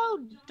turn?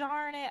 Oh,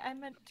 darn it. I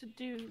meant to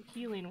do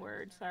Healing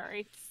Word.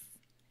 Sorry.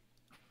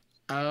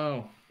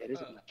 Oh. It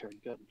isn't my turn.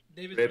 Good.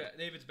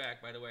 David's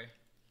back, by the way.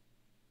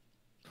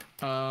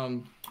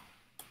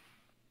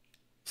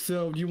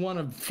 So do you want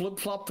to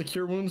flip-flop the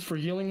Cure Wounds for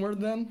Healing Word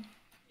then?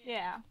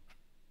 Yeah.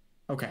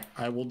 Okay,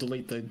 I will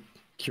delete the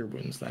Cure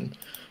Wounds then.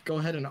 Go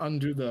ahead and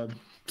undo the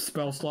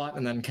spell slot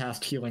and then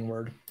cast Healing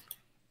Word.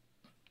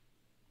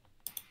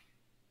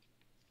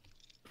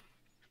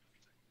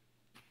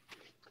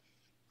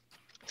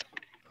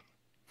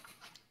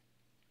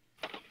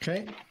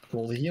 Okay,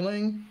 roll the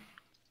healing.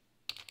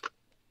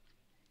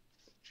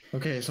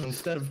 Okay, so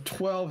instead of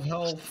 12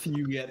 health,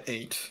 you get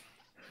 8.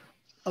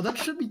 Oh, that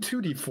should be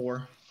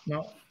 2d4.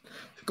 No.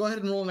 Go ahead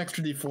and roll an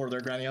extra d4 there,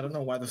 Granny. I don't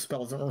know why the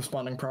spell isn't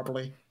responding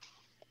properly.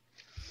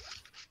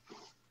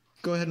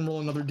 Go ahead and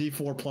roll another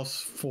d4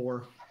 plus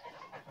 4.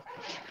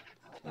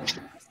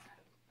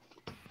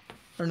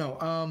 Or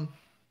no,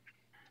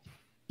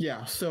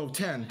 yeah, so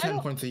 10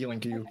 points of healing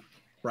to you,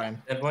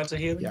 Ryan. 10 points of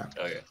healing? Yeah.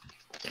 Okay.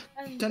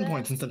 And 10 then,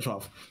 points instead of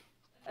 12.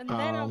 And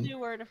then I'll do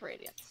Word of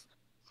Radiance.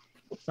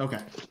 Okay.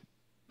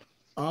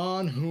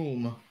 On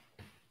whom?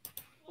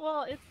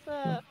 Well, it's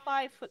a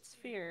 5-foot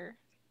sphere.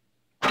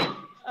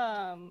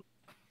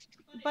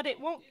 But it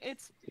won't.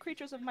 It's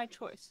creatures of my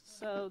choice,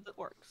 so the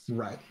orcs.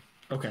 Right.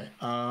 Okay.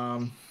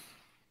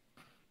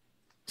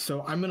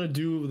 So I'm gonna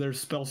do their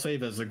spell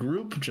save as a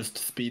group, just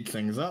to speed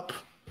things up.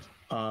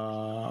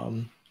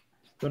 Gonna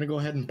go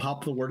ahead and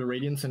pop the Word of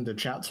Radiance into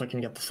chat so I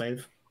can get the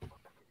save.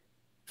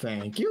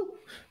 Thank you.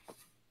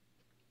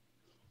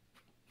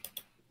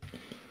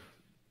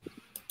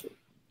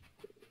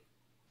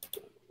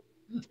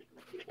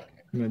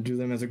 I'm gonna do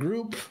them as a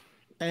group,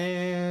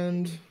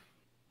 and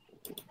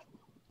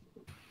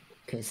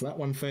okay, so that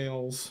one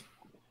fails.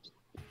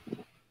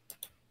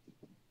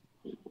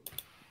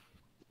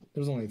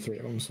 There's only 3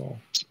 of them, so I'll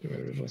do it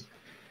individually.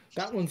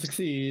 That one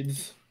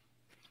succeeds,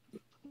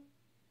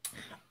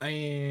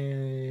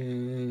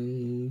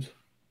 and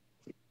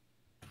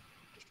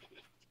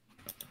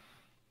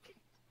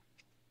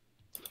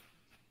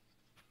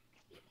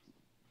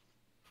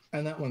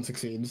that one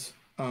succeeds.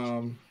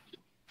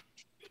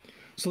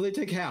 So they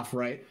take half,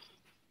 right?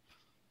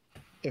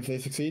 If they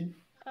succeed?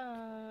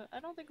 I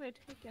don't think they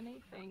take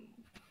anything.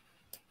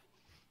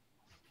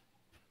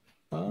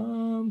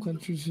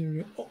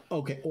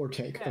 Okay, or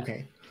take. Yeah.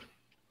 Okay.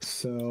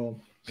 So,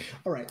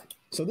 all right.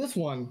 So this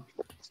one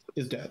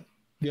is dead.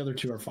 The other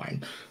 2 are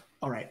fine.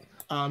 All right.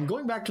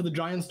 Going back to the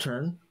giant's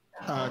turn.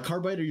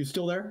 Carbide, are you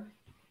still there?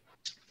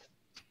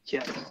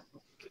 Yeah.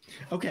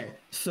 Okay.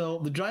 So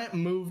the giant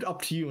moved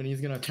up to you, and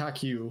he's going to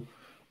attack you.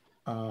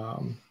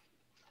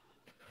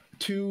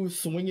 2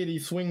 swingity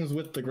swings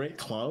with the great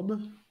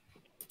club.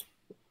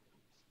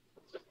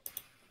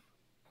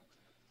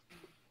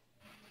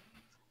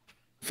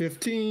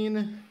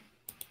 $15.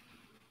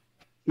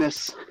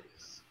 Miss.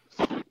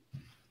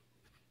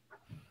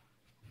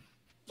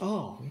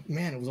 Oh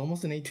man, it was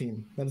almost an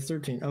 18. That is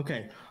 13.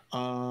 Okay.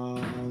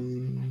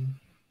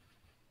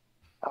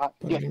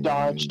 Get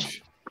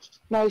dodged.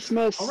 Nice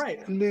miss. All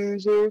right.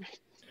 Loser.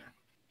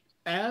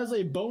 As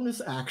a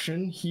bonus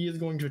action, he is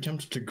going to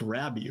attempt to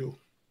grab you.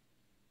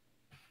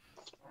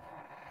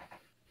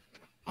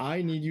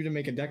 I need you to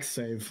make a dex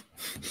save.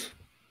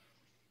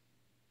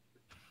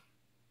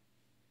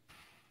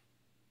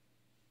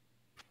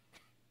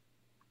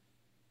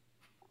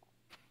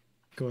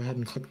 Go ahead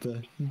and click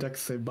the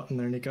dex save button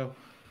there, Niko.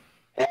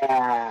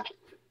 Yeah.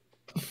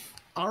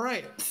 All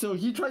right, so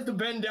he tries to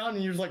bend down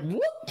and you're just like,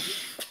 whoop!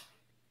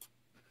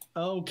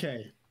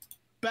 Okay,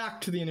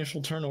 back to the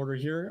initial turn order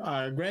here.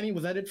 Granny,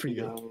 was that it for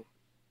you?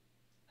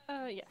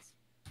 Yes.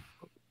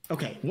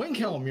 Okay,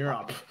 Windhelm, you're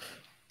up.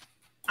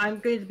 I'm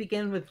going to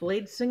begin with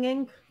blade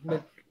singing,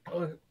 with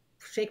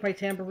shake my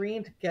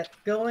tambourine to get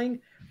going,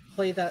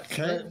 play that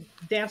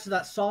dance to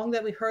that song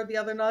that we heard the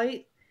other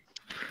night,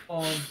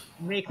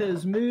 make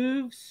those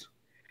moves.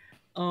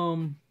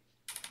 Okay.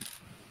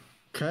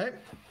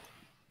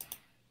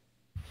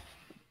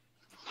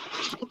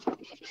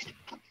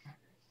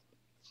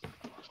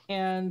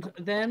 And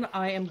then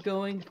I am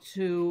going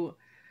to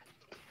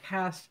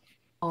cast,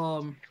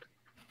 let me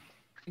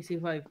see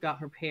if I've got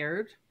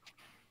prepared.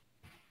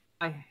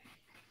 Let's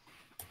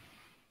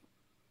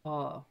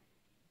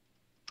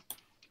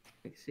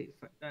see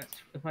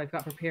if I've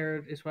got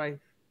prepared is what I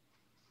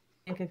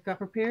think I've got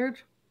prepared.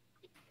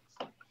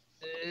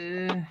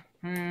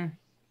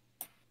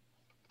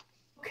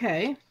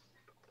 Okay.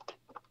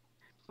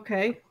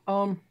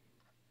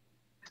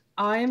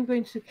 I am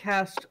going to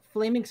cast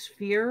Flaming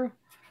Sphere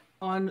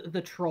on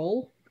the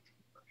troll.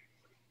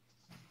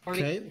 Or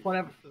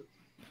whatever.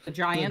 The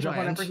giant, or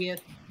whatever he is.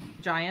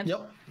 Giant.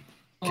 Yep.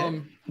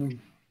 Okay.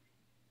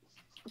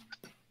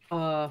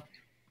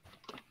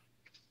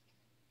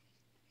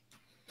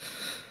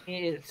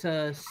 It's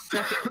a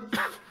second.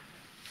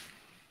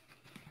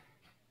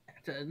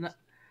 And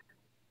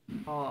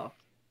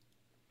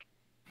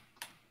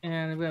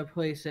I'm gonna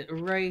place it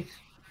right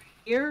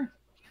here.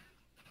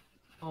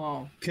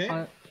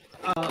 Okay.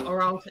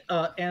 Around,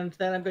 and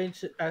then I'm going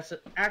to, as an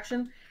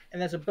action,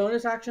 and as a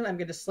bonus action, I'm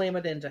going to slam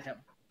it into him.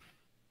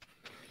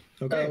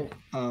 Okay.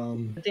 So,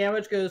 the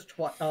damage goes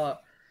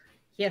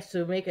he has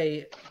to make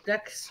a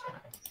dex.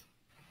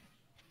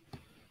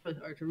 It's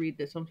hard to read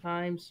this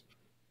sometimes.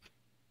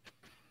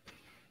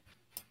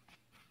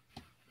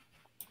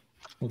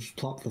 We'll just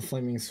plop the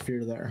flaming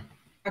sphere there.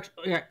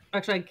 Actually,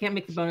 I can't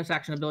make the bonus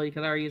action ability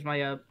because I already used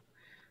my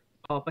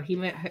but he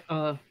may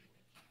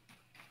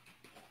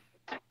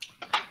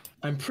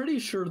I'm pretty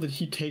sure that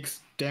he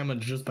takes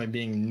damage just by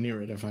being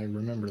near it, if I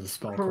remember the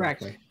spell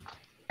correctly.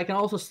 I can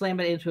also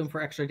slam it into him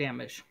for extra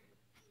damage.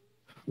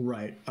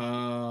 Right.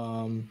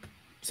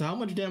 So how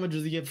much damage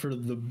does he get for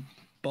the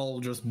ball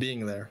just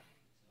being there?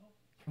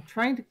 I'm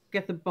trying to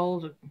get the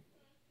ball to...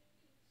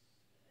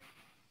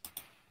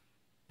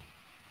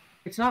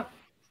 It's not...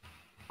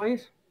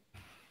 Wait.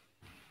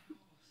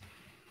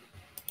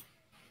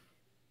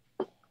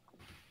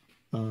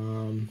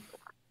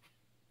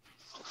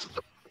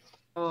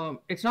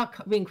 It's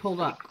not being pulled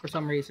up for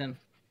some reason.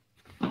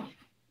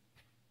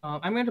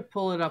 I'm going to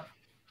pull it up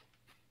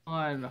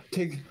on...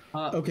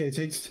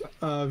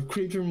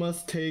 Creature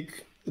must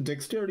take a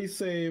dexterity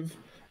save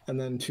and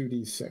then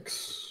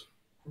 2d6.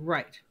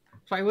 Right.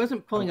 So I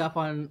wasn't pulling up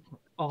on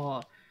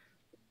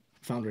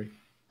Foundry.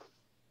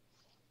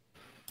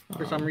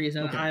 For some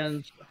reason, okay.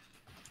 and...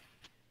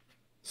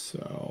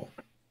 So...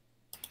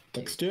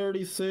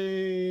 Dexterity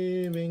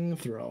saving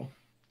throw.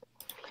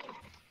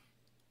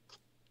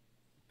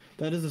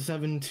 That is a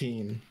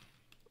 17.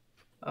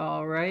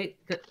 Alright.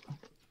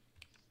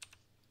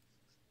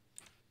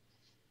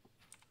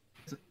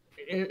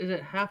 Is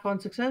it half on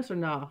success or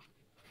no?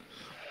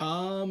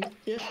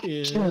 It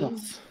is...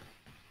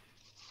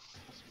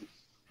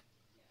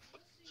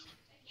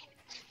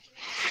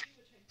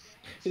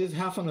 It is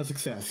half on a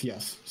success,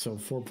 yes. So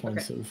 4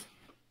 points of...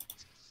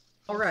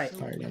 Alright.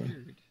 Fire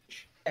damage.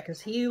 Yeah,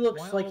 because he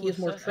looks like he's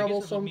more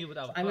troublesome,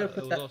 so I'm going to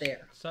put that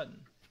there. Sudden.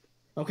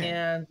 Okay.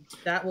 And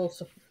that will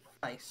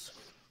suffice.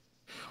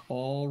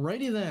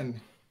 Alrighty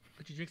then.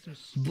 Could you drink some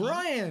speed?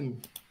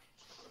 Brian!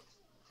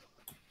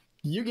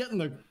 You getting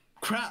the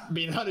crap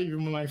beat out of you,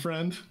 my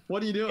friend.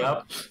 What are you doing?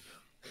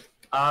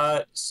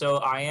 Yep. So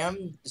I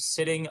am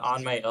sitting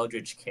on my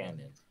Eldritch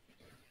Cannon.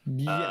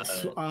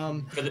 Yes.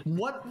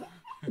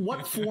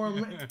 What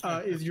form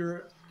is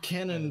your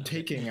cannon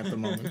taking at the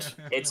moment?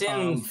 It's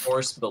in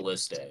Force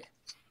Ballistae.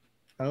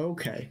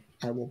 Okay.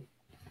 I will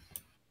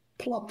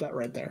pull up that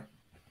right there.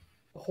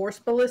 Horse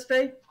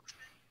Ballistae?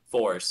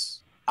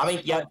 Force. I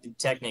mean, yeah,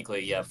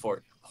 technically, yeah,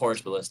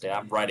 Horse Ballistae.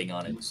 I'm writing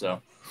on it,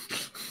 so.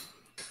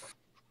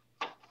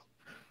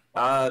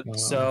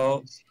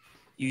 So,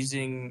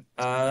 using,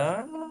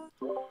 yeah,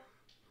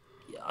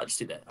 I'll just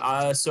do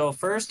that. So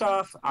first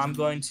off, I'm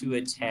going to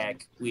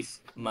attack with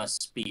my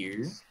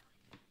spear.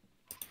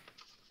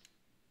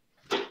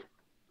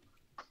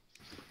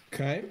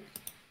 Okay.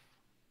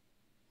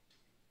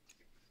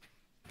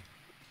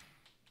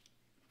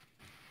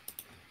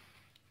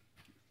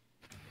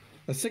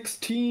 A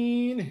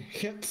 16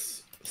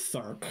 hits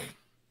Sark.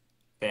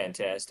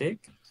 Fantastic.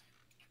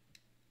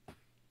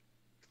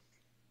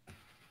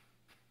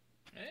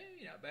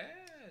 Hey, not bad.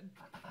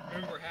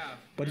 Remember half.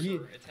 But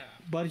it's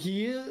half. But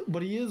he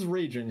is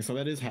raging, so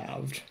that is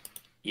halved.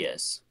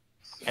 Yes.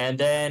 And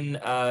then,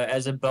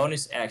 as a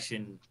bonus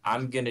action,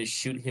 I'm gonna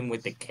shoot him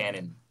with the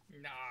cannon.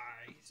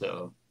 Nice.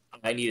 So,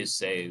 I need a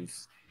save.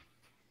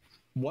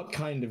 What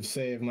kind of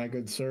save, my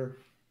good sir?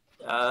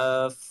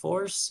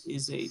 Force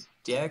is a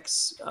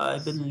dex, I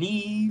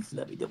believe.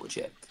 Let me double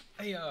check.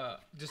 Hey,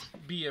 just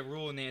be a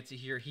rule, Nancy.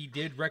 Here, he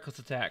did reckless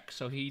attack,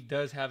 so he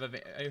does have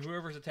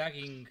whoever's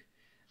attacking,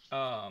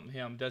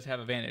 him does have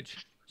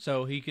advantage.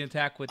 So he can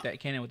attack with that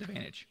cannon with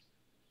advantage.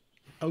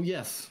 Oh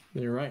yes,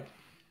 you're right.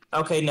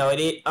 Okay, no,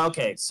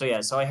 okay, so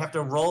yeah, so I have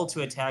to roll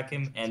to attack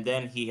him, and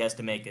then he has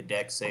to make a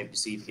dex save to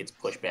see if he gets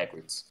pushed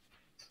backwards.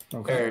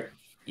 Okay. Or,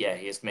 yeah,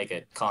 he has to make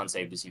a con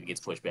save to see if he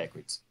gets pushed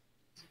backwards.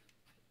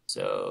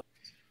 So,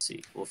 let's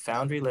see. Will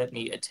Foundry let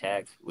me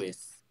attack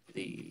with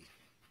the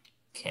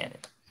cannon?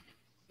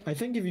 I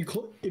think if you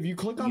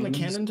click on the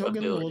cannon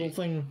token, the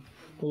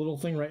little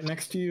thing right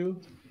next to you.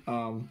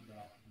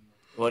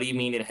 What do you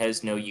mean it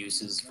has no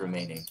uses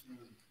remaining?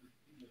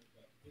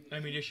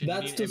 Ammunition.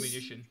 That's you need just-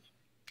 ammunition.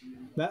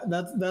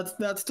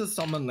 That's to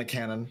summon the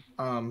cannon.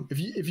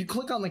 If you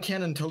click on the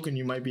cannon token,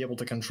 you might be able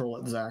to control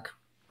it, Zach,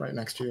 right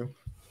next to you.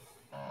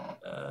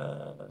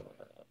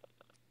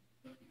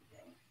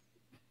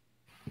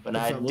 When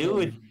It's I that do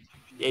little- it,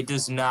 it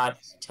does not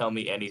tell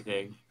me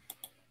anything.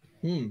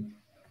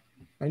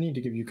 I need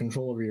to give you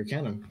control over your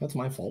cannon. That's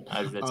my fault.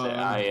 I was gonna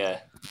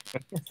say,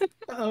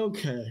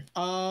 Okay.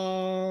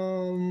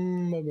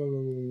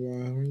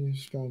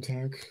 Spell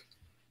attack.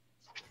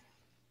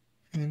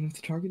 And if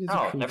the target is a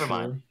creature... never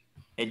mind.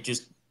 It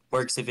just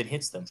works if it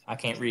hits them. I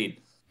can't read.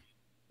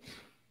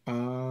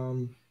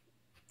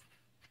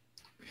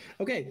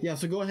 Okay, yeah,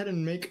 so go ahead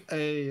and make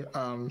a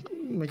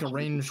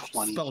ranged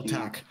spell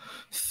attack.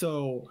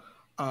 So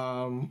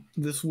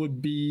this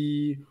would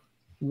be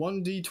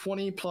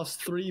 1d20 plus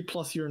 3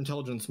 plus your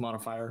intelligence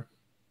modifier.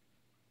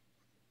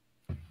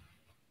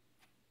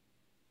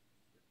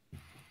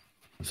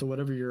 So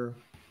whatever your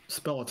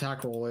spell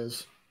attack roll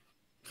is,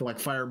 for like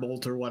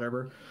firebolt or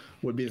whatever,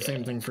 would be the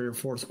same thing for your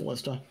force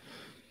ballista.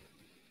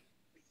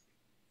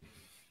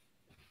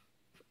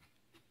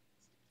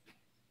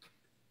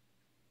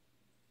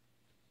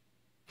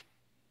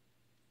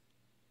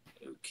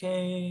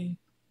 Okay.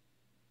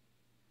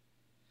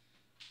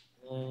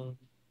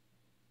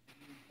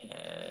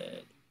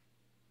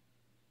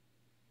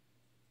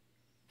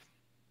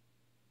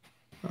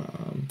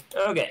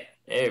 Okay,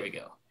 there we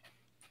go.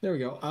 There we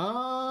go.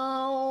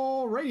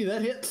 Alrighty,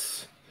 that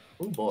hits.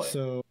 Oh boy.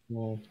 So,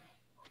 well,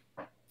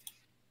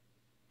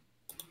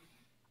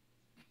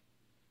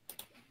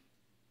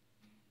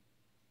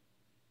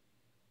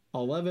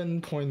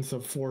 11 points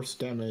of force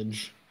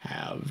damage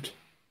halved.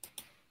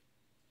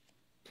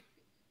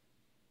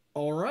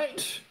 All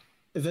right.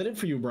 Is that it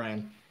for you,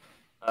 Brian?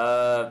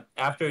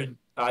 After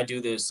I do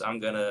this, I'm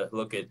gonna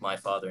look at my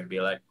father and be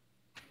like,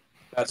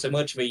 "Not so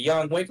much of a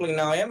young weakling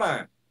now, am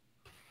I?"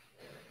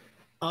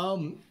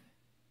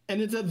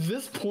 And it's at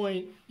this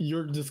point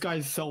your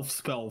disguise self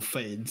spell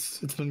fades.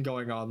 It's been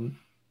going on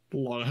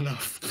long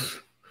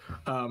enough.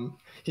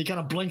 He kind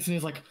of blinks and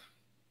he's like,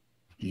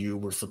 "You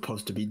were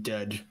supposed to be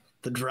dead.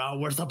 The drow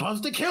were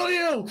supposed to kill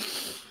you."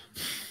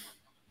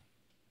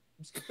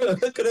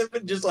 Could have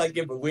been just like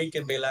give a wink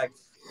and be like,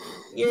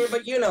 "Yeah,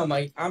 but you know,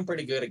 mate, I'm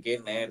pretty good at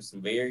getting out of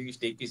some very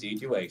sticky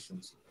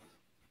situations."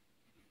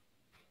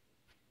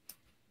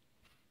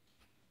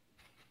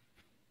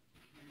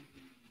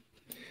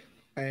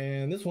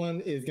 And this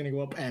one is gonna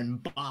go up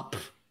and bop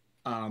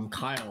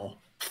Kyle.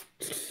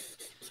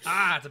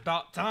 Ah, it's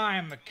about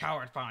time the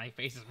coward finally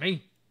faces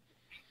me.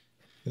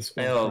 This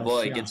one Oh has-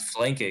 boy, yeah. it gets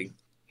flanking.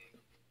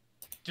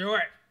 Do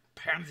it,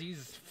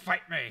 pansies,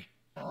 fight me.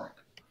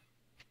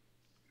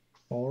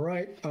 All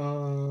right.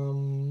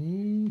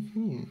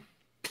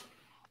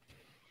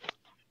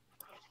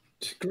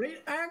 Great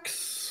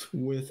axe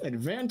with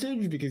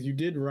advantage because you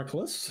did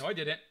reckless. No, I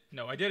didn't.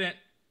 No, I didn't.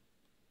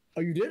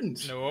 Oh, you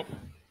didn't. Nope.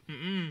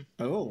 Mm-mm.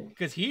 Oh.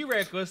 Because he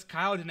reckless,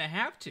 Kyle didn't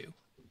have to.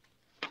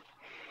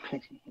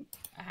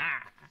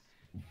 Aha.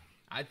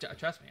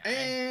 Trust me.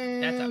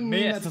 And That's a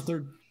miss. That's a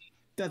third.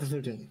 That's a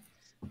 13.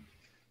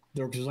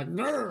 They're just like,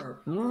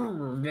 "Grr,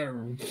 grr,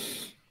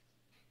 grr."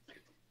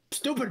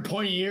 Stupid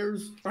pointy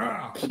ears.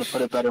 Ah. Could have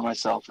put it better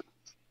myself.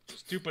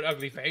 Stupid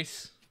ugly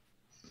face.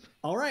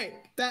 All right,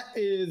 that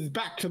is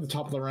back to the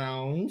top of the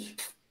round.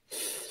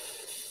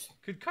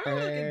 Could Kyle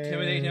like,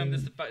 intimidate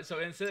him? So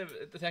instead of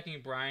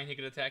attacking Brian, he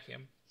could attack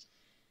him.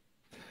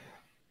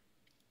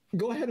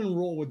 Go ahead and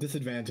roll with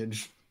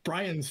disadvantage.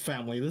 Brian's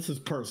family. This is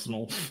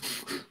personal.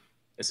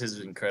 This is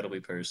incredibly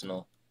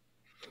personal.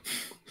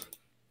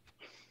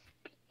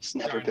 It's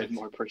never Darn been it.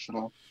 more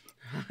personal.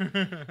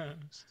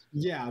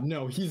 Yeah,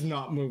 no, he's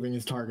not moving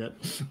his target.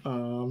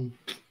 All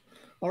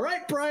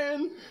right,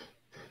 Brian.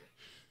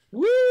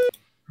 Woo!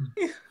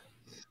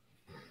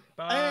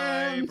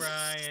 Bye, And-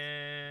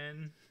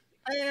 Brian.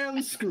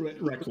 And screw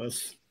it,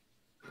 reckless.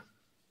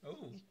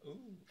 Oh,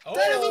 oh,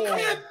 That is a oh.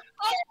 crit!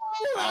 Oh,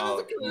 that is Oh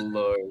a crit!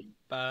 Lord.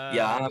 Bye,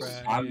 Yeah,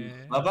 I'm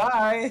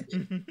bye-bye.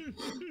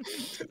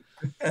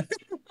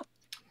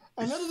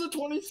 And that is a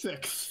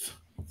 26.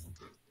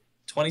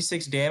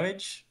 26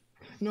 damage?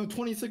 No,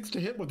 26 to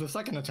hit with the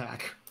second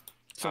attack.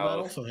 So that Oh.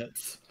 also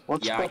hits.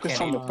 Let's Yeah, I focus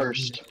can't on the even-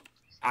 first.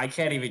 I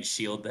can't even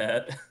shield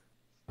that.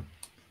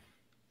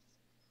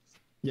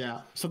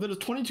 Yeah, so that is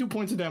 22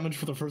 points of damage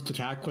for the first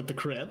attack with the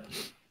crit.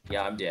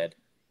 Yeah, I'm dead.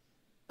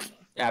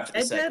 After the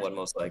And second that- one,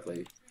 most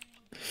likely.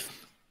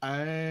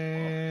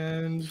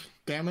 And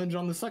damage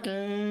on the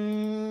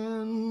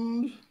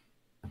second.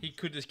 He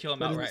could just kill him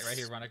That outright is- right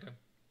here, Veronica.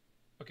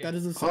 Okay. That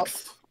is a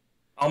 6.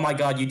 Oh my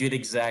god, you did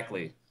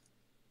exactly.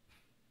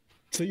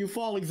 So you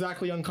fall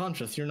exactly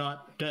unconscious. You're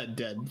not dead.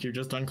 You're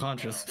just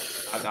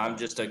unconscious. I'm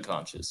just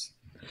unconscious.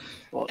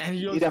 Well, And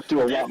you you'd have to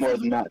do a lot more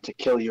than that to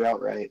kill you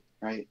outright,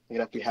 right? You'd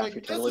have to be half Like,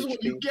 your this total is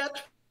what you HP.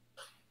 get.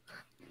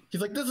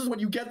 He's like, this is what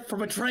you get for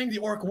betraying the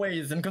orc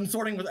ways and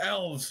consorting with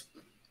elves.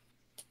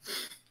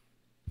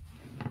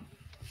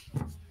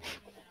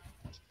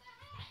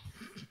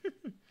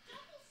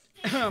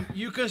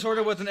 You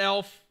consorted with an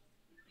elf.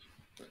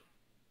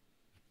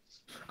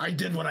 I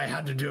did what I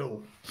had to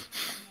do.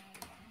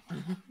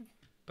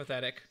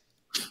 Pathetic.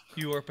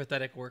 You are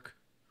pathetic work.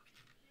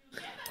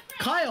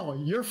 Kyle,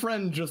 your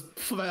friend just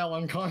fell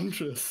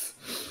unconscious.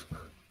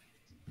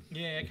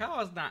 Yeah,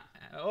 Kyle's not.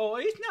 Oh,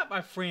 he's not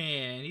my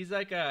friend. He's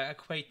like a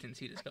acquaintance.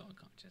 He just fell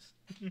unconscious.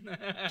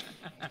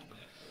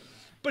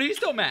 But he's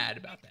still mad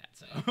about that.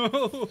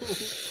 So.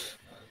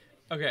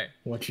 Okay.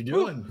 What you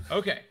doing?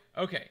 Okay.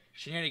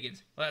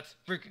 Shenanigans. Let's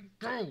freaking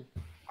go.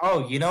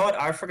 Oh, you know what?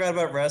 I forgot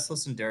about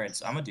Restless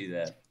Endurance. I'm gonna do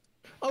that.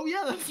 Oh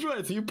yeah, that's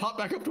right. So you pop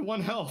back up to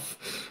 1 health.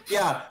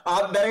 Yeah,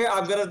 I'm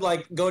gonna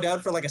like go down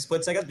for like a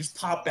split second, just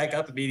pop back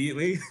up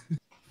immediately.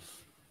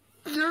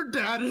 Your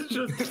dad is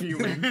just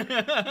fuming.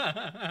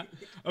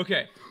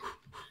 Okay.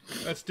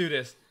 Let's do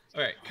this.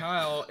 All right.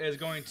 Kyle is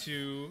going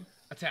to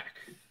attack.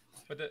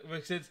 But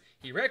since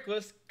he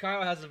reckless,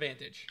 Kyle has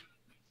advantage.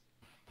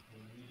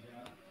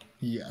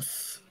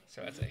 Yes.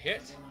 So that's a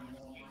hit.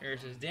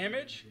 Here's his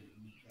damage.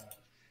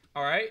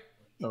 All right.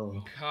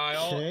 Oh.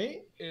 Kyle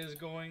Okay. is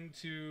going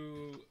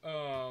to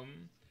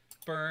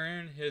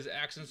burn his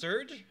action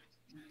surge.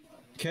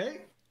 Okay.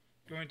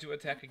 Going to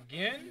attack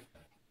again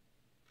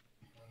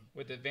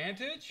with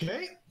advantage.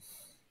 Okay.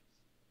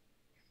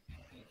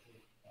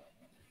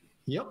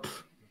 Yep.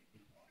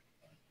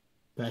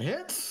 That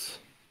hits.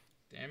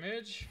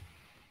 Damage.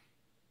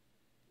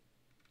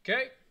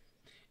 Okay.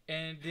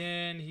 And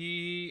then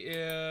he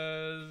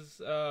is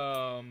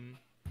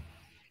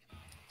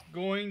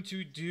going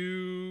to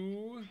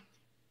do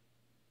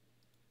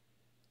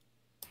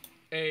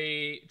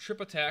a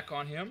trip attack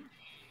on him.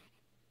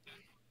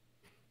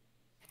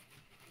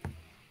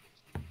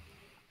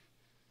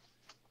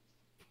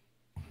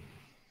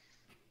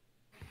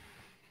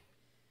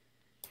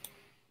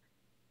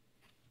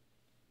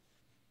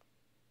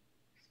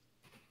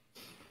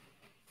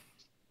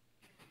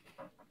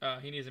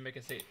 He needs to make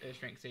a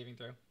strength saving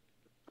throw.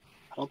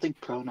 I don't think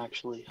prone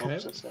actually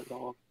helps us at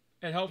all.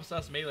 It helps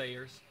us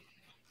meleeers.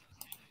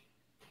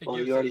 Well,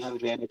 you already have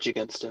advantage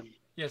against him.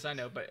 Yes, I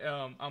know, but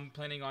I'm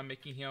planning on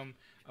making him...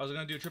 I was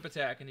going to do a trip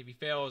attack, and if he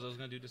fails, I was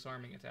going to do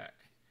disarming attack.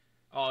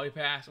 Oh, he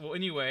passed. Well,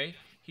 anyway,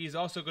 he's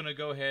also going to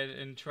go ahead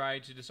and try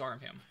to disarm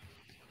him.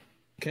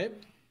 Okay.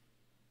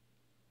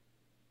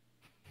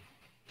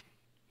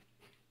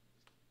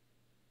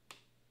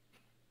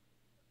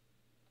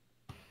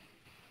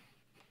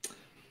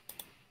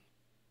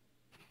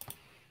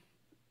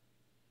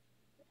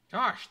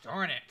 Gosh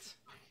darn it.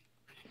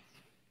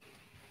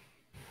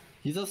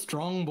 He's a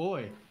strong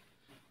boy.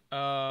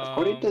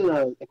 According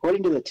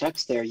to the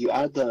text there, you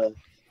add the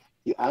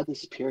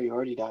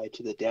superiority die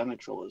to the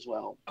damage roll as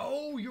well.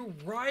 Oh, you're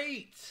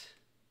right.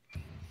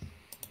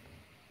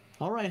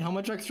 All right, how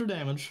much extra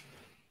damage?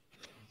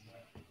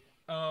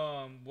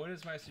 What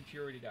is my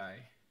superiority die?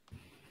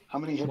 How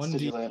many hits did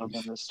you 1d8. land on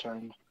him this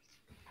turn?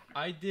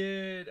 I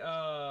did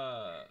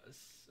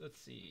let's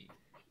see,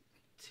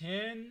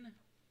 10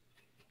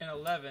 and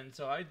 11,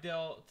 so I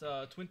dealt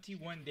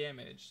 21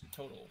 damage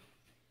total.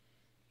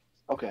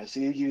 Okay, so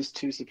you use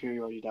 2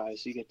 superiority die,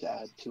 so you get to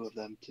add 2 of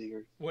them to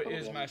your. What total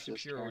is my damage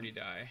this superiority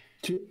turn. die?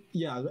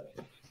 Yeah,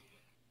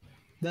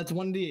 that's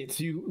 1d8.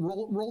 So you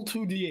roll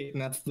 2d8,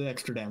 and that's the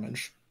extra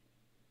damage.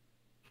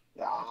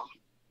 Yeah.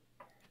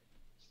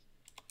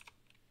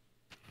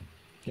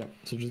 Yep.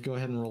 So just go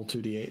ahead and roll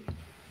 2d8.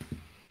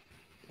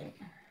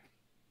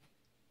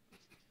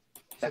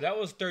 So that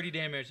was 30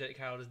 damage that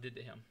Kyle just did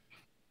to him.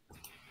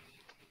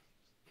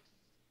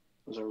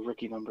 Those are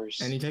rookie numbers.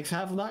 And he takes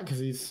half of that because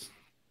he's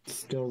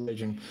still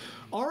raging.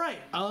 All right.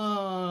 Did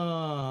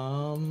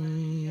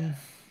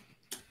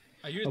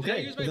I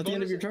Okay. use Is my that the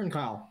end of bonus- your turn,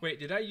 Kyle? Wait,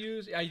 did I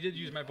use... I did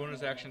use my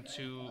bonus action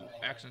to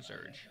action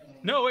surge.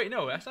 No, wait,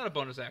 no, that's not a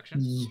bonus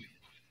action.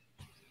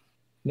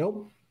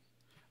 Nope.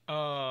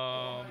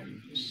 No,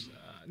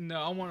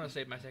 I want to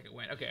save my second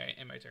win. Okay,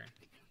 end my turn.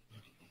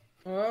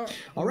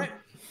 All right.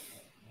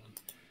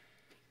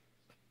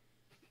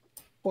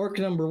 Orc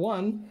number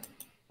 1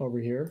 over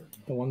here,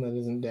 the one that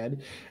isn't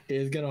dead,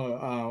 is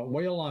gonna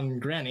wail on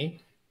Granny.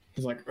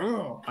 He's like,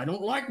 "Oh, I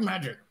don't like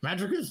magic.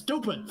 Magic is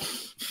stupid."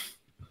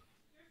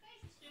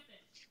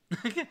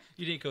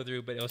 You didn't go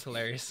through, but it was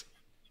hilarious.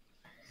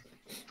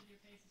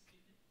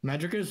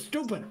 Magic is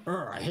stupid.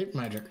 I hate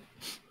magic.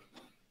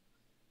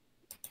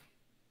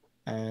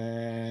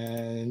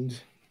 And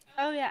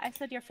Oh yeah, I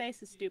said your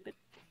face is stupid.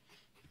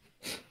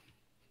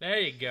 There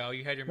you go.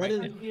 You had your What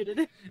mic. is-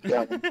 Muted.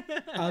 Yeah.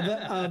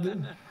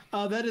 that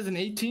is an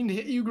 18 to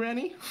hit you,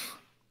 Granny.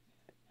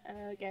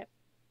 Okay.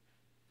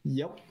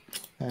 Yep,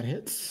 that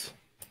hits.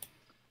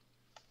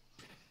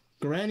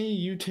 Granny,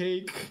 you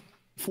take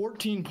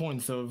 14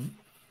 points of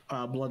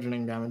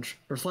bludgeoning damage,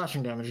 or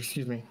slashing damage,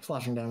 excuse me,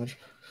 slashing damage.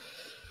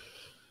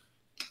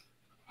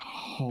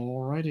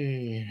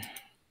 Alrighty.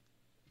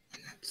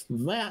 That's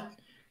that.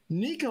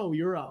 Niko,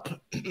 you're up.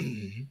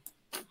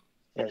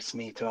 Yes,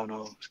 me,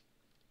 Tono.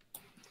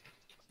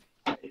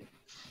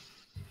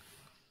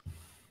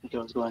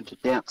 Niko's going to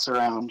dance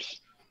around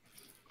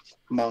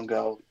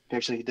Mungo.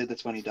 Actually, he did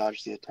this when he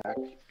dodged the attack.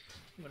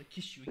 I'm gonna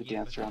kiss you He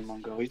again. danced around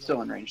Mungo. He's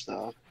still in range,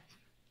 though.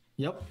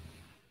 Yep.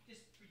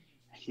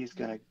 He's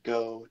gonna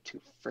go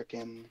to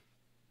frickin'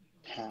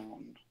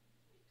 town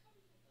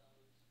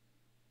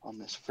on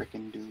this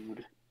frickin'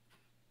 dude.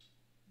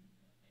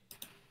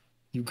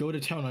 You go to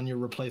town on your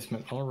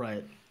replacement. All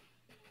right.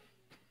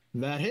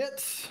 That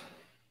hits.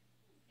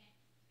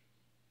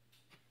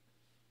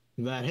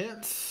 That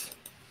hits.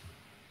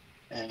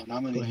 And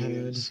I'm gonna Go ahead.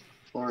 use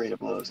Flurry to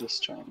blows this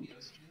turn.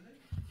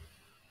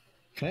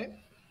 Okay.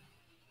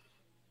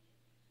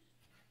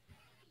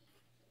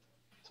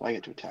 So I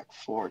get to attack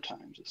 4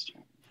 times this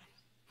turn.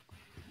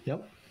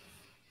 Yep.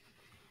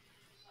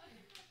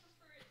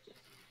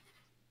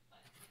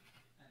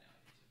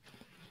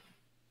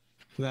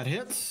 That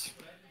hits.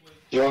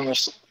 You're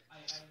almost.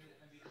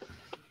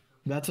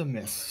 That's a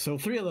miss. So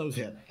 3 of those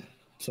hit.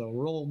 So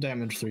roll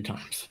damage 3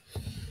 times.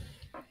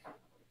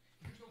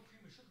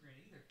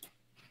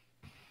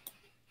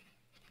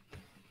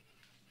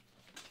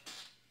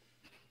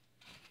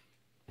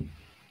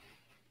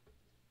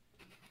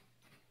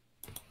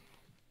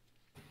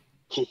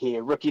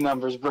 Rookie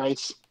numbers,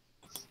 Bryce.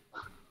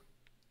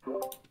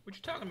 What you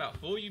talking about,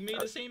 fool? You made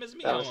the same as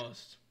me that was-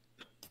 almost.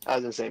 That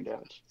was the same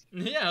damage.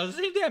 Yeah, it was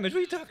the same damage. What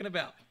are you talking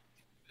about?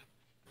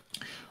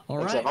 All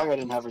right. Except I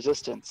didn't have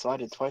resistance, so I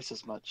did twice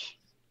as much.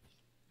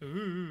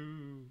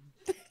 Ooh.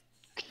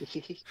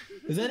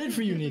 Is that it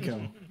for you,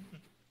 Niko?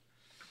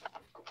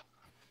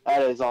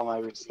 That is all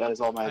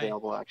my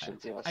available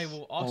actions. Yes. I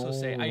will also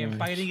say I am Alright.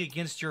 fighting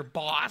against your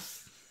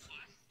boss.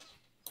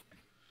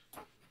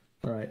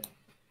 All right.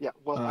 Yeah,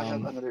 well, I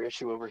have another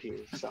issue over here,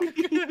 so. Hope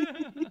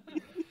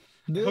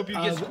you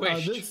get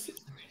squished.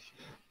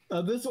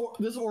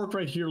 This orc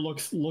right here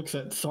looks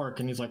at Sark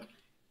and he's like,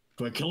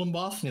 "Do I kill him,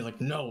 boss?" And he's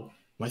like, "No,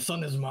 my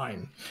son is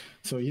mine."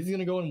 So he's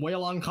gonna go and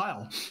wail on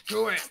Kyle.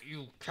 Do it,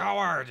 you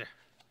coward!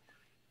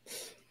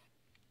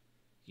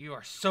 You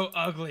are so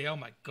ugly. Oh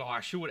my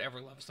gosh, who would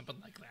ever love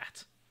something like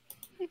that?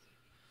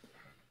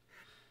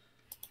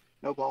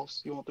 No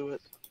balls, you won't do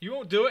it. You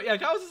won't do it? Yeah,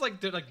 Kyle's just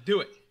like, do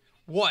it.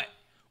 What?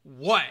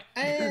 What?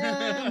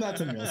 And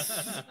that's a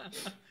miss.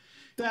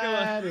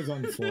 That is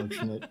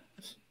unfortunate.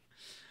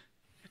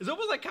 It's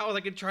almost like Kyle was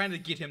like trying to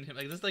get him.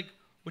 Like, this, like,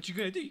 what you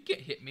gonna do? You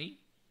can't hit me.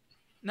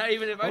 Not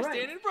even if I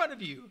stand in front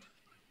of you.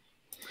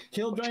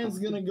 Killgiant's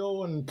gonna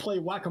go and play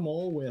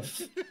whack-a-mole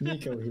with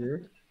Niko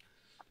here.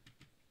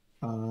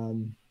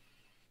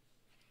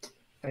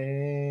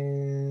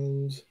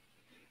 And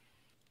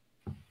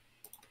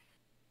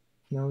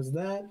now is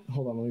that?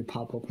 Hold on, let me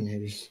pop open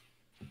his.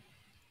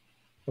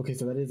 Okay,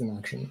 so that is an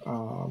action.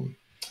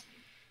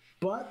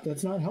 But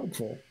that's not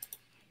helpful.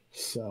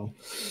 So,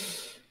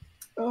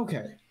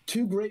 okay,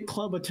 2 great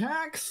club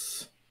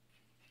attacks.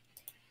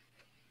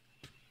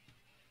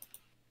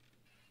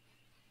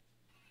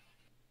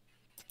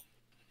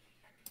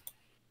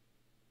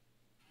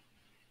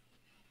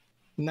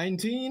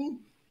 $19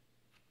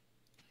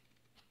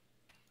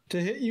 to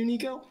hit you,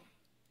 Niko.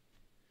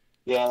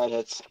 Yeah, that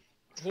hits.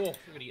 Oh, you're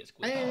gonna get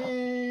squeezed.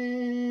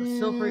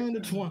 And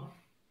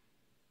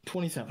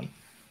 27.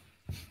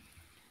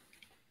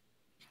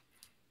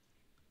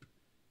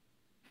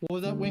 What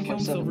was that wing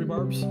count? Silvery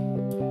barbs?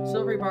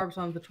 Silvery barbs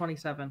on the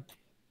 27.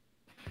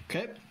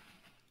 Okay.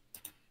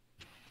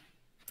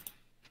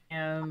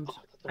 And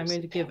I'm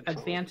going to give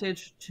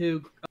advantage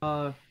to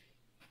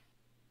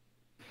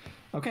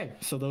Okay,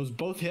 so those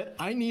both hit.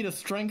 I need a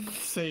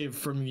strength save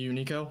from you,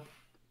 Niko.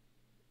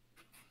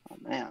 Oh,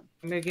 man.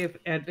 I'm going to give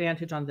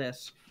advantage on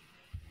this.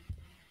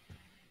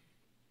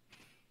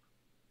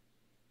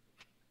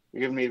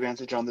 You're giving me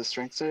advantage on this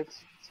strength save?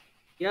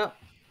 Yep.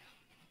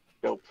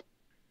 Dope.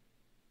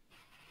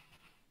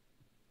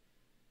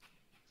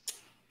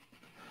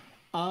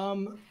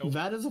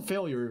 That is a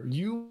failure.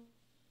 You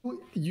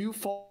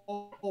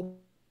fall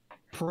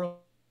prone.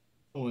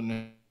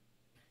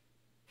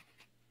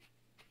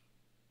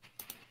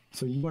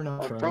 So you are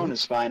not prone. Prone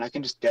is fine. I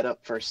can just get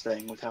up first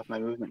thing with half my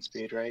movement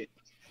speed, right?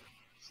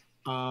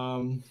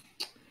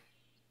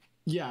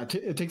 Yeah,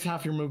 it takes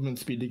half your movement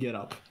speed to get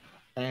up.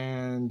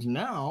 And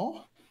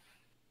now,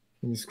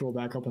 let me scroll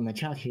back up in the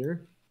chat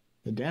here.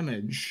 The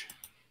damage.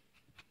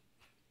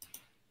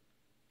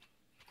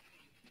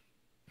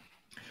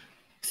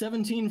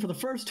 17 for the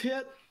first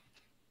hit.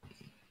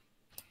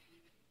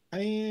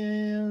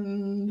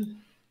 And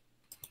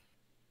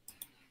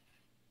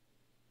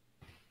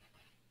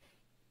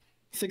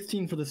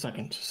 16 for the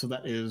second. So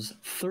that is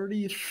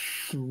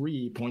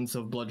 33 points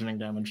of bludgeoning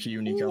damage to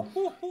you, Niko.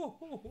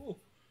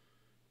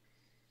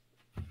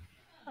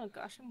 Oh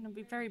gosh, I'm gonna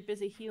be very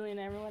busy healing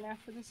everyone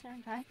after this,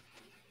 aren't I?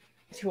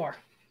 Yes, you are.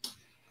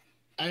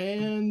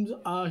 And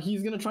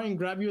he's gonna try and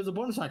grab you as a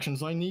bonus action,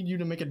 so I need you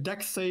to make a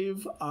dex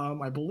save,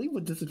 I believe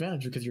with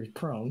disadvantage because you're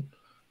prone.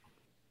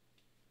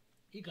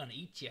 He's gonna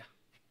eat you.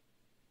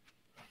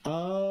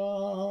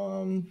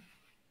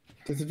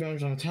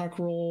 Disadvantage on attack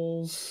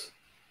rolls.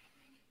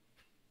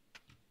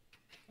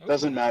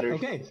 Doesn't matter.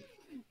 Okay.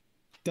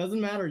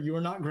 Doesn't matter, you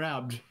are not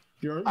grabbed.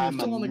 You're I'm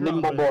still a on the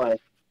ground. nimble boy.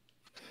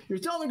 You're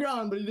still on the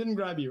ground, but he didn't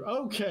grab you.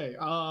 Okay,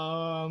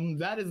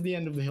 that is the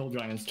end of the Hill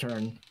Giant's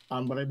turn.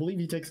 But I believe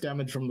he takes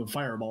damage from the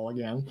fireball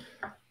again.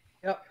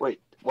 Yep.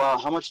 Wait, wow,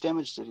 how much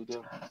damage did he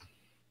do?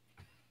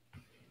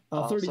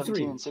 33.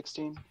 17 and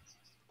 16?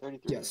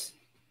 33. Yes,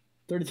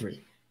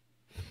 33.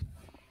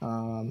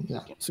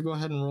 Yeah, so go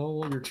ahead and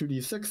roll your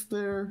 2d6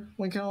 there,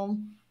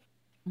 Winkhelm.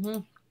 Mm-hmm.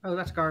 Oh,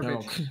 that's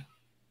garbage.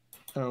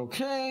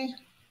 Okay.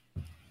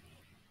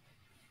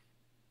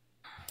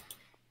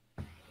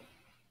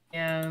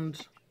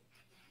 And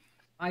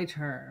my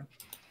turn.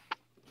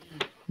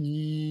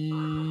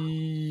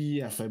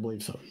 Yes, I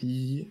believe so.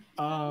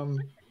 Or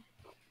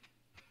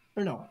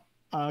no,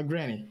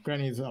 Granny.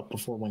 Granny's up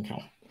before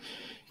Winkhelm.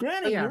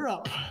 Granny, Yeah. you're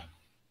up.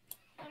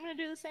 I'm gonna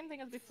do the same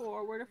thing as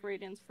before. Word of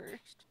Radiance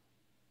first.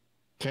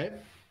 Okay.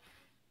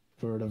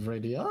 Word of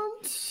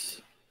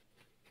Radiance.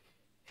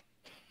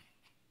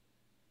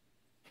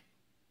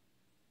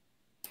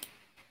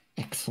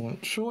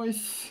 Excellent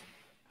choice.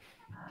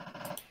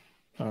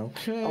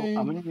 Okay. Oh,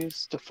 I'm gonna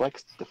use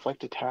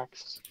deflect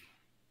attacks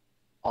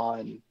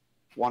on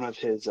one of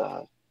his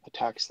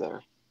attacks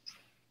there.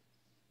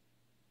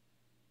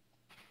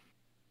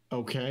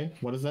 Okay,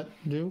 what does that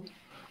do?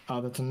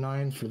 That's a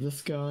 9 for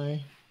this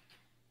guy.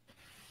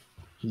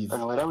 He's Oh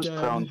no, I was dead.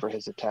 prone for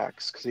his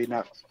attacks because he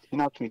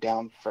knocked me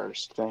down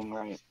first thing,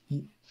 right?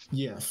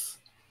 Yes.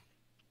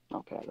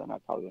 Okay, then I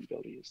probably wouldn't be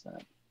able to use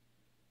that.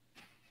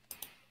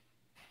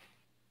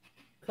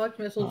 Collect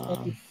missiles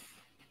only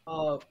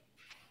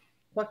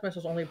Deflect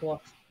missiles only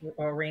blocks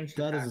ranged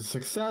That is attacks. a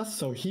success,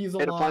 so he's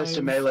It alive. applies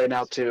to melee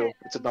now too. Okay,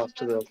 It's a buff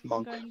to the I'm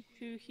monk. going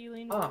to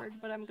healing Ah. word,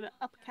 but I'm gonna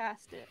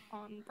upcast it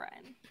on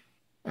Brian.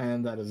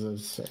 And that is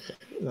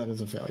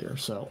a failure.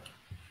 So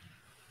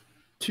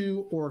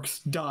 2 orcs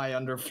die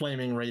under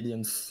flaming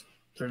radiance.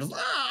 They're just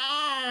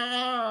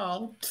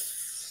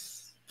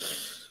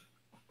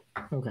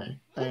okay.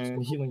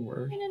 And healing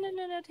word.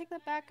 No, take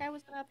that back. I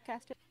was gonna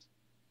upcast it.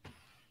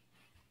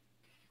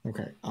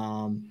 Okay.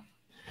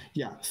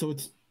 Yeah. So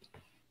it's.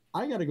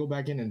 I got to go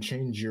back in and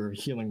change your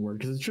healing word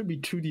because it should be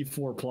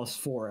 2d4 plus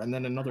 4, and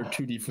then another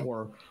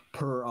 2d4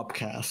 per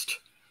upcast.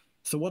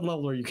 So what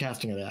level are you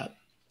casting it at?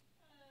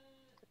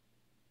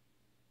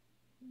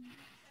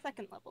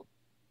 Second level.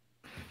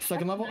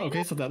 Second level?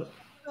 Okay, so that.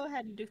 Go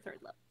ahead and do third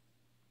level.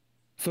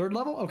 Third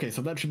level? Okay,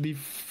 so that should be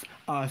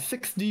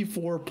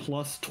 6d4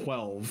 plus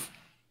 12.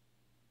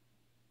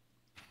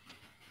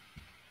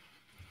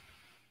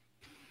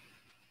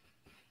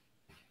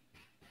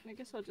 I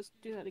guess I'll just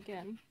do that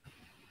again.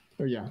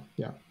 Oh, yeah.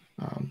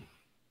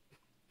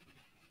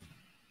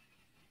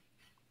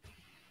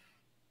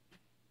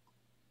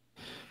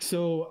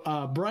 So,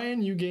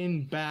 Brian, you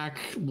gain back,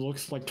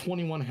 looks like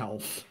 21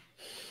 health.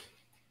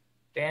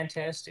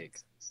 Fantastic.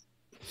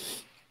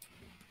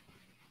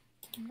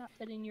 I'm not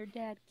letting your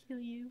dad kill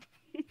you.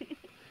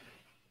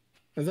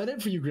 Is that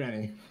it for you,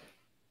 Granny?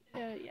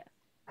 Yeah.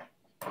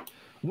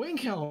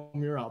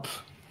 Winkhelm, you're up.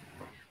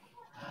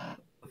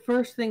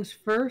 First things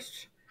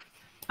first,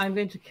 I'm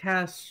going to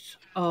cast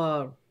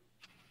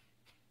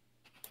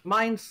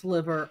Mind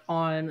Sliver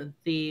on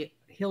the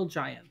hill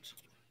giant.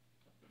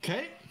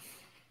 Okay.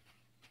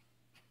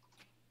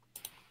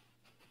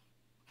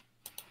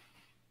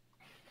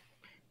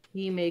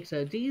 He makes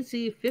a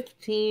DC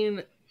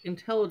 15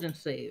 intelligence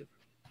save.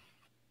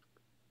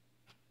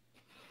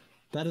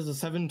 That is a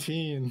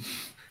 17.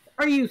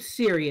 Are you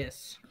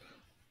serious?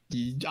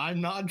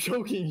 I'm not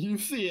joking. You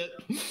see it.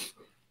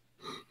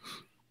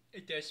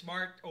 It's a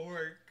smart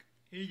orc.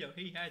 He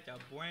has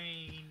a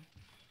brain.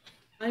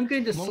 I'm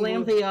going to Mongol.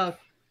 slam the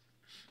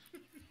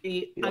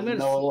He I'm doesn't gonna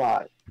know a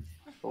lot,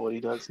 but what he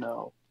does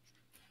know.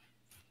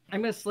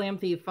 I'm gonna slam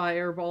the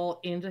fireball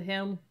into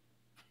him.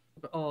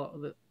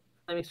 The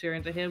flaming sphere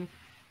into him.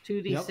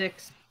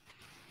 2d6.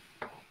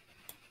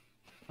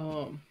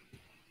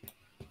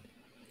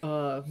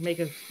 Make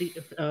a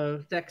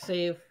deck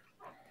save.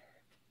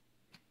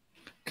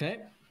 Okay.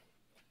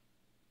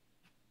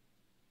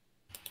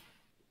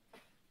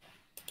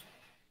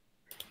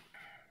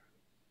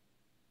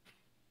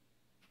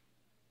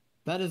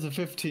 That is a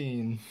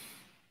 15.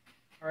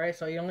 Alright,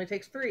 so he only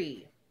takes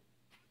 3.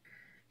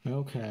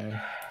 Okay.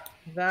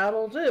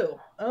 That'll do.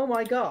 Oh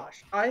my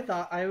gosh. I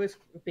thought I was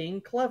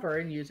being clever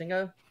and using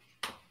a...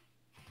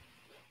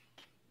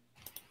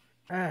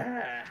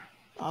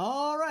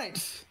 All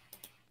right.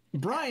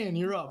 Brian,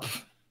 you're up.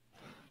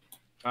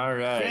 All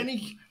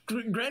right.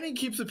 Granny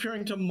keeps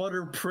appearing to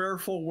mutter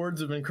prayerful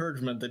words of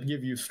encouragement that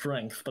give you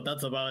strength, but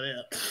that's about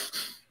it.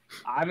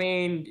 I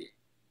mean,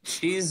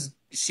 she's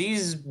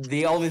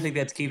the only thing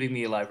that's keeping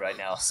me alive right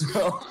now,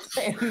 so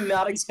I'm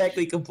not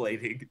exactly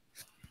complaining.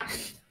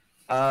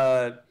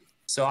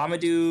 So I'm gonna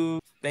do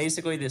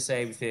basically the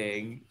same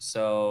thing.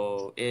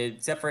 So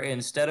except for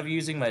instead of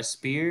using my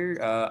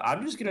spear,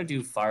 I'm just gonna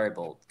do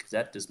firebolt because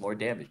that does more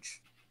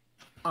damage.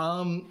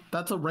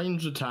 That's a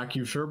ranged attack.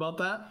 You sure about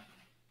that?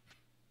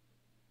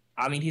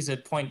 I mean, he's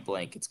at point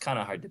blank. It's kind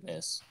of hard to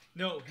miss.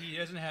 No, he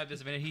doesn't have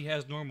disadvantage. He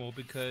has normal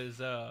because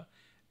the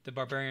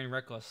barbarian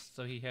reckless,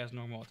 so he has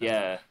normal attack.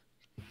 Yeah.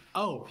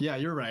 Oh, yeah,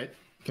 you're right.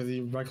 Because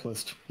he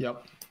reckless.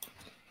 Yep.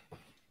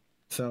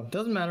 So,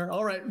 doesn't matter.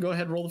 All right, go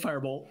ahead, roll the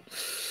firebolt.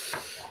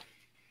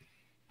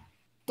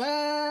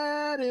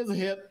 That is a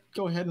hit.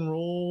 Go ahead and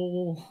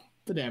roll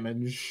the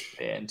damage.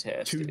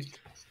 Fantastic.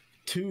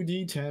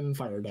 2d10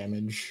 fire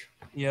damage.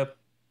 Yep.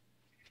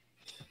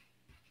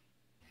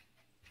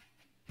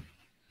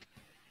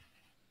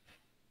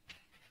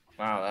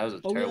 Wow, that was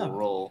a terrible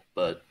roll,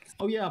 but...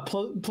 Oh yeah,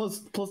 plus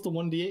the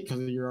 1d8 because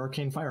of your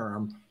arcane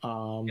firearm.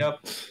 Yep.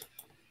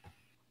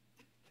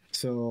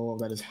 So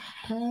that is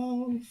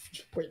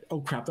halved. Wait, oh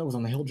crap, that was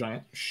on the hill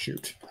giant.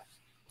 Shoot.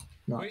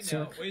 Not Wait,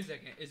 Sark. wait a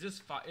second.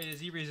 Is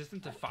he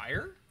resistant to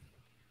fire?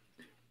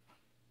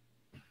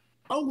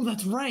 Oh,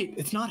 that's right.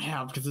 It's not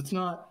halved because it's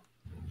not.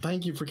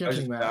 Thank you for I was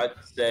catching that.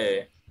 about to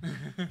say...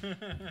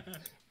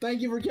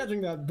 Thank you for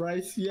catching that,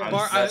 Bryce. Yeah.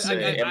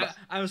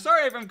 I'm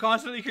sorry if I'm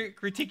constantly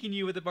critiquing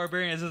you with the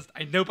barbarian. It's just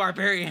I know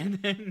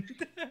barbarian.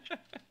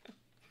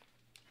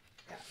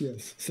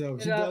 Yes. So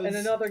he In does.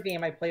 another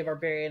game, I play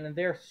barbarian, and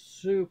they're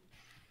super.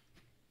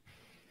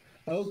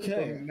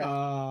 Okay.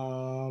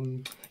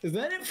 Is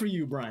that it for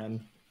you,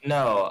 Brian?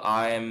 No,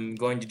 I'm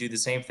going to do the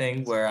same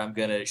thing where I'm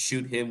going to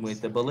shoot him with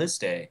the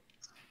ballista.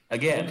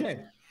 Again. Okay.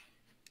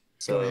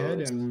 So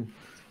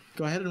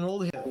Go ahead and roll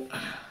the hit.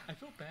 I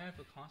feel bad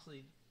for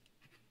constantly.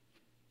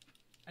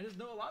 I just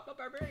know a lot about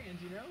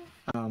barbarians, you know.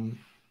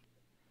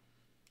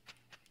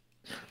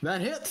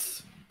 That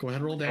hits. Go ahead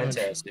and roll damage.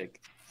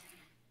 Fantastic.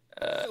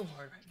 So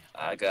hard right now.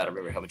 I gotta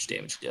remember how much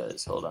damage he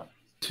does. Hold on.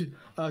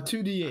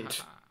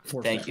 2d8.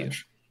 Force Thank you.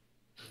 damage.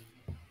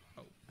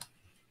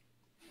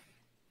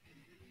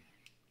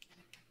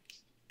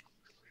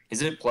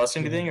 Is it plus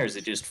anything or is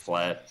it just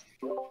flat?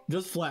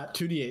 Just flat,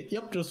 2d8.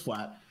 Yep, just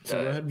flat.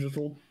 So go ahead and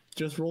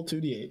just roll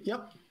 2d8.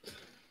 Yep.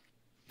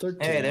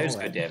 13. Hey, there's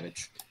all right. good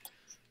damage.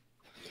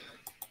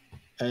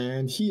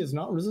 And he is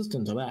not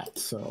resistant to that,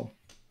 so.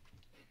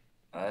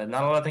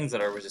 Not a lot of things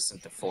that are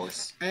resistant to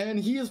force. And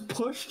he is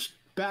pushed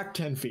back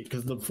 10 feet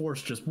because the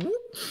force just whoop.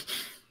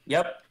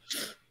 Yep.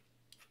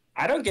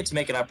 I don't get to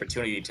make an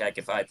opportunity attack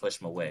if I push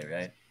him away,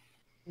 right?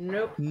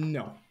 Nope.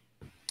 No.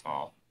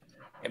 Oh,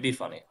 it'd be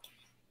funny.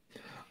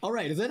 All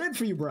right, is that it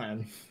for you,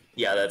 Brian?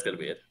 Yeah, that's gonna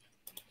be it.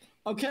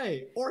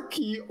 Okay, Orc,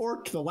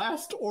 the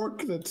last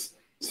Orc that's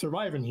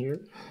surviving here,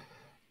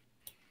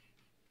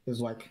 is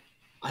like,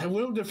 I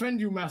will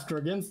defend you, Master,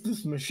 against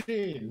this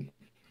machine,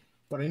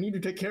 but I need to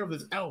take care of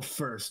this elf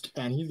first.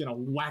 And he's gonna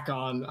whack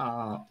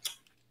on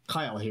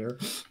Kyle here.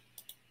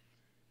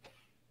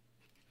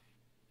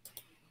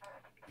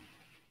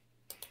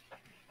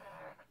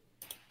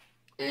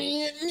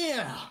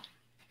 Yeah,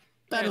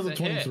 that is a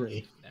 23.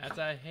 Hit. That's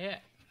a hit.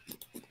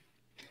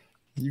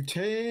 You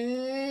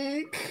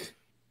take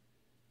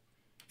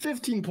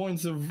 15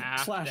 points of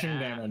slashing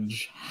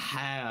damage.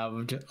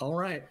 Halved. All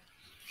right.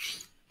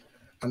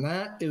 And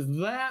that is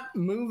that.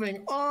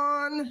 Moving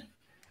on.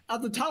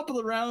 At the top of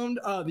the round,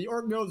 the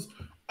orc goes,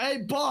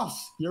 "Hey,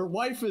 boss, your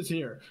wife is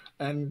here."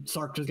 And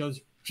Sark just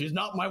goes, "She's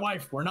not my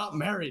wife. We're not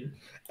married."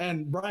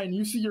 And Brian,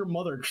 you see your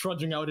mother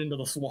trudging out into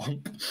the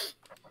swamp.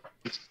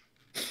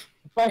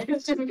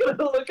 Brian's just gonna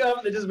look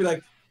up and just be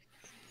like,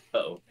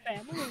 "Oh."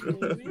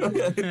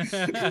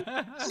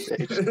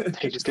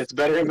 He just gets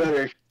better and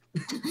better.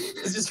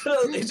 He's just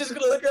gonna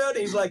look around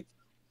and he's like,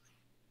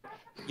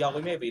 "Y'all,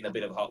 we may be in a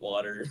bit of hot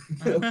water."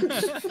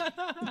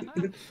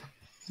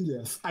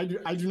 Yes, I do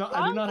not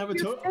have a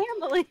token.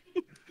 Family.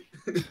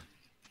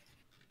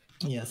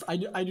 Yes, I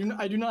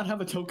do not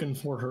have a token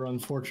for her,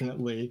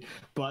 unfortunately.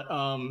 But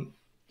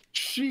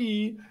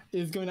she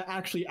is going to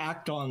actually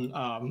act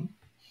on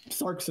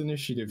Sark's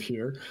initiative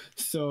here.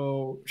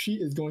 So she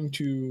is going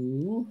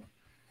to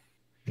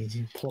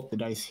pull up the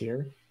dice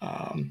here.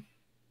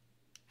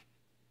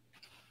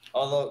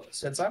 Although,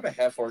 since I'm a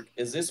half orc,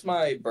 is this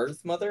my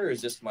birth mother or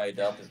is this my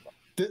adopted mother?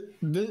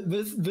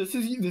 This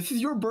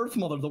is your birth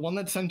mother, the one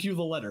that sent you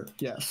the letter.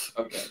 Yes.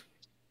 Okay.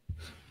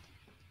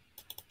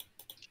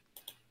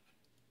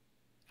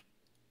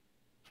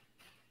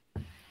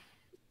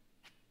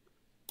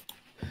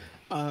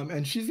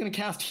 And she's gonna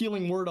cast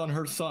Healing Word on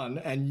her son,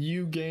 and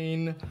you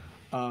gain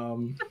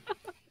Aww.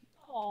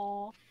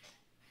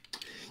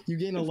 you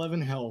gain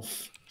 11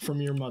 health from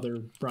your mother,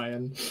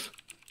 Brian.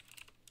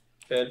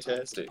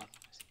 Fantastic.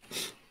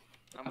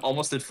 I'm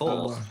almost at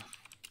full.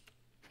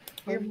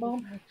 Your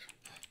mom.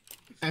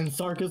 And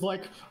Sark is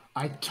like,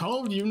 "I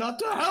told you not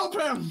to help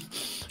him!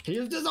 He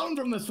is disowned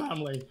from this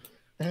family!"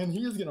 And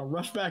he is gonna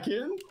rush back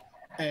in,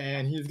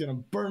 and he is gonna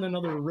burn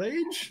another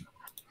rage,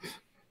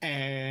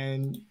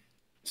 and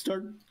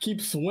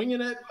keep swinging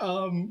it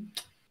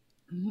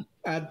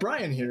at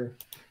Brian here.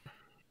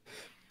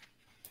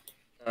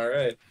 All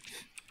right.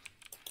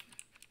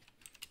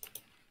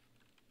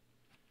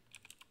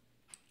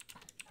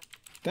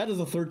 That is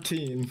a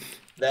 13.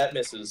 That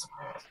misses.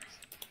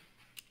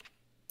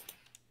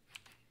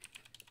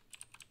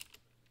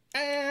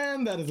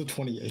 And that is a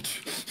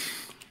 28.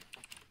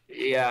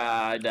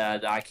 Yeah,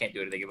 I can't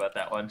do anything about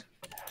that one.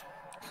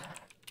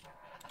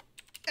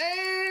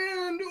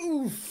 And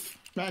oof,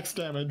 max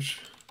damage.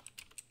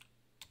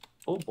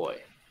 Oh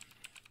boy.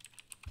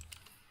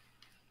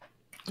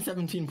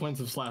 17 points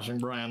of slashing,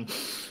 Brian.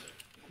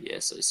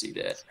 Yes, I see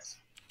that.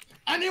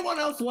 Anyone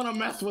else want to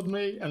mess with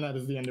me? And that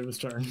is the end of his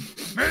turn.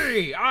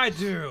 Me, I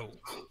do.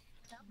 I'll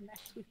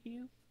mess with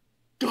you.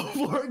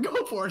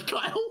 Go for it,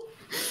 Kyle.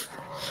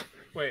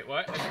 Wait,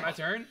 what? Is it my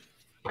turn?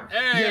 Hey,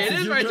 Yes, it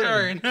is your my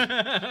turn. turn.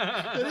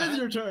 It is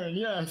your turn,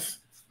 yes.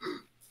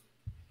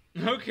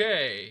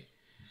 Okay.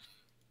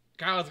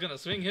 Kyle's gonna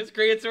swing his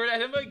greatsword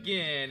at him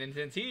again, and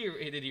since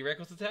did he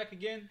reckless attack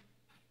again?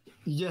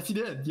 Yes, he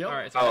did. Yep. All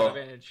right, so I have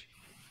advantage.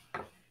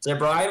 So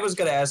Brian was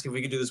gonna ask if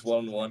we could do this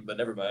 1-on-1, but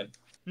never mind.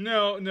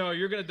 No,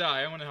 you're gonna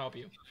die. I want to help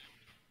you.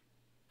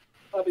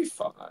 I'll be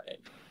fine.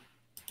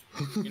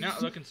 You're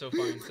not looking so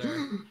fine,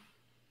 sir.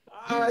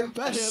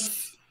 That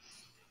hits.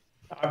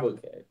 I'm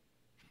okay.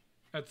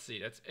 Let's see.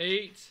 That's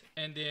 8,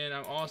 and then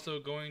I'm also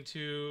going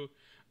to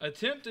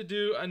attempt to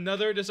do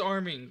another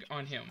disarming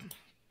on him.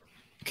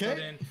 Okay. So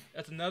then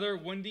that's another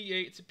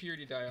 1d8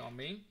 superiority die on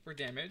me for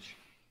damage.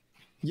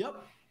 Yep.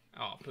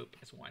 Oh, poop.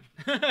 It's 1.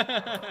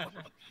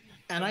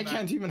 And I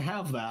can't even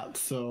have that,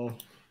 so.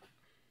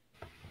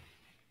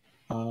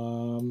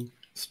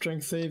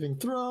 Strength saving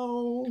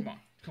throw.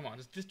 Come on.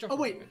 Just drop. Oh,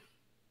 wait.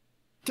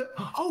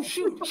 Oh,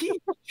 shoot. He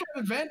should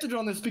have advantage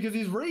on this because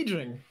he's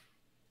raging.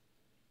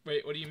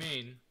 Wait, what do you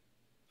mean?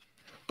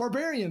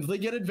 Barbarians, they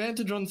get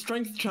advantage on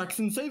strength checks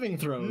and saving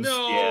throws.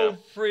 No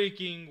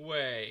freaking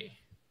way.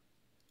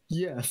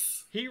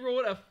 Yes. He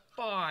rolled a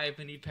 5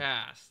 and he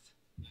passed.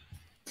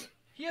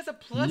 He has a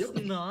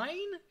 +9?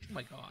 Oh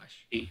my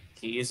gosh. He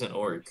is an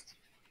orc.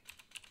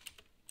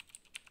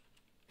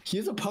 He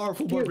is a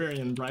powerful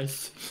barbarian,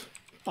 Bryce.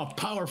 A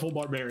powerful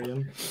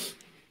barbarian.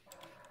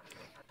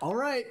 All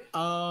right.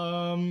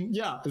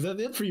 Yeah. Is that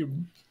it for you,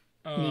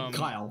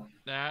 Kyle?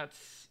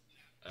 That's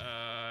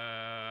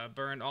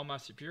burned all my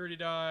security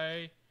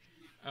die.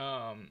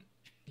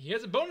 He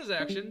has a bonus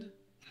action.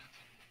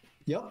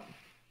 Yep.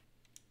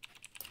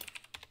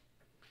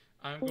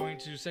 I'm going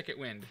to second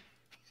wind.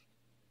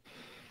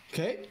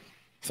 Okay.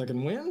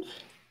 Second wind.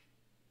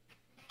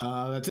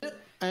 That's it.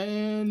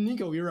 And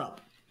Niko, you're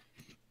up.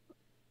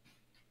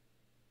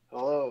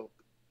 Hello.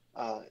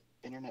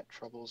 Internet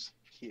troubles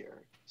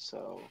here,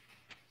 so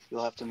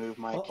you'll have to move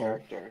my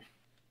character.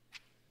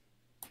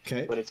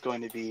 Okay. But it's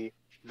going to be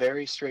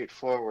very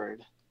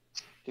straightforward.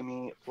 Give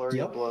me flurry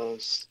of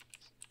blows,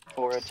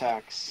 4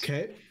 attacks.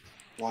 Okay.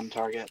 1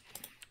 target.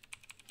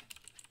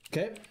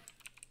 Okay.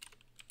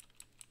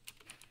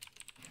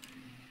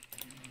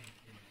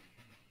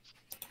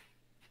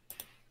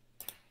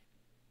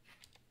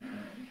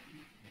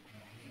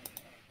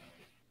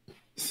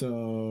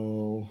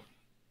 So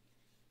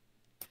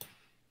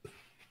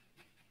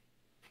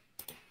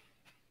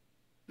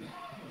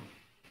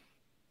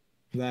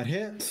that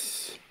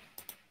hits.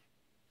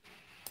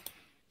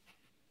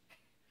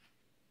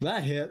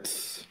 That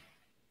hits.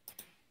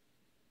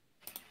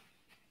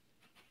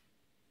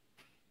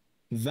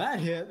 That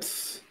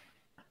hits.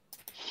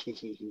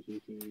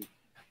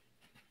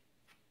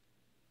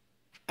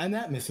 And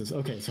that misses.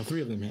 Okay, so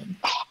 3 of them hit.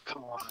 Oh,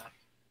 come on.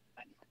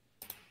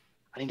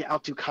 I need to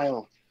outdo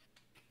Kyle.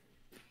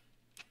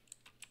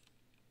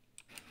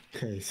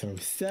 Okay, so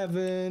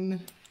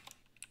 7.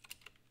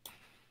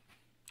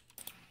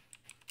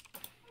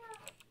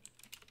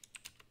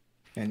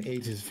 And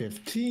 8 is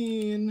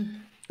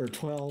 15. Or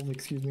 12,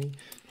 excuse me.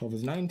 12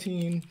 is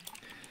 19.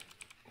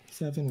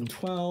 7 and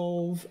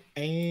 12.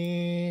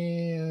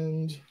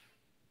 And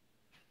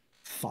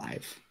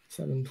 5.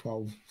 7,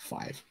 12,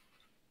 5.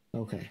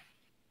 Okay.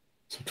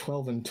 So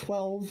 12 and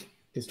 12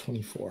 is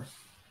 24.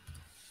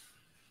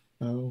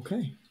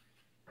 Okay.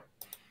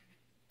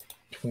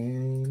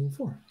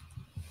 24.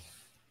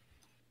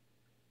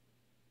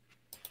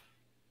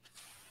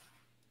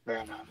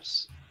 Very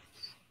nice.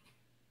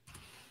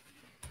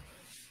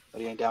 But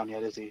he ain't down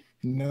yet, is he?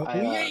 No, he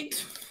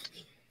ain't.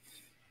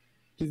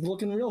 He's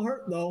looking real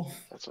hurt, though.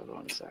 That's our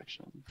bonus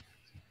action.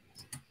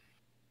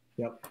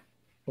 Yep.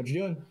 What you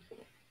doing?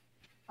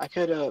 I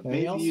could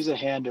maybe else? use a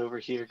hand over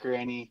here,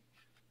 Granny.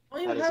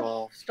 Don't you That is have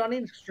all.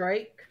 stunning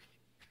strike?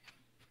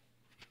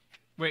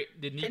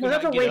 Wait, did Niko No,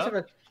 that's a not get waste up?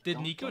 of a. Did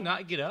Niko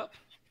not get up?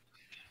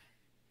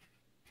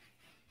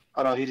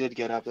 Oh no, he did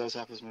get up. That was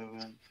half his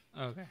movement.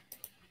 Okay.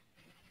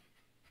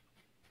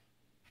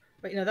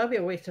 But that would be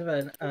a waste of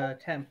an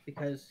attempt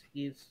because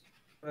he's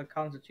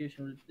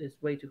constitution is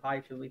way too high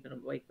to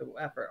even make the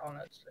effort on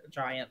a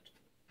giant.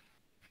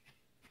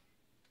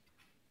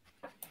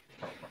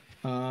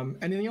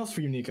 Anything else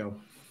for you, Niko?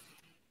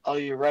 Oh,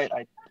 you're right.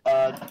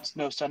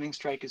 No, stunning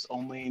strike is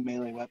only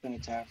melee weapon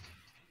attack.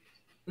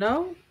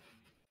 No,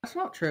 that's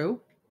not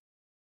true.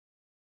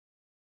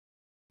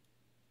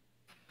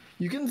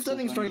 You can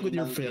stunning strike with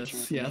your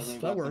fists. Yes,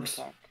 that works.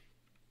 Attack.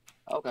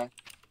 Okay.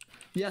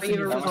 Yes, But and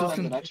your you're fist,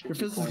 wrong. your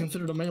fist is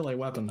considered a melee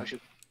weapon. But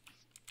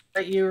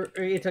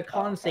it's a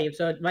con save,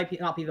 so it might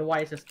not be the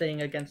wisest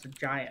thing against a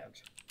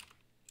giant.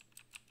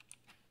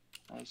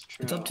 That's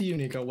true. It's up to you,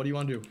 Niko. What do you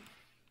want to do?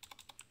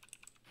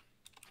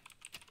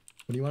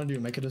 What do you want to do?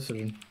 Make a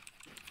decision.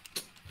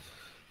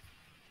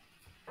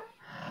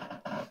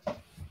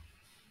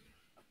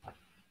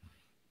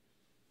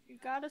 You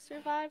gotta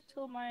survive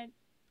till my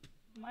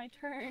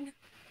turn.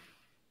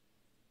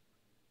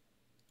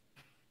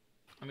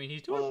 I mean,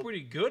 he's doing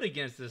pretty good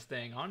against this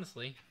thing,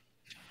 honestly.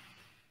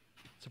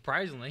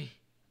 Surprisingly.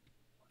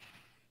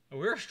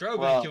 We're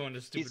struggling killing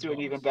this stupid he's doing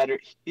boss. even better.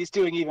 He's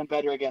doing even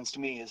better against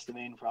me is the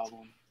main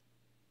problem.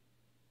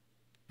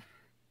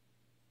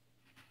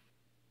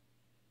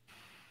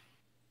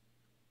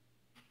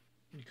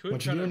 You could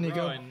What try you doing, to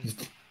Niko? run.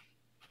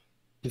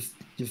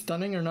 You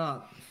stunning or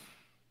not?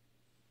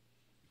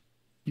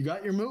 You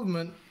got your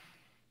movement.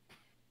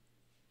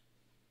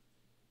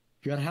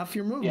 You got half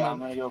your movement. Yeah, I'm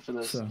gonna go for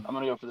this. So. I'm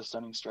gonna go for the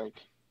stunning strike.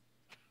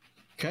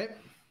 Okay.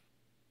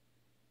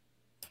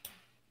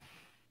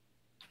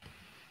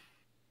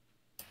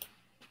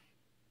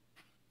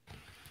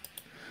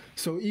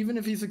 So even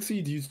if he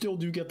succeeds, you still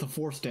do get the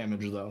force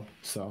damage, though.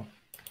 So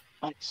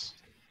Nice.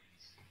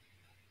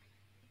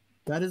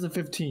 that is a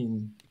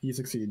 15. He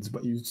succeeds,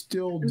 but you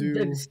still do.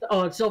 It's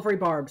silvery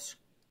barbs.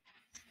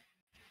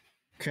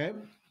 Okay.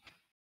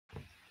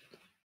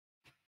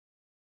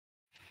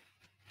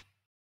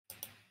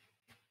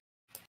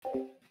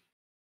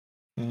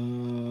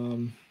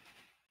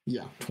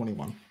 Yeah,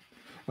 21.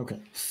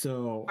 Okay,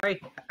 so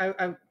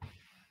I'm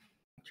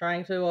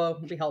trying to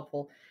be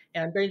helpful,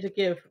 and I'm going to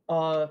give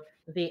the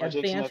I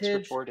take some extra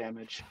advantage. 4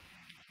 damage.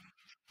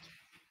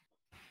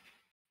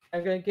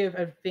 I'm going to give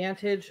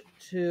advantage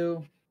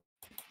to.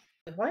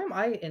 Why am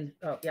I in?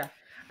 Oh yeah,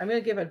 I'm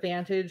going to give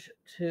advantage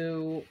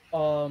to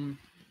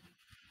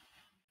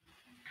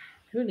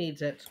Who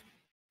needs it?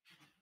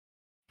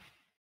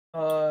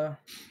 Who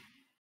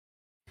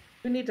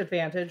needs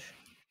advantage?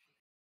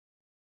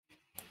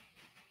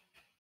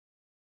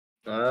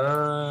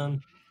 I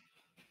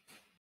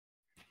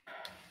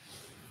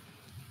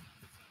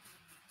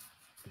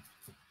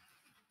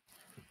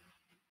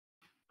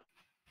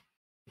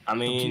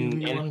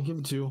mean, you want to give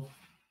it to?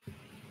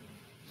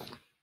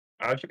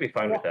 I should be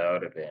fine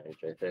without advantage,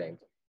 I think.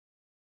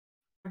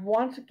 I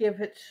want to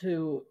give it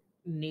to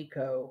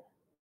Niko,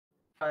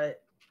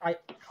 but I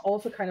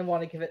also kind of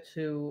want to give it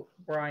to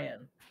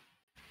Brian.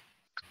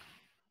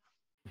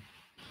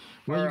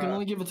 Well, you can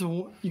only give it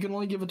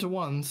to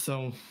one,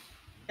 so.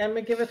 I'm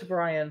gonna give it to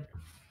Brian.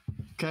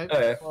 Okay.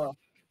 Okay. Well,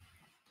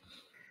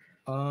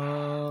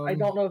 I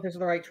don't know if this is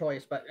the right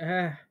choice, but.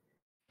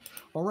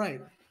 All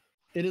right.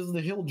 It is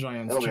the hill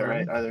giant's It'll be turn.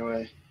 alright either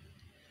way.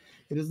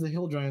 It is the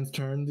hill giant's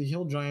turn. The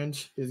hill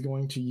giant is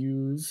going to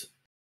use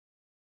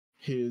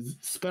his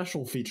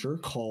special feature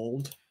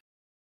called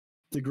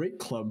the Great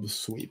Club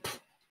Sweep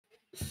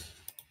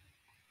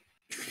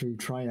to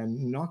try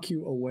and knock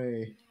you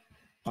away.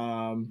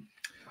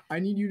 I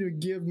need you to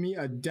give me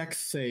a dex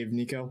save,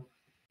 Niko.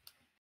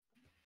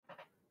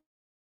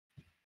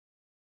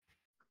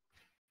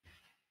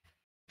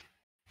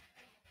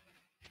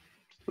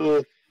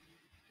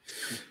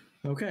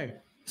 Okay,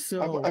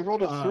 so I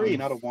rolled a 3,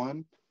 not a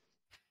 1.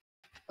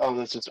 Oh,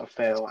 that's just a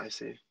fail. I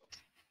see.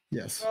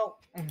 Yes. Well,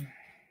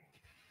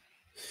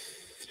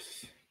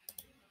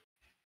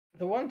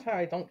 the one time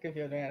I don't give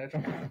you advantage.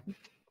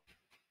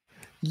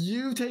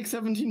 You take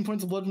 17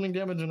 points of bludgeoning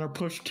damage and are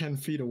pushed 10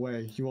 feet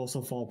away. You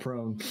also fall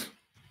prone.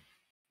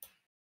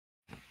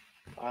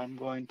 I'm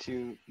going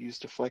to use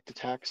deflect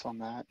attacks on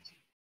that.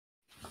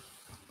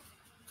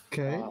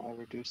 Okay. I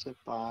reduce it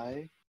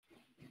by.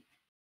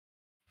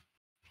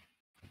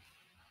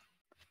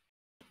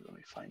 Let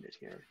me find it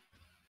here.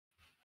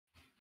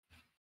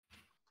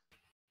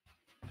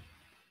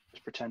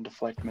 Just pretend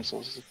deflect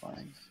missiles is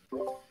fine.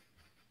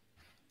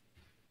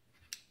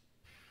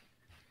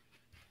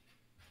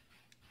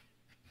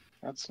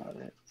 That's not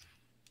it.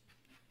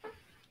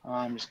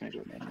 I'm just going to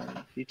do it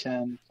manually.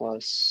 D10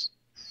 plus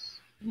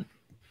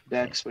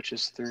Dex, which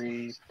is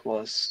 3,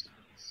 plus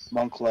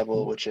Monk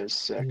level, which is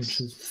 6.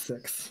 Which is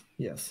 6.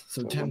 Yes.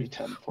 So 10,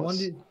 10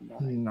 plus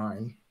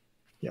 9.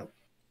 Yep.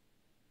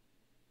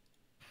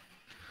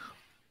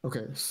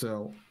 Okay,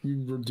 so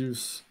you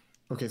reduce.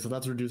 Okay, so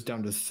that's reduced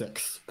down to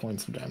 6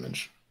 points of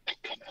damage. Thank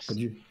goodness.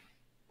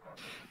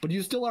 But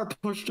you still are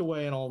pushed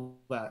away and all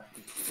that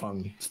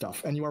fun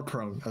stuff, and you are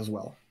prone as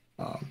well.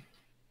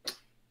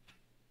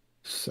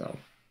 So.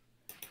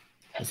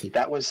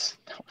 That was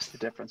the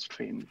difference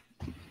between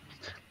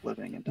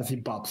living and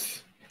dying.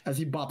 As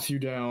he bops you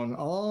down.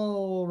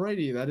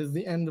 Alrighty, that is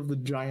the end of the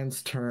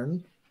giant's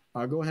turn.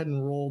 Go ahead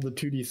and roll the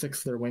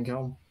 2d6 there,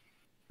 Winkhelm.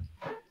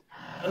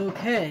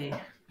 Okay.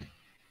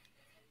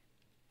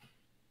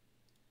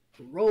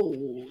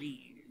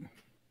 Rolling.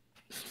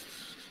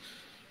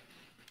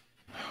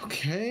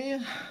 Okay.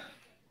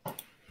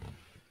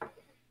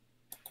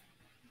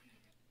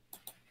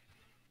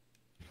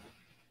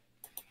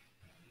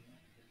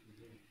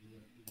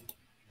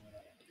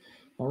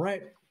 All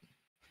right.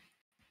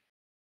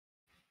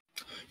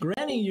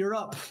 Granny, you're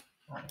up.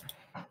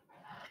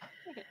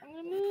 Okay, I'm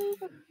gonna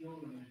move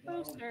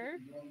closer.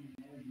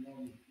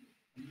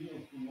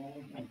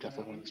 I'm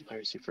definitely one of those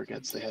players who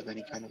forgets they have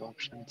any kind of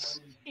options.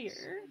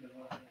 Here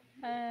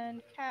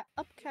and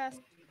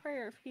upcast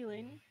prayer of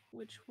healing,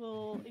 which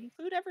will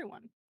include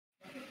everyone.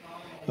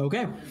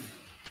 Okay.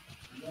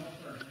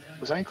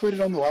 Was I included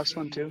on the last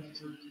one too?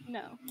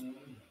 No.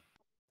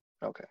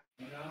 Okay.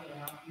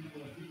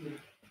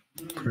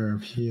 Prayer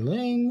of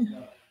healing.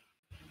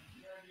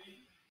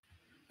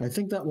 I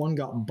think that one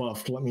got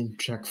buffed. Let me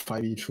check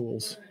 5e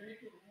tools.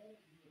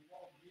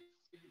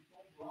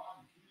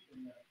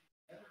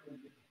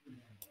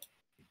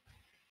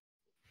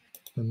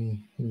 Let me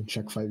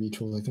check 5e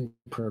tools. I think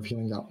prayer of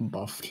healing got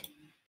buffed.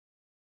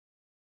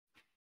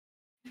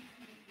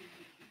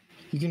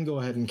 You can go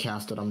ahead and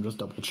cast it. I'm just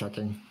double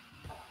checking.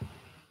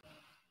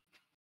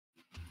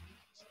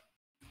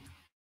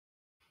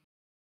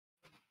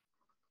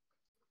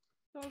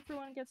 So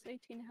everyone gets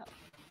 18 health.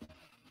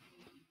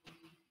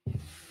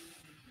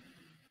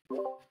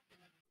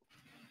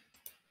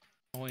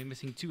 Only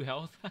missing 2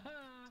 health.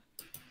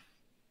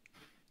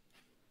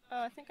 Oh,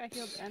 I think I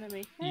healed the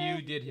enemy.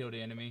 You did heal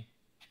the enemy.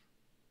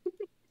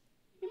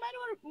 You might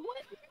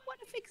want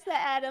to fix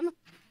that, Adam.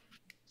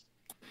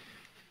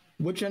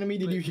 Which enemy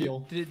did you heal?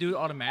 Did it do it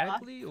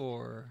automatically,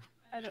 or?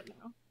 I don't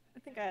know. I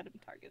think I had him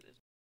targeted.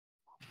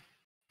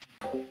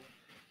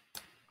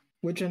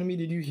 Which enemy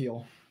did you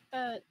heal?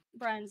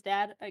 Brian's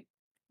dad. I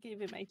gave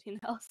him 18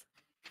 health.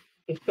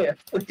 Yeah,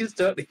 please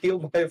don't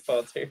heal my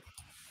father.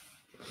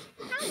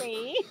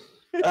 Sorry.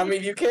 I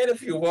mean, you can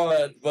if you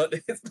want, but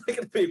it's not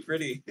gonna be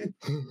pretty.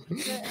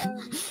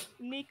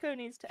 Niko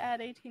needs to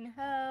add 18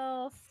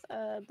 health.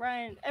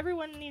 Brian,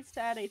 everyone needs to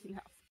add 18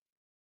 health.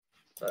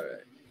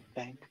 Alright.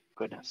 Thank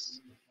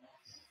goodness.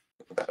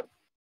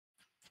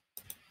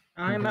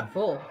 I'm at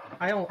full.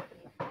 I don't.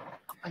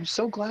 I'm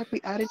so glad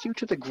we added you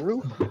to the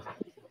group.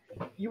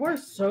 You are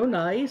so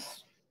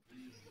nice.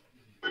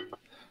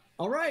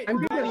 All right, I'm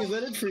Granny, gonna- is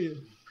that it for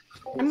you?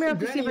 I'm gonna have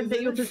to see if I Granny, can is get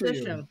that you a it for you?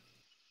 position.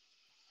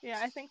 Yeah,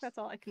 I think that's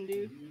all I can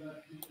do.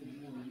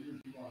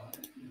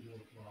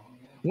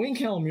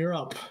 Winkhelm, you're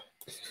up.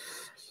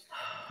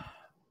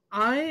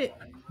 I.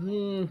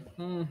 The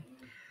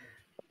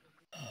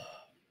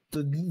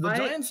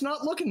giant's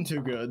not looking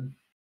too good.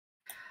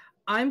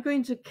 I'm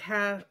going to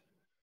cast.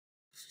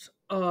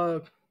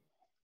 Oh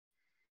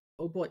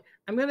boy,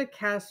 I'm gonna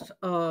cast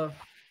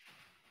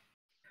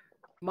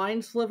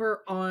Mind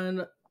Sliver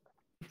on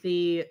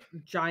the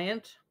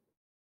giant.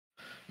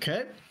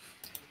 Okay.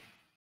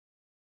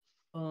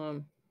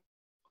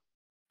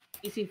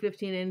 DC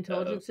 15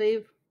 intelligence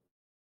save.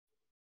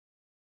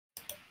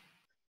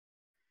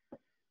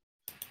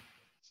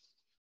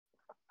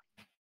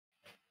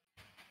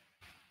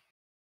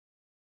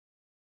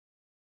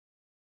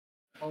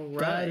 All right.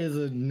 That is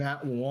a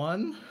nat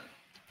 1.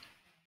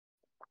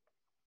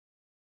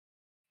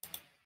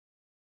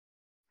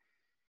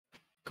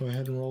 Go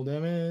ahead and roll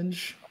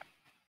damage.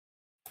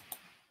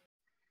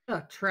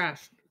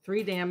 Trash.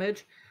 3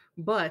 damage,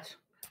 but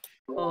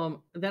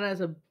then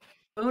as a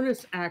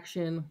bonus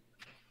action,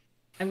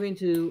 I'm going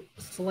to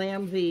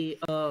slam the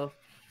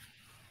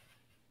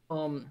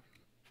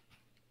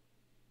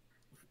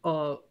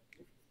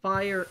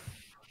fire.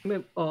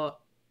 I'm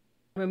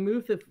gonna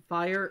move the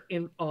fire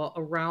in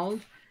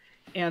around,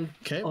 and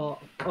Okay.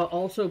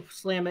 also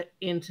slam it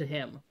into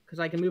him because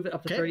I can move it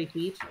up to Okay. 30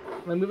 feet.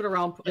 I'm gonna move it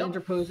around, Yep.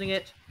 interposing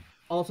it.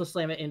 Also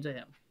slam it into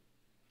him.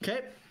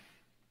 Okay.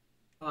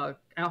 I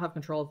don't have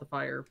control of the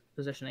fire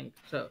positioning,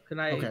 so can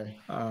I? Okay.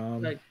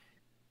 Can I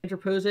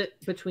interpose it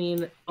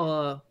between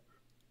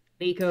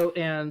Niko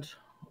and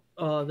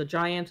the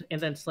giant, and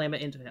then slam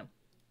it into him.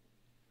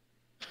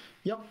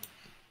 Yep.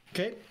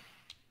 Okay.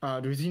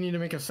 Does he need to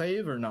make a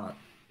save or not?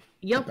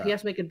 Yep, Okay. he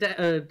has to make a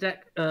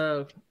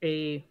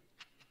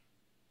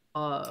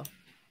let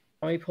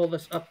me pull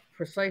this up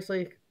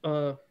precisely.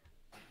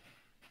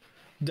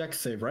 Dex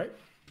save, right?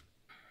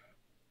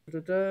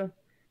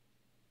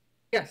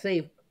 Yeah,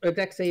 save.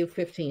 Dex save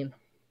 15.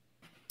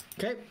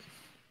 Okay.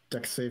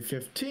 Dex save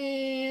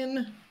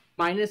 15.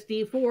 Minus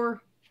D4.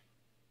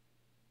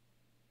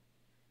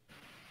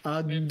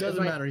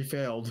 Doesn't matter. He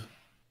failed.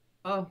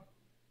 Oh,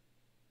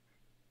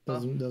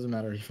 Doesn't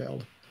matter. He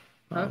failed.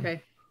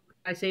 okay.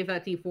 I save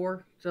that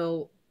D4.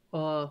 So,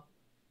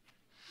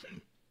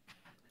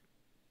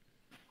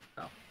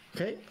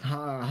 Okay.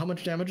 How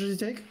much damage does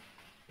he take?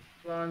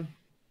 on.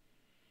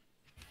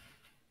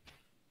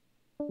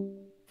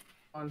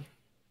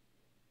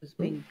 Just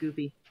being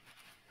goofy.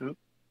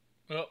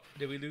 Oh,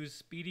 did we lose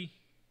Speedy?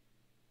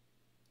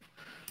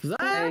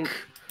 Zach,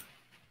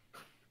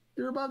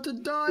 you're about to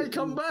die.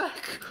 Come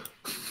back.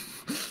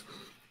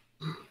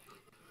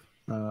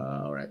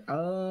 All right.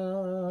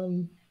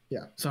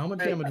 Yeah. So how much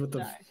damage with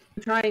the?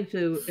 I'm trying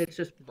to. It's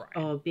just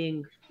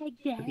being. Hey,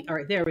 Daddy. All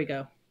right, there we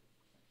go.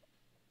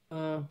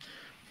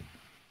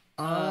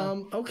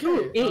 Okay.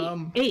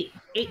 Ooh,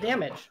 eight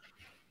damage.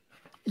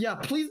 Yeah.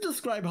 Please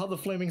describe how the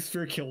flaming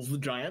sphere kills the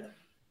giant.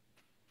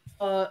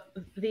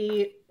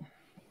 The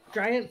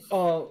giant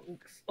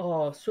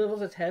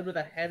swivels its head with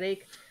a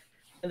headache,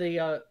 and the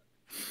a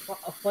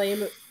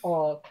flame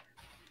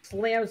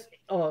slams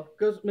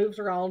moves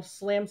around,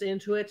 slams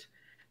into it,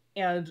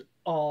 and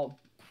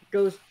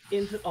goes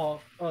into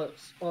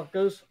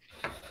goes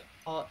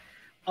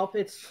up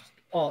its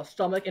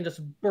stomach and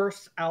just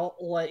bursts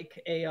out like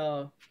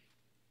a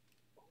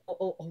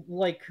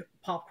like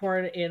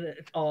popcorn in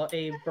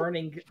a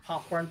burning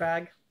popcorn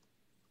bag.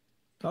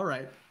 All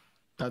right.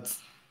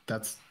 That's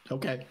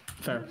okay.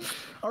 Fair.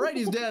 All right.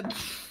 He's dead.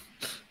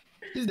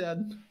 He's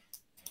dead.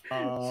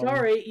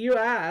 Sorry, you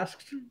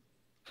asked.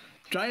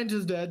 Giant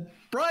is dead.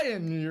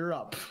 Brian, you're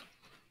up.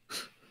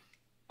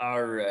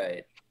 All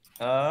right.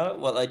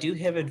 Well, I do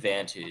have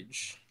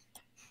advantage,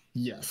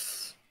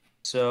 Yes.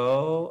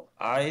 so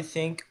I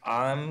think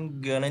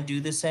I'm gonna do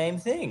the same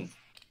thing.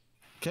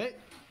 Okay.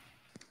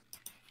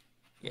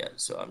 Yeah,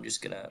 so I'm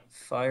just gonna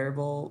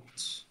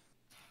firebolt.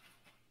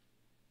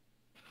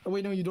 Oh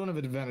wait, no, you don't have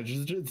advantage.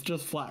 It's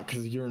just flat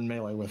because you're in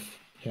melee with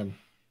him.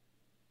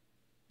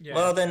 Yeah.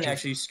 Well, then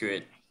actually, screw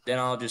it. Then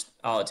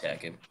I'll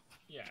attack him.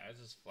 Yeah, it's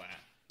just flat.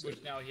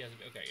 Which now he has.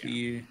 Okay, yeah.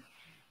 Fear.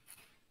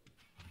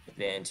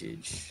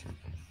 Advantage.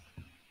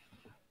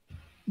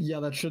 Yeah,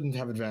 that shouldn't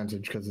have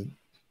advantage because it.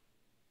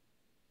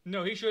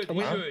 No, he should. Oh, He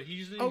wait, should. He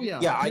usually. Oh yeah.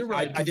 Yeah, you're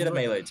right, I did a 'cause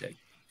melee attack.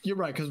 You're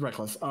right, because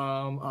reckless.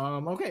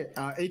 Okay.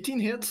 18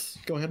 hits.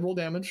 Go ahead, roll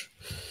damage.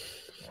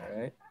 All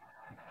right.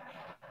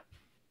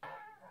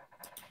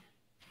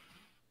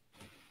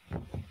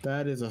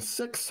 That is a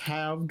 6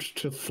 halved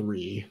to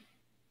 3.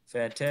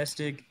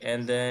 Fantastic.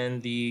 And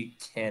then the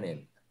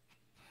cannon.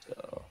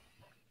 So.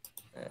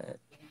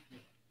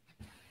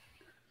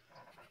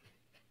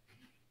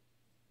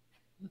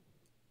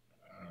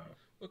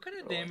 What kind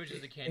of damage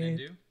does the cannon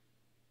do?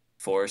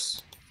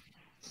 Force.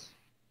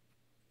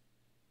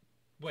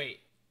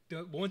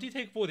 Won't he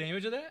take full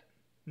damage of that?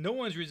 No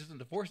one's resistant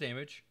to force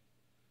damage.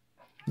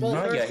 Well,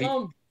 No, there's yeah,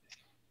 some.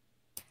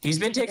 he's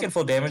been taking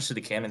full damage to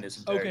the cannon this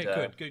entire Okay,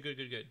 time.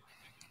 good.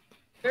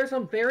 There's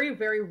some very,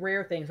 very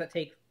rare things that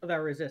take that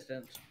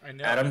resistance. I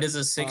know. Adam, does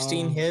a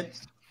 16 hit?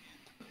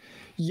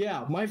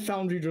 Yeah, my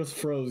foundry just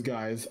froze,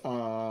 guys.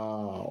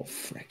 Oh,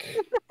 frick.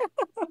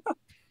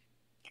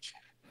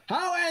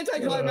 How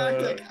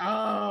anticlimactic!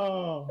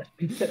 Oh!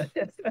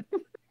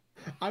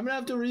 I'm gonna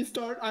have to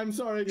restart. I'm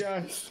sorry,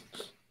 guys.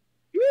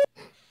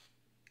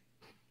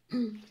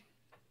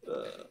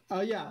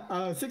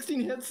 Yeah,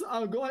 16 hits.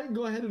 Go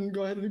ahead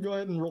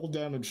and roll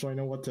damage so I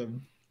know what to.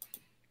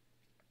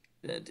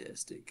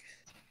 Fantastic.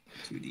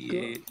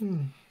 2d8. Go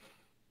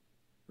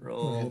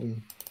Roll. ahead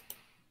and...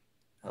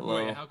 Hello.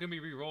 Wait, how can we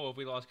re-roll if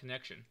we lost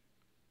connection?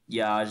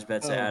 Yeah, I was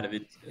about to say out of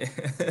it.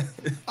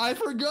 I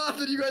forgot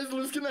that you guys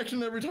lose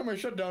connection every time I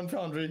shut down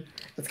Foundry.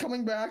 It's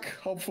coming back,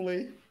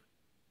 hopefully.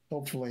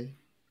 Hopefully.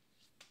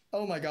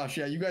 Oh my gosh,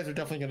 yeah, you guys are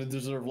definitely going to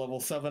deserve level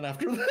 7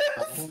 after this.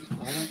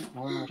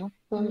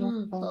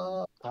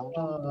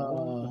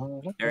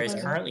 There is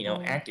currently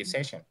no active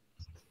session.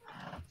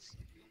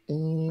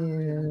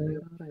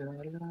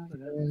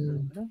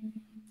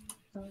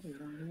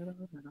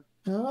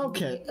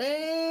 Okay,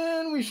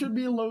 and we should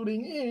be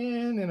loading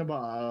in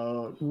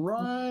about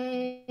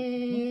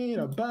right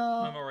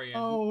about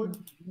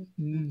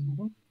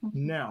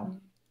now.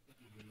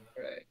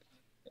 Right.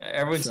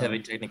 Everyone's So-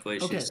 having technical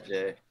issues okay.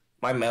 today.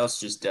 My mouse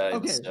just died,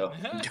 Okay. so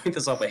I'm doing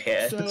this off my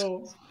head.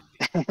 So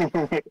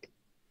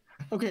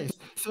okay,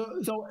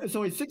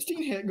 so a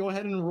 16 hit. Go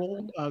ahead and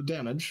roll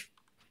damage.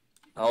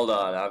 Hold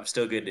on, I'm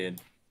still good, dude.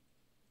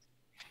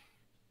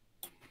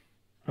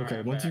 Okay,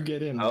 Alright, once you back.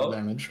 get in, Oh. roll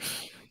damage.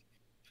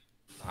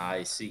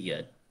 I see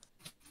a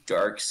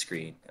dark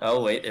screen.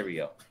 Oh, wait, there we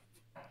go.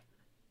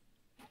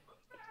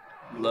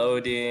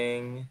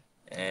 Loading,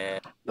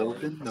 and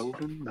Loading.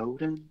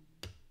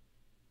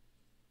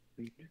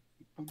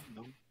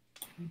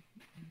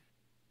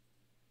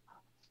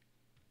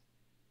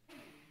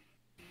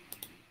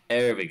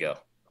 there we go.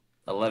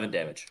 11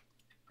 damage.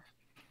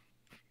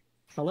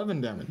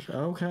 11 damage.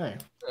 Okay,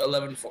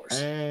 11 force.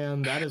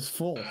 and that is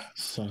full.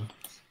 So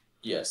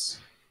Yes.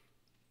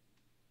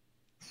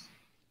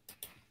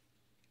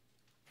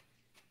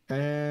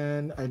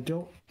 and I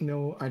don't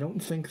know. I don't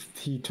think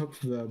he took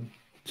the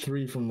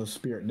 3 from the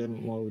spirit.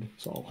 Didn't load,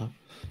 so I'll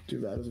do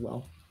that as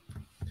well.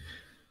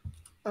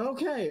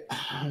 Okay,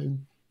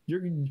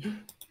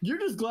 you're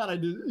just glad I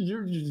did.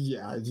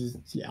 Yeah. Is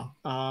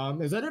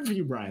that it for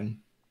you, Brian?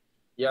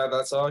 Yeah,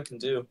 that's all I can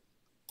do.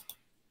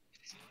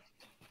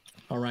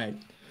 All right.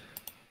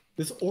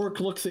 This orc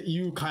looks at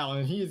you, Kyle,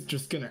 and he is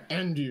just gonna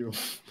end you.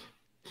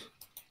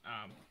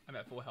 I'm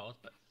at full health,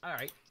 but all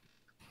right.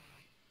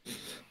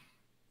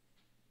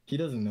 He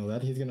doesn't know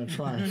that. He's gonna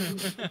try.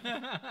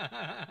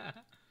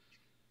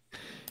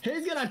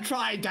 He's gonna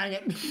try. Dang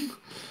it!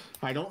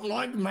 I don't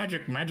like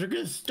magic. Magic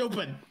is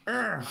stupid.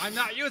 I'm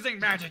not using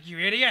magic, you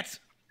idiot!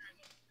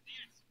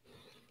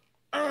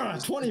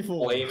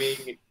 24.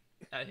 Blaming,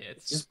 That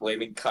hits. just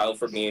blaming Kyle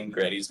for me and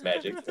Granny's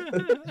magic.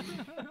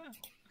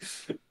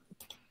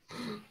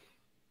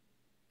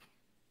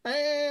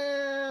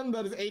 And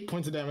that is 8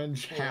 points of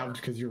damage, halved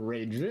because you're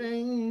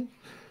raging.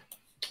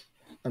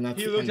 And that's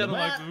He the looks end at of him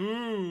like, that.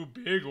 ooh,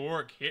 big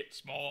orc hit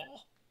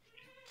small.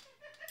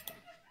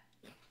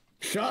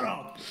 Shut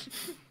up.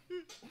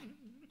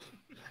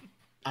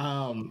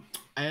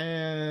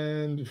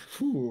 And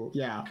whew,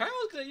 yeah. Kyle's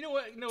gonna, you know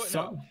what? No.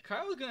 So-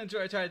 Kyle's gonna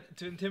try to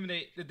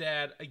intimidate the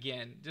dad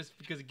again, just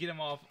because to get him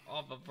off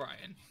of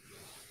Brian.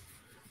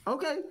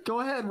 Okay,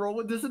 go ahead. Roll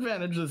with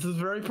disadvantage. This is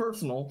very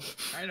personal.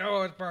 I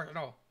know it's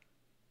personal.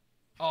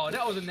 Oh,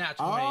 that was a nat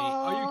 20.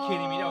 Are you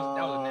kidding me? That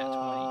was a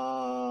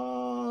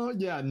nat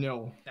 20. Yeah,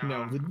 no.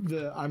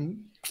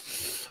 I'm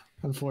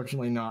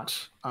unfortunately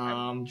not.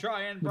 I'm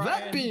trying, With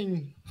that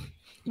Brian.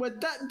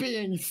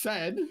 being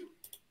said,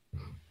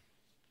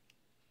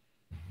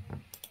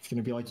 it's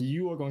gonna be like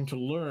you are going to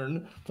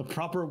learn the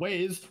proper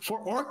ways for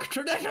orc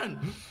tradition.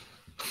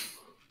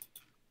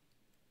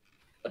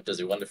 Does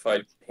he want to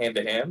fight hand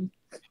to hand?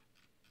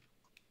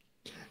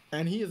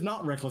 And he is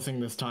not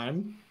recklessing this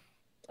time.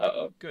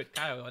 Uh-oh. Good,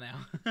 Kyle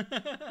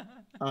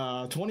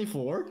now.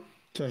 24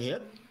 to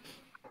hit.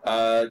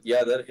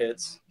 Yeah, that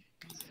hits.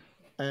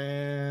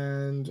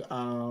 And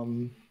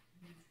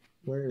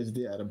where is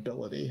the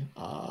ability?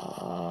 Blah,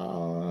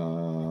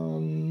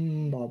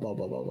 blah, blah,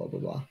 blah, blah, blah,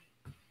 blah.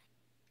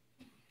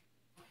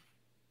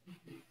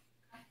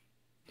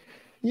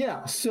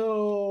 Yeah,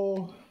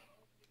 so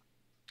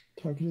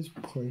target is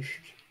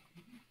pushed.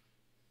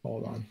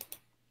 Hold on.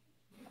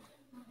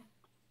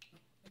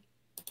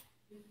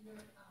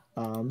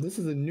 This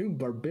is a new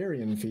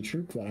barbarian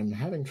feature that I'm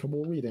having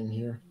trouble reading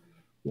here.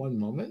 One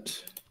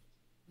moment.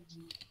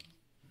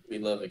 We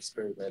love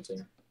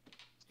experimenting.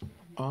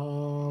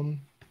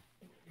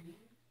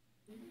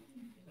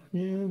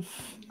 Yes.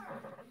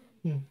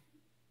 Yeah.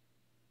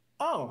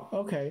 Oh,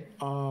 okay.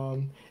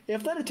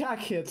 If that attack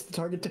hits the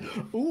target,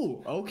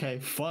 ooh, okay,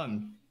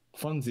 fun,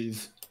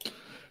 funsies.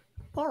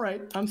 All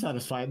right, I'm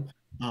satisfied.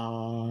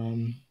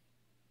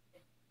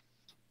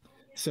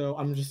 So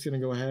I'm just gonna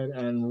go ahead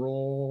and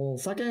roll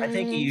second. I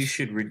think you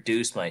should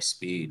reduce my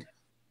speed.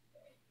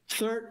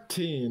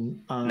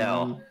 13.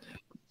 No.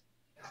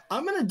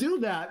 I'm gonna do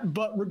that,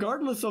 but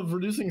regardless of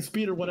reducing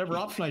speed or whatever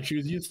option I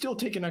choose, you'd still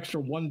take an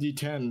extra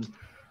 1d10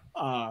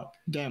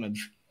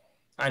 damage.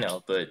 I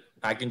know, but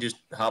I can just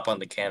hop on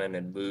the cannon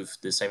and move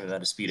the same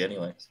amount of speed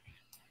anyway.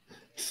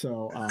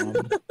 So let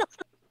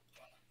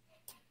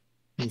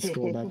me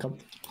scroll back up.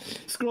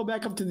 Scroll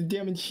back up to the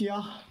damage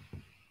here.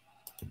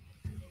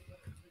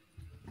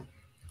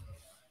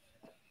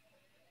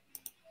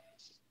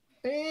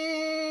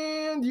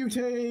 And you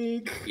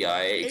take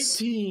Yikes.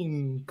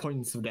 18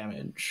 points of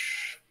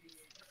damage,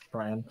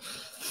 Brian.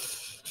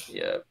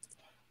 Yeah.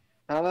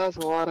 Now that's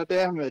a lot of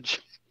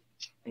damage.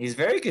 He's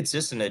very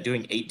consistent at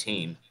doing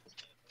 18.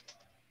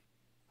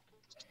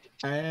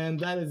 And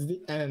that is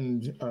the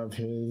end of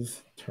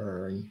his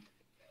turn.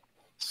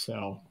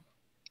 So.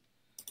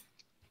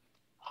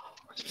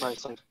 It's like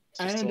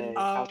And, say,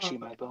 ouchie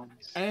my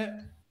bones.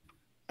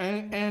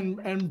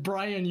 And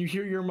Brian, you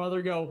hear your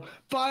mother go,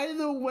 by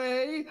the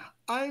way,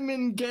 I'm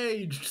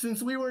engaged.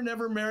 Since we were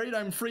never married,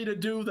 I'm free to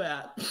do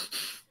that.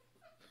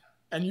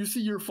 And you see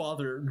your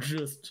father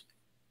just,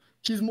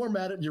 he's more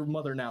mad at your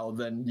mother now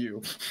than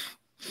you.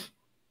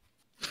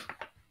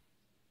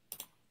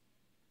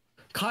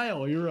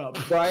 Kyle, you're up.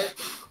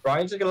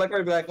 Brian's just gonna look at me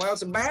and be like, well,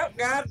 it's about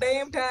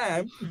goddamn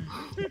time.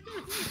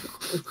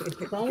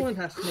 Someone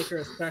has to make her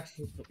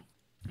inspection.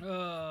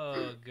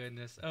 Oh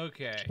goodness.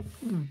 Okay.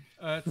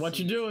 What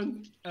you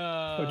doing?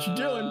 What you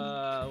doing?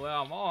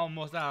 Well, I'm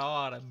almost out of a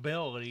lot of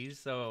abilities,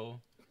 so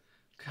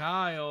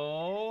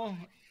Kyle.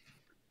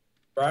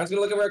 Brian's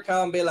gonna look over at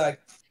Kyle and be like,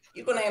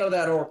 you can handle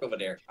that orc over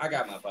there. I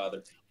got my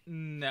father.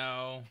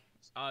 No.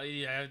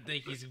 Yeah, I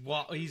think he's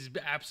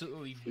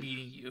absolutely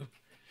beating you.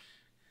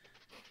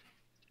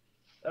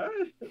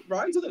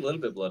 Brian's a little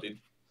bit bloodied.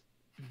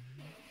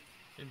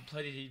 And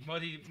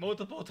bloodied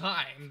multiple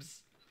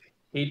times.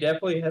 He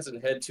definitely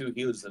hasn't had 2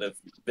 heals that have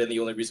been the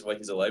only reason why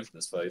he's alive in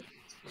this fight.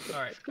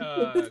 Alright,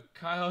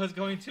 Kyle is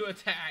going to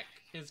attack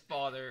his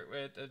father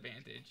with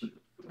advantage.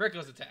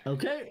 Reckless attack.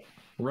 Okay.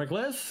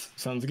 Reckless.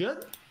 Sounds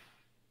good.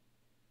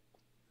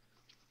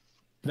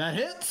 That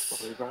hits.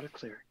 Well, we brought a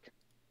cleric.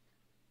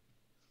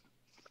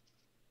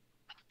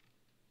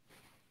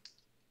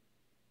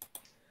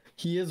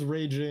 He is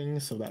raging,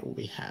 so that will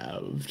be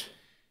halved.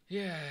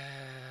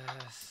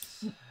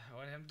 Yes. I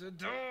want him to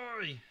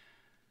die.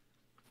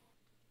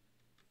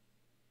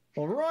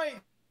 All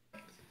right.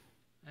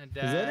 And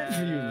Is that it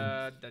for you?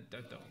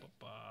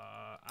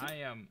 I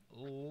am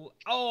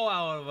all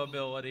out of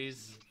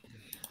abilities.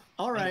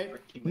 All right.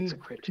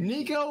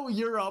 Niko,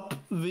 you're up.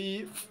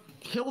 The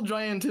hill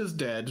giant is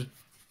dead.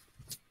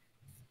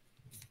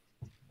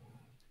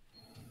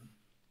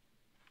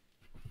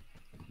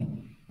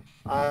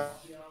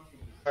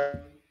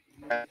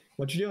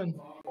 What you doing?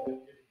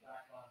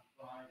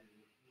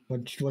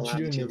 What you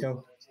doing,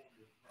 Niko?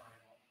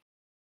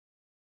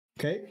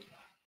 Okay.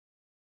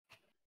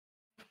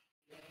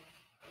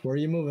 Where are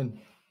you moving?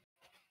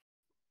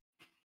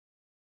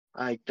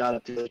 I got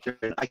up to the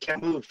turn. I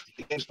can't move.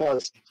 The game's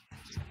paused.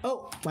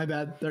 Oh, my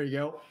bad. There you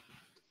go.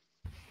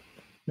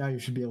 Now you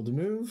should be able to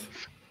move.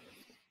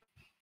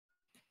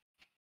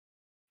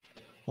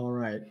 All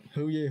right.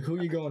 Who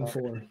you going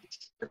for?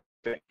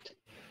 Perfect.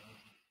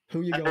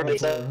 Who you going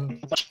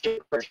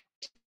for?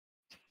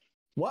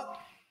 What?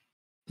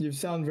 You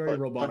sound very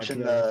robotic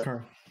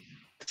there.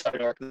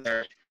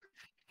 There.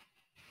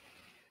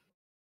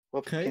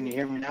 Okay. Can you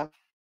hear me now?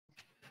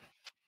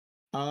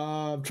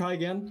 Try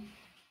again.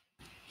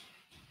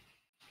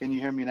 Can you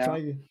hear me now?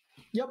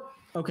 Yep.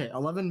 Okay,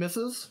 11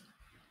 misses.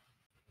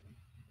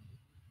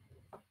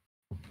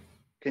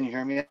 Can you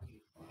hear me,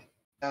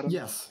 Adam?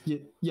 Yes.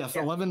 Yes,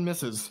 Yeah. 11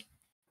 misses.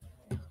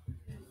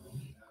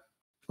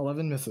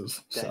 11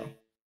 misses. So.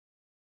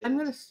 I'm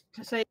going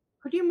to say,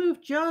 could you move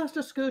just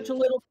a scooch a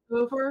little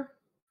over?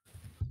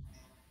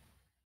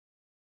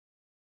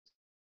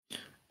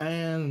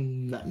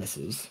 And that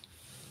misses.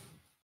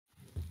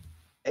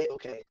 Hey,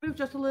 okay. Move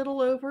just a little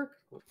over.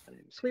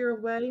 Clear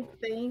away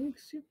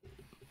things.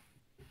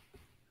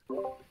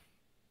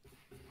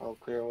 I'll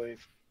clear away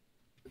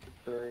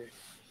for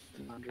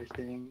another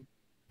thing.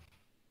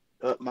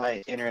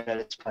 My internet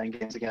is playing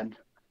games again.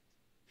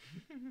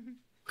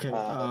 Okay.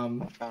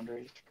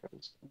 Foundry.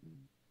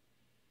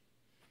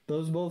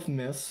 Those both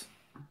miss.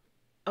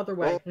 Other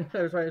way.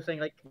 That's what I was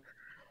saying. Like,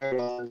 There it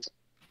was.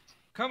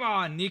 Come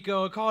on,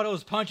 Niko, call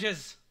those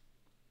punches.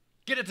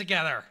 Get it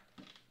together.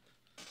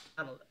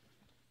 I don't know.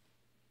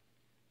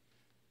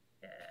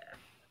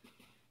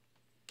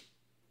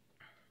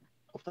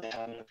 Hopefully I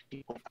have enough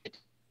people.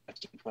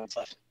 15 points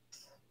left.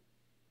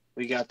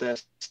 We got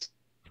this.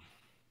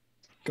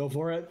 Go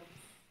for it.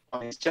 Oh,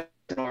 he's just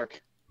an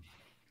orc.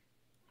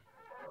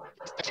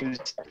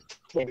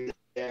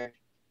 There.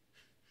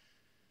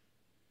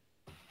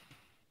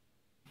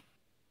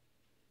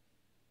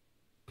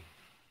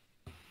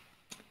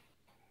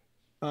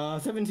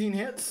 17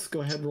 hits. Go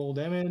ahead, roll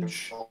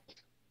damage.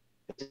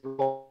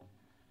 Cool.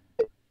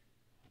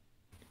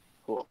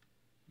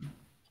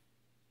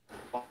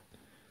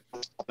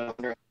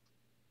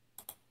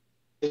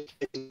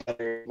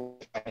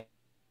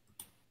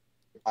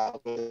 I'm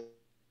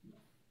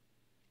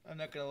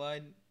not gonna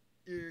lie.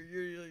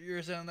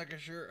 You're sounding like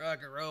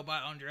a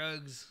robot on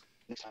drugs.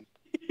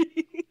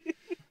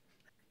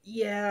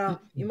 Yeah,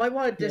 you might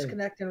want to Yeah.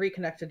 disconnect and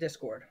reconnect to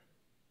Discord.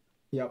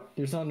 Yep,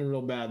 you're sounding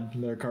real bad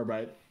there,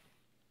 Carbite.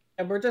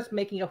 And we're just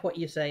making up what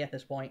you say at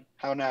this point.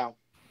 How now?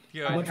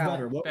 Good. Much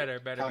better. What, Better.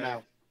 How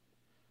now?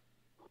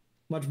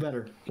 much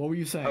better. What were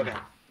you saying? Okay.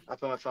 I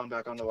put my phone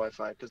back on the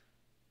Wi-Fi because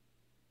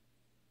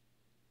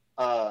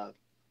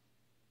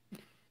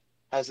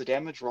has the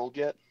damage rolled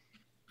yet?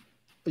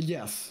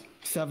 Yes,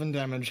 7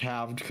 damage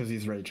halved because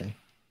he's raging.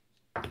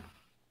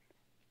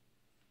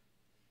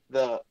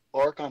 The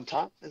orc on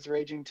top is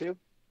raging too?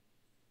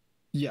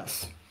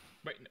 Yes.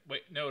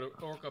 Wait, no, the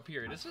orc up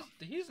here.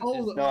 He's.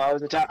 No, I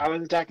was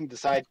attacking the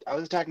side. I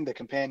was attacking the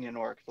companion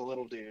orc, the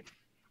little dude.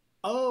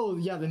 Oh,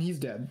 yeah, then he's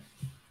dead.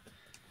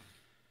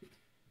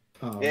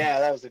 Yeah,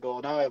 that was the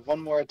goal. Now I have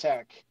one more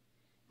attack,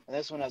 and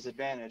this one has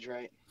advantage,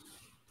 right?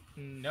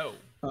 No.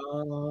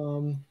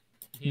 no,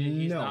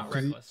 He's not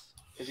 'cause reckless.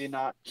 Is he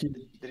not? Did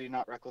he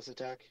not reckless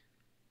attack?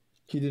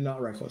 He did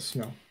not reckless,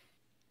 no.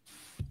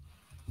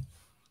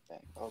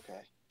 Dang,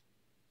 okay.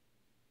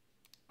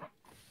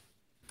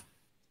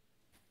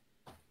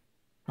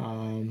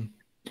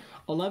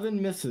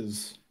 11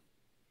 misses.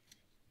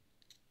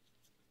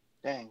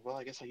 Dang. Well,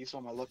 I guess I used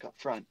all my luck up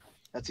front.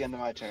 That's the end of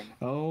my turn.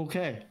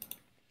 Okay.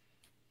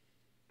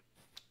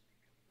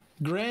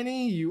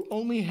 Granny, you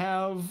only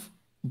have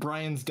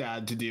Brian's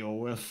dad to deal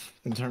with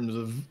in terms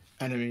of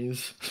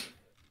enemies.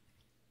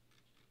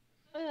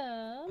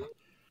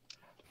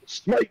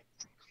 Smite.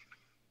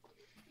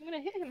 I'm gonna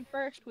hit him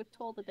first with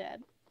Toll the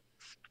Dead.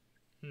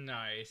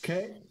 Nice.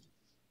 Okay.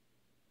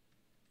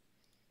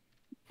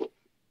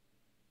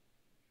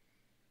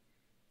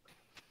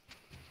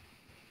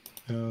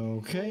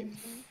 Okay.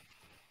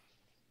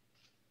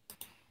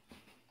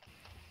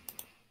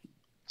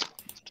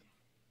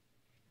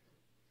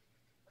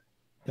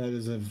 That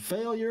is a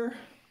failure.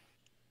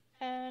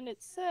 And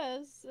it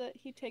says that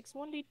he takes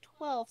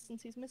 1d12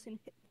 since he's missing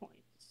hit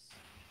points.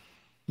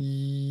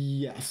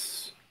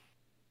 Yes.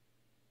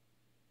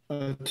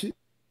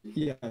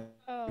 Yeah.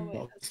 Oh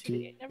wait, that's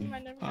 2d8. Never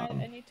mind.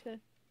 I need to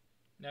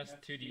That's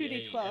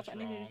 2d8. 2d12. That's I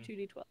need wrong. to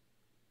do 2d12.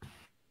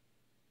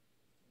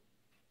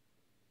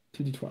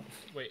 2d12.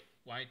 Wait,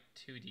 why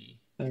 2d?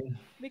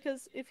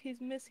 Because if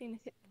he's missing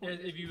hit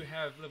points. If you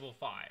have level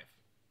 5.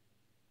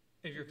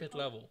 If you're 5th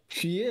level.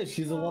 She is.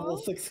 She's a level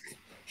Oh. 6.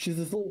 She's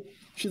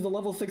a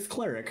level 6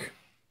 cleric.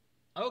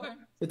 Okay.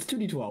 It's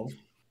 2d12.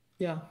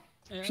 Yeah.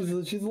 Yeah, She's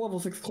a level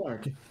 6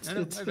 cleric. I know,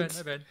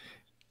 my bad.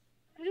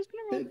 I'm just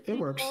gonna roll It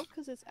works.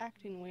 because it's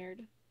acting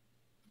weird.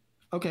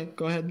 Okay,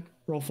 go ahead.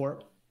 Roll for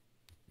it.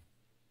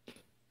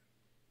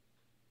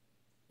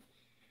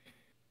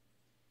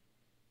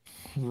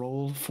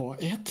 Roll for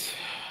it.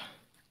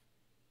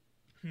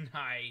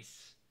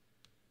 Nice.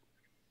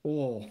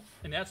 Oh,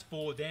 And that's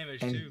full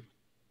damage And- too.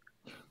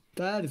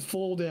 that is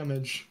full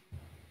damage.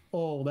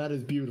 Oh, that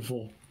is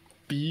beautiful.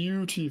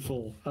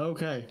 Beautiful.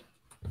 Okay.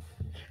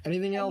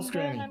 Anything else, And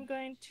then Granny? I'm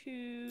going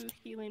to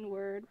healing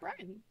word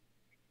Brian.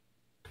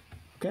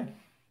 Okay.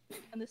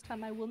 And this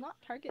time I will not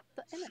target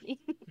the enemy.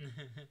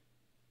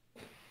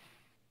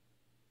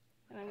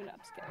 And I'm gonna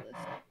upscale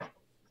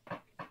this.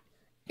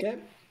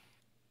 Okay.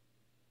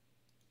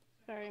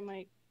 Sorry,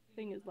 my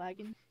thing is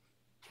lagging.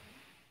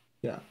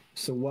 Yeah.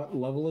 So what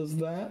level is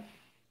that?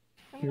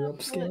 I'm You're gonna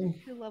pull upscaling?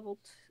 it to level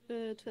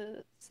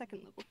to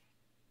second level.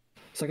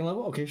 Second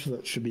level? Okay, so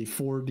that should be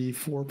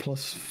 4d4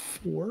 plus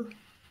 4.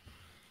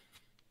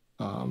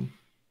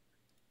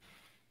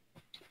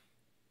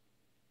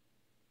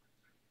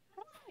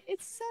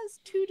 It says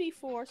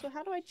 2d4, so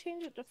how do I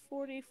change it to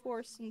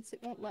 4d4 since it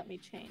won't let me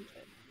change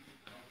it?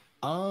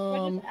 Do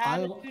I just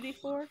add a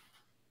 2d4?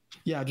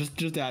 Yeah,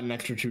 just add an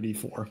extra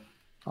 2d4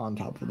 on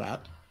top of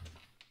that.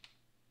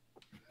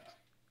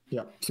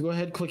 Yeah, so go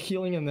ahead, click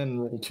healing, and then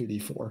roll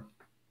 2d4.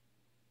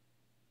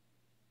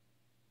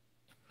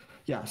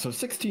 Yeah, so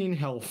 16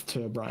 health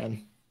to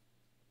Brian.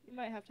 You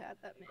might have to add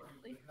that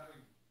manually.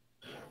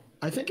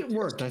 I think it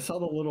worked. I saw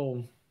the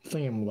little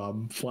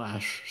thingamabob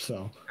flash,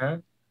 so. Huh?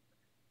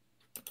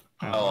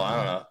 Oh,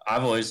 I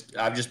don't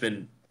know. I've just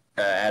been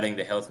adding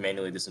the health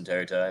manually this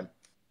entire time.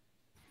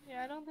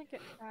 Yeah, I don't think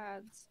it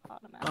adds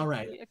automatically. All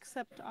right.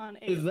 Except on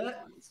Is AoE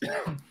that- ones.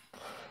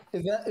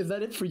 Is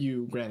that it for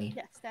you, Granny?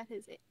 Yes, that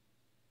is it.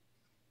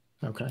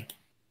 Okay.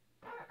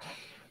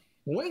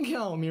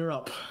 Winkhelm, you're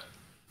up.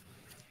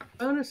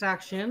 Bonus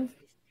action.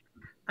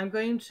 I'm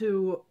going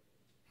to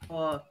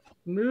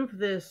move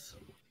this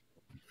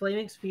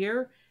flaming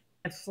sphere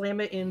and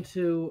slam it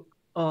into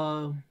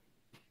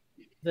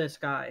this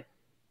guy.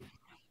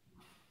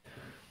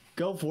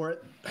 Go for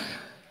it.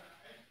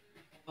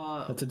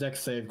 Uh, That's a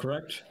dex save,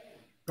 correct?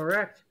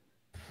 correct.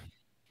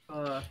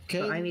 Okay.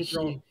 So I need to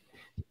roll.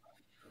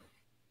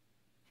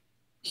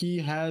 He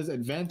has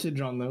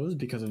advantage on those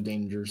because of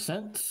danger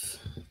sense.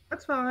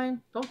 That's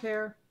fine. Don't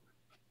care.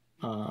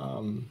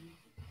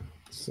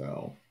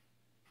 So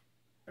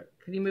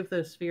Can you move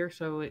the sphere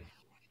so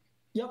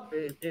Yep.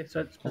 it's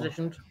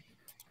positioned?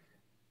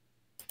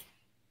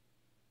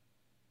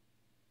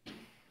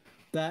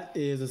 That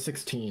is a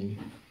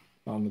 16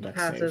 on the dex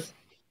Passes.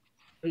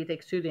 save. He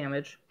takes 2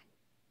 damage.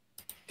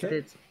 But Okay.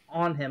 it's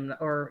on him,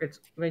 or it's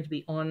going to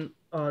be on,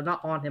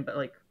 not on him, but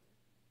like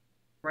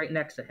right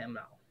next to him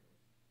now.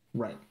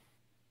 Right.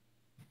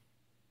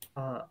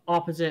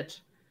 Opposite.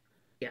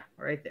 Yeah,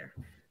 right there.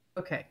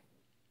 Okay.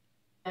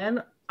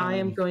 And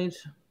I'm going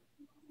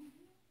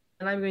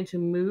to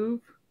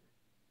move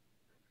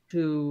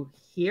to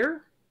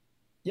here.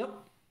 Yep.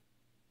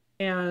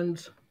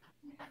 And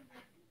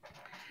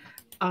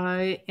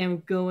I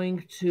am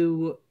going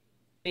to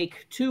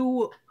make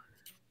 2.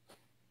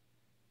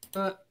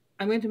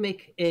 I'm going to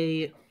make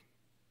a.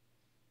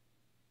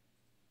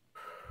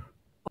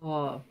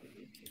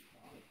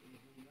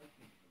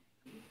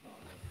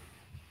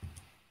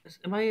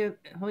 Let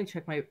me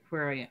check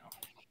where I am,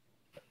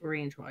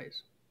 range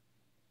wise.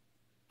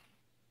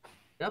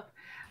 Yep.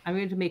 I'm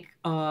going to make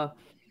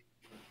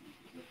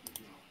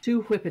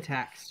 2 whip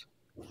attacks.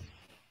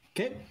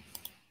 Okay.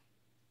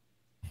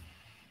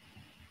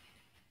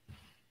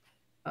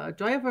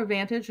 Do I have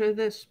advantage of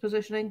this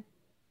positioning?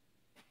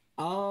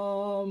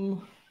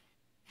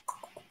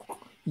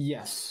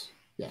 Yes,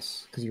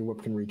 because your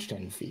whip can reach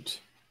 10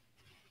 feet.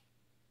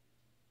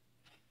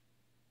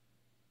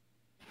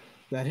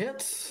 That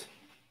hits.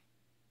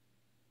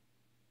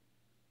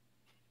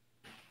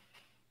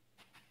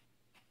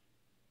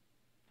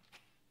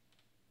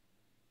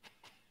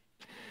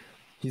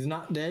 He's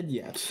not dead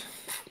yet.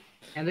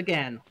 And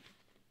again.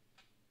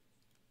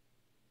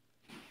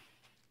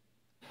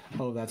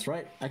 Oh, that's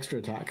right. Extra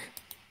attack.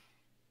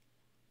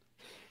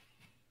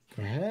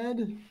 Go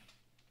ahead.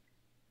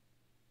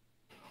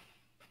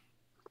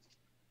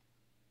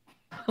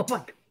 Oh my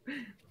god.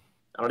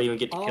 I don't even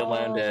get to kill my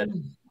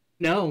undead.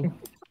 No.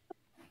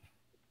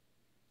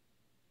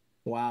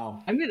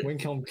 Wow. I'm gonna...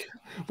 Windhelm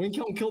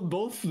killed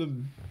both the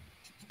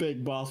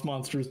big boss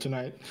monsters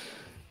tonight.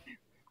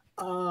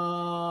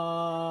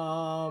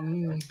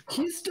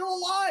 He's still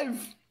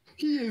alive.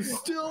 He is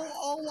still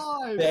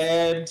alive.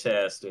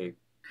 Fantastic.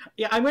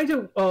 Yeah, I'm going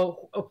to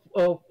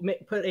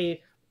put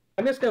a.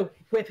 I'm just going to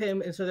whip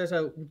him, and so there's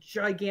a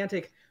giant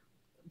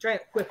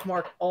whip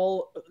mark,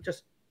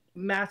 just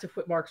massive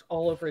whip marks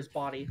all over his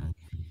body.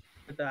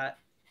 With that.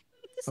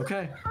 This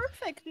Okay. is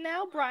perfect.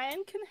 Now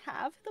Brian can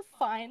have the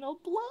final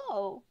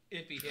blow.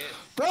 If he hits.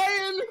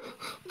 Brian,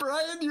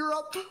 you're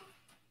up.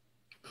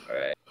 All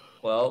right.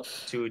 Well,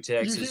 2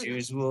 attacks as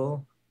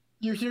usual.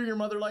 You hear your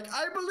mother like,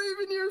 I believe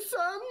in you,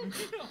 son.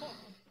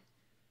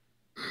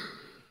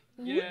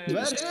 Yeah.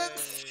 That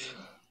hits.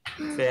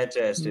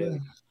 Fantastic.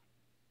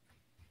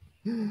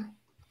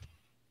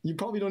 You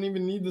probably don't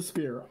even need the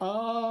spear.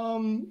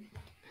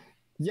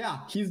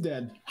 Yeah, he's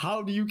dead.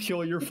 How do you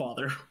kill your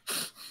father?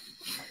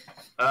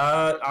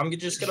 I'm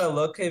just gonna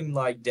look him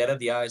like dead of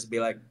the eyes and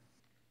be like,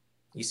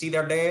 "You see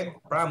there, Dad?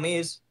 Problem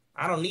is,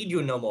 I don't need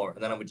you no more."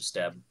 And then I would just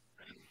stab him.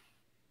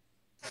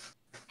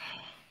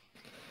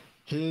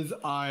 His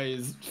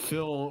eyes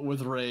fill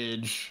with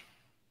rage,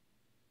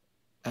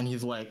 and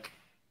he's like,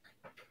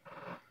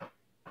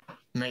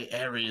 "May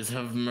Ares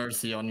have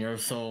mercy on your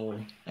soul,"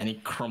 and he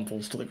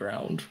crumples to the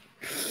ground.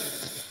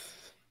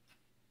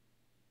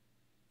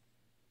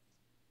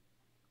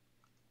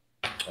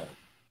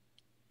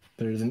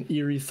 There's an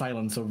eerie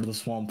silence over the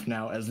swamp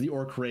now as the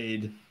orc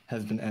raid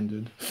has been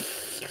ended.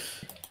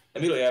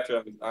 Immediately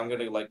after, I'm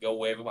gonna like go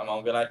wave at my mom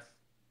and be like,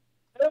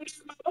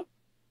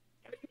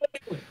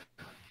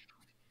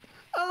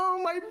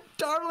 "Oh, my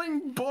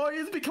darling boy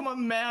has become a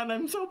man.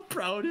 I'm so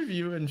proud of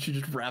you." And she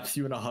just wraps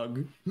you in a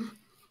hug.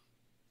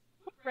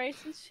 What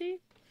race is she?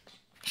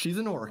 She's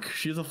an orc.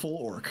 She's a full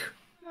orc.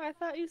 Oh, I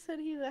thought you said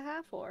he's a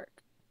half orc.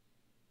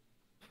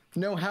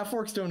 No, half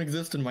orcs don't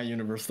exist in my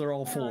universe. They're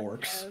all full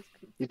orcs.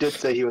 You did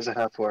say he was a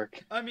half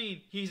orc. I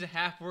mean, he's a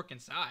half orc in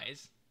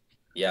size.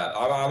 "Yeah,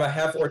 I'm a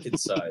half orc in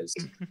size."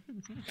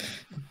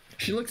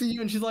 She looks at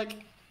you and she's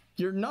like,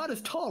 "You're not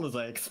as tall as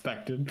I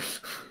expected."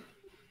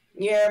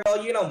 "Yeah,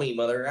 well, you know me,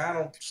 Mother. I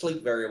don't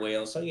sleep very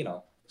well, so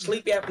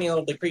sleep apnea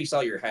will decrease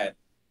all your height."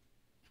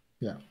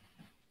 Yeah.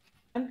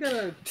 I'm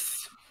gonna.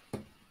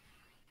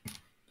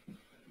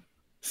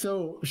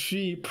 So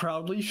she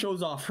proudly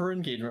shows off her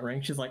engagement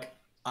ring. She's like,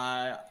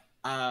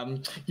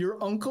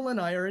 your uncle and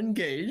I are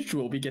engaged.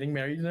 We'll be getting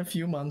married in a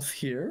few months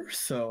here.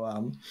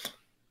 So,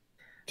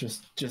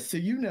 just so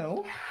you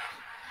know."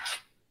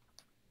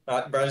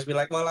 Brothers be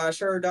like, "Well, I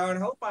sure darn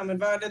hope I'm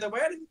invited to the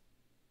wedding."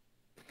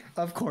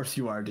 Of course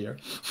you are, dear.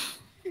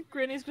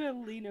 Granny's gonna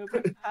lean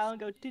over to Kyle and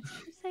go, "Did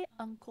you say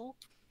uncle?"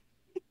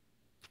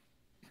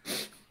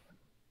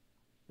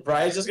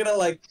 Brian's just gonna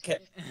like,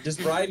 does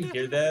Brian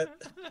hear that?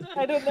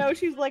 I don't know.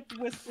 She's like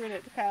whispering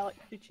it to Kyle.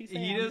 Like, "Did she say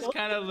He uncle?" just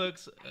kind of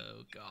looks.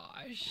 Oh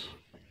gosh.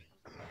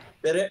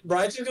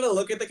 Brian's just gonna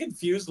look at the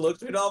confused look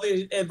between all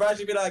these, and Brian's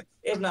gonna be like,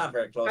 "It's not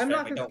very close,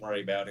 family. Don't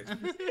worry about it."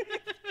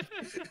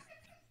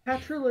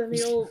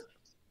 Patrilineal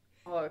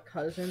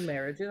cousin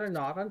marriages are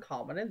not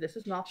uncommon, and this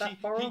is not that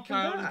far He off from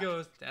kind of that.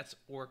 goes, "That's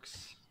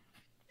orcs."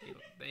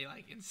 They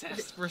like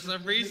incest for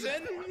some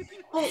reason.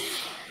 Oh,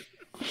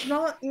 it's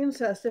not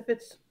incest if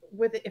it's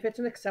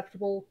an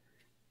acceptable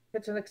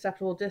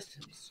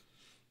distance.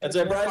 That's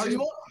right, Brian.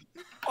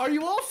 Are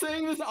you all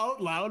saying this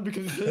out loud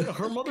because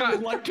her mother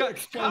would like to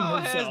explain Kyle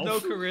herself? has no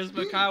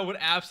charisma. Kyle would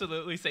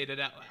absolutely say that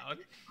out loud.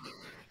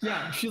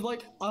 Yeah, she's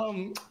like,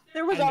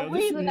 There was a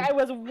reason I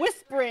was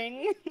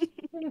whispering.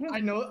 I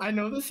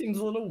know this seems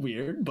a little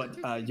weird, but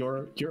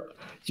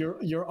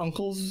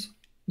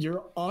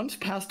your aunt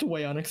passed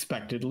away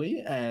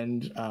unexpectedly,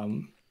 and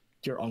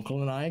your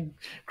uncle and I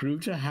grew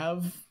to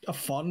have a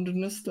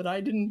fondness that I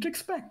didn't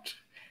expect.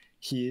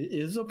 He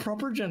is a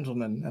proper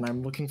gentleman, and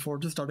I'm looking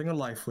forward to starting a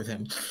life with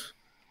him.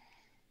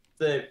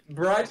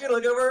 Brian's gonna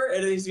look over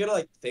and he's gonna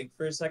like think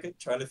for a second,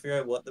 trying to figure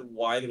out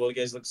why the you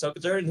guys look so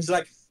concerned. And he's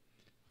like,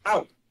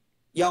 "Oh,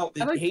 y'all."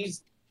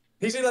 He's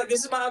like,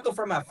 "This is my uncle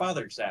from my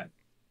father's side."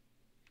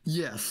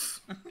 Yes.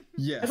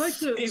 Yes.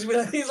 He's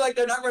like,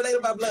 "They're not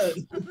related by blood."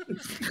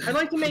 I'd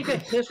like to make a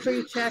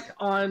history check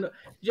on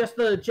just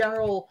the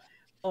general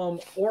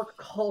orc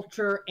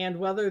culture and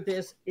whether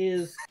this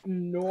is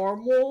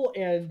normal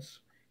and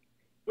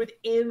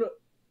within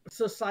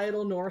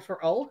societal norms for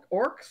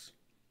orcs.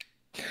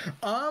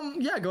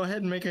 Yeah, go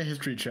ahead and make a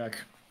history check.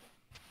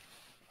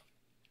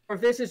 Or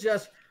if this is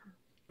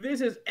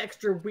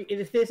extra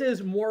if this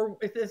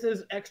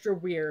is extra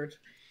weird.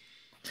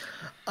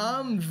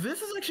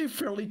 This is actually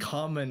fairly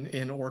common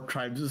in orc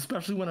tribes,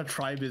 especially when a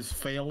tribe is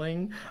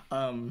failing.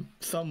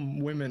 Some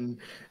women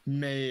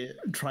may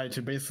try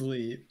to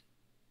basically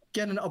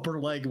get an upper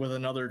leg with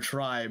another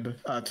tribe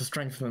to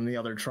strengthen the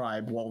other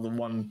tribe while the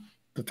one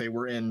that they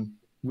were in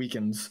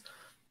weakens.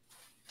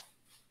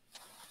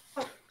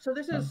 Oh, so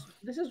this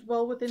is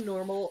well within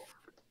normal.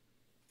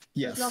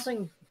 Yes. There's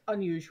nothing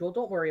unusual.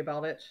 Don't worry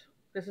about it.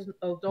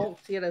 Don't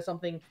see it as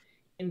something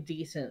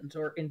indecent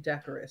or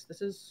indecorous.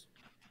 This is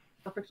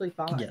perfectly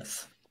fine.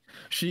 Yes.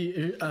 She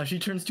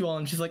turns to you all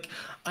and she's like,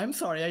 "I'm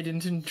sorry, I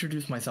didn't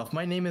introduce myself.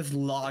 My name is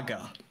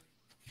Laga."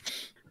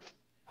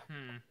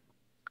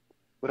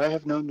 Would I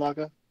have known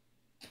Laga?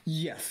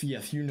 Yes,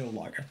 you know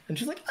Laga. And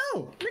she's like,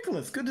 "Oh,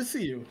 Nicholas, good to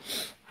see you."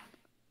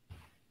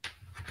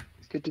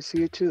 Good to see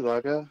you too,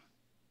 Laga.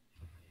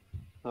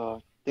 I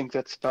think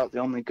that's about the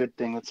only good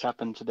thing that's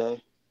happened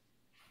today.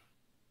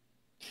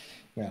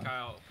 Yeah.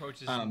 Kyle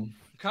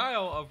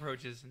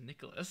approaches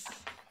Nicholas.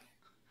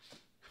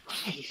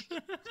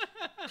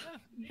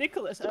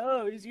 Nicholas,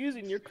 oh, he's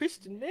using your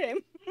Christian name.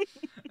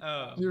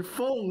 Your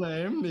full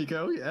name,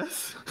 Niko,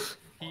 yes.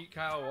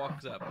 Kyle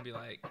walks up and be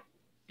like,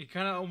 he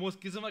kind of almost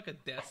gives him like a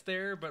death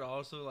stare, but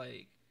also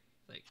like,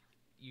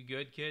 you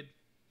good, kid?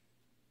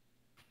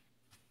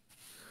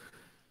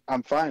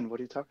 I'm fine. What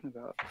are you talking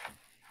about?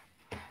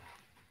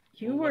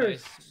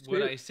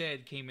 What I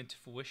said came into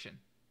fruition.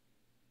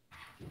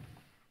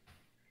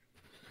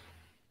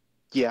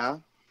 Yeah.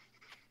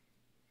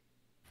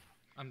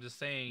 I'm just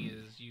saying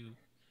is you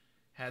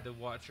had to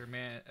watch a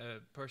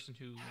person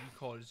who you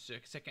called his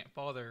second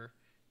father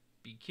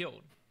be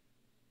killed.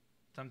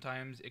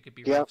 Sometimes it could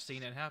be rough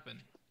seeing it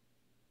happen.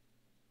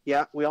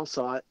 Yeah, we all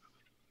saw it.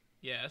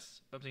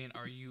 Yes, but I'm saying,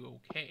 are you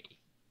okay?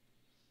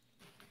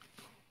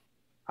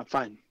 I'm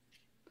fine.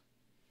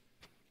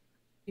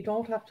 You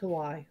don't have to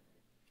lie.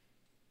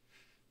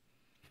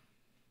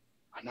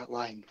 I'm not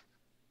lying.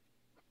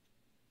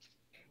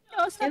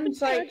 Oh, stop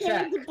Insight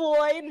check. the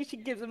boy, and she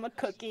gives him a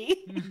cookie.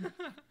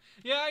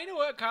 Yeah, you know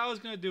what? Kyle's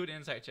gonna do an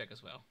insight check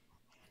as well.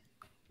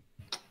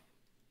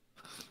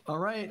 All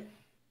right.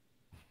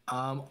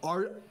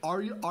 Are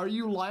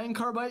you lying,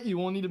 Carbite? You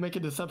won't need to make a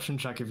deception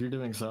check if you're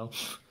doing so.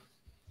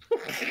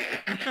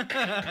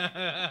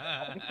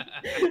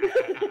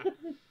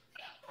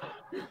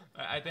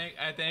 I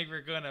think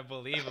we're gonna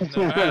believe him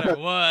no matter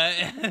what.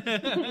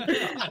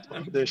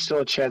 There's still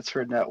a chance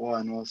for net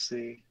one. We'll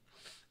see.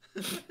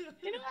 You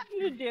know what? I'm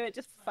gonna do it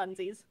just for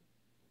funsies.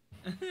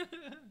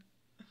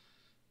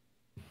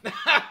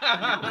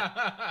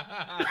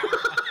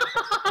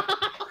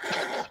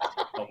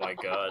 Oh my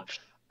god.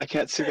 I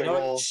can't see the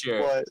roll.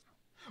 Sure. What?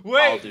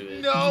 Wait, I'll do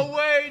it. no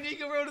way!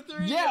 Niko rolled a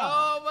 3. Yeah.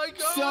 Oh my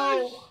gosh.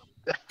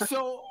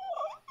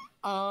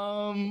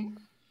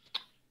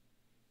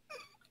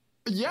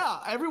 Yeah,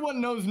 everyone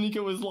knows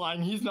Niko is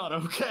lying. He's not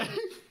okay.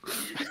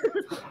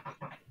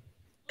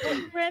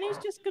 Granny's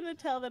just gonna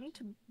tell them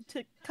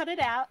to cut it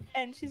out,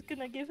 and she's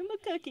gonna give him a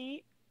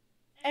cookie,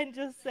 and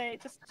just say,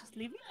 just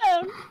leave me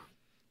alone.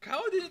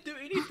 Kyle didn't do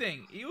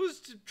anything. He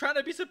was trying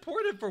to be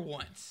supportive for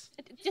once.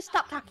 Just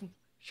stop talking.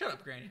 Shut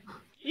up, Granny.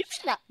 You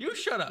shut up. You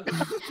shut up.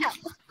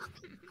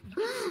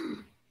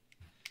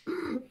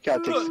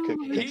 God takes the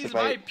cookie. Takes He's a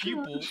my bite.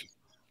 pupil.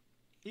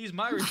 He's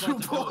my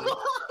responsibility.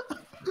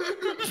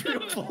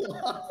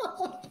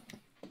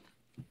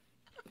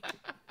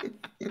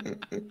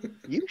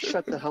 You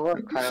shut the hell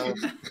up, Kyle.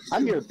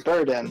 I'm your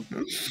burden.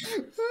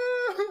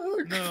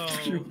 No,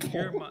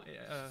 you're my.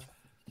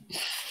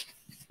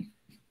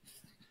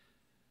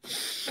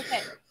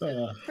 Okay.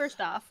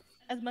 First off,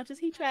 as much as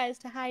he tries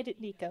to hide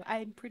it, Niko,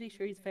 I'm pretty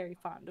sure he's very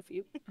fond of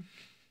you.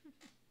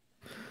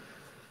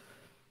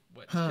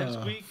 What?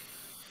 Pipsqueak?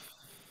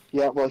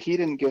 Yeah, well, he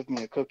didn't give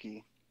me a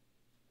cookie.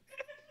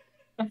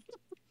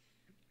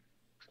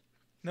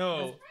 No.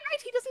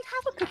 Right, he doesn't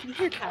have a cookie.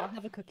 Here, Kyle,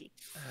 have a cookie.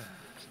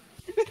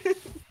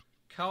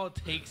 Kyle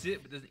takes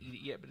it, but doesn't eat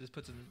it yet, but just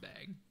puts it in his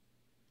bag.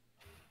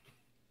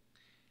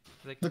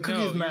 He's like, The cookie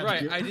no, is you're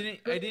right.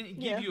 magic. I didn't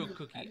give Yeah. you a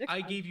cookie. Magic I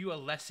fun. gave you a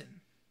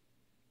lesson.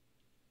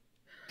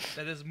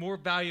 That is more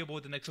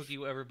valuable than a cookie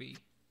will ever be.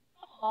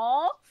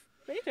 Aw,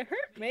 ready to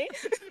hurt me.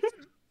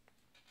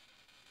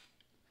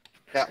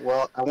 Yeah,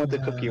 well, I want the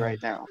cookie right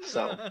now,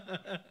 so.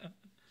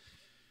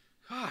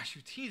 Gosh,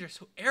 you teens are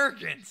so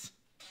arrogant.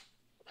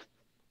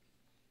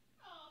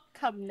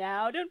 Come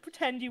now, don't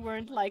pretend you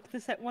weren't like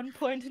this at one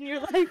point in your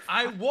life.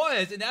 I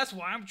was, and that's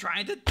why I'm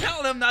trying to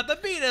tell him not to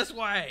be this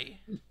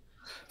way.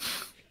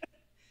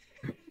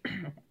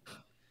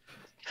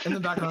 In the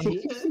background,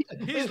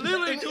 He's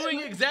literally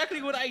doing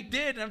exactly what I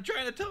did, and I'm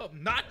trying to tell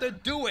him not to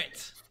do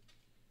it.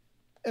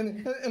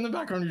 in the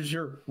background, you just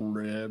hear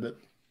rabbit,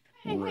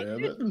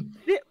 rabbit.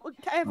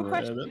 I have a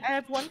question. Rabbit. I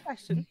have one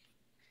question.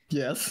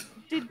 Yes.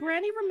 Did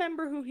Granny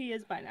remember who he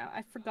is by now?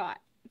 I forgot.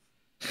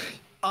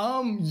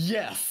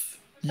 Yes.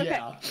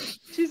 Yeah.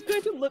 She's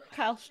going to look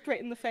Kyle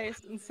straight in the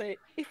face and say,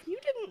 if you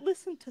didn't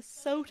listen to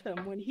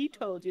Sotum when he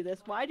told you this,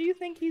 why do you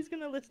think he's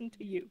going to listen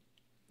to you?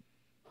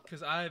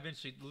 Because I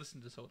eventually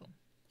listened to Sodom.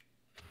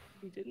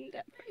 You didn't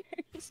at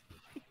first.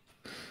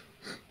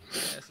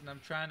 Yes, and I'm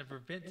trying to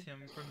prevent him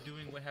from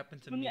doing what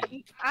happened to me.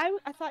 I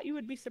thought you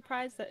would be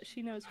surprised that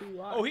she knows who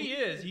you are. Oh, he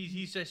is.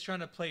 He's just trying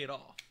to play it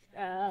off.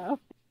 Oh.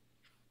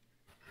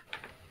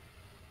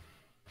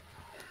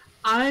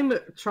 I'm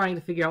trying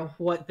to figure out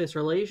what this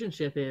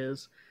relationship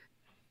is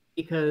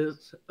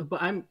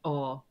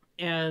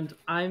and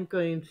I'm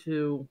going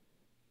to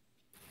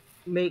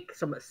make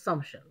some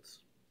assumptions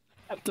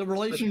The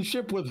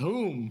relationship with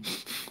whom?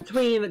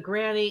 between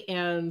Granny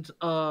and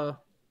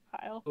Kyle.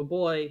 oh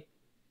boy,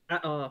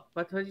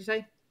 what did you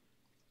say?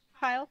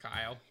 Kyle.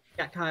 Kyle.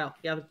 Yeah, Kyle.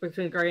 Yeah,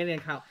 between Granny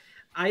and Kyle.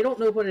 I don't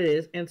know what it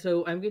is, and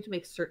so I'm going to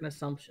make certain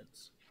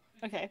assumptions.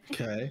 Okay.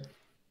 Okay.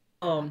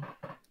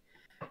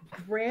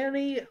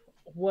 Granny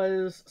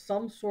was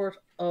some sort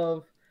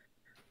of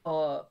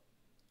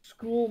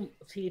school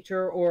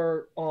teacher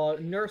or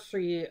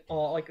nursery,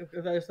 like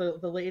there's the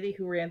lady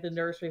who ran the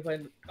nursery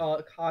when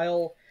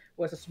Kyle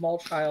was a small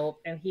child,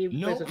 and he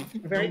was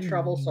very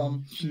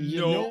troublesome.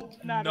 Nope,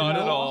 Not not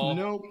at at all.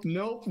 Nope.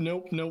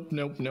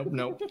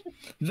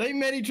 They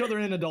met each other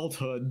in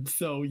adulthood,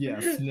 so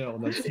yes, no,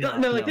 that's No,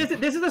 not, like this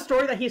is the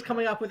story that he's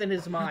coming up with in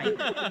his mind.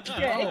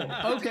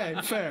 Oh, okay,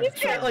 fair. He's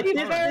fair. like,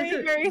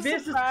 very this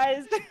is-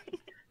 surprised.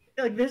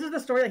 Like this is the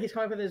story that he's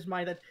coming up with in his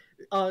mind, that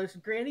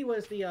Granny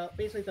was the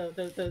basically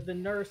the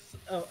nurse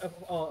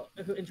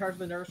who in charge of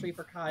the nursery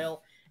for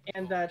Kyle,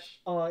 and that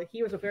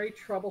he was a very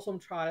troublesome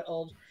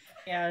child,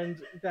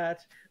 and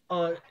that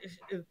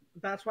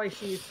that's why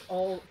she's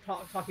all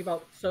talking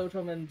about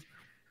Sotum and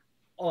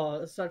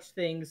such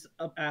things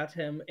at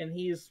him, and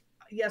he's,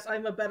 yes,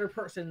 I'm a better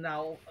person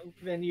now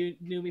than you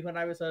knew me when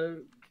I was a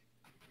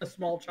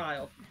small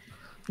child.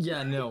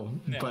 Yeah, no,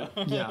 but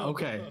yeah,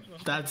 okay.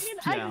 That's,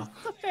 yeah.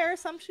 It's a fair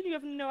assumption. You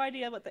have no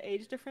idea what the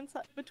age difference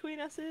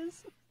between us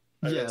is.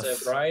 Yes. So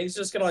Brian's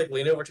just gonna like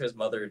lean over to his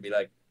mother and be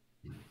like,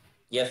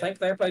 "You think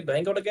they played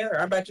bingo together?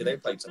 I bet you they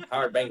played some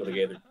hard bingo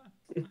together."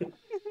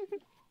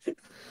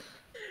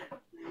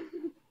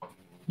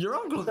 Your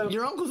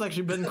uncle's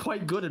actually been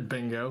quite good at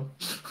bingo.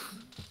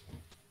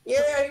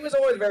 Yeah, he was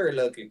always very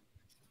lucky.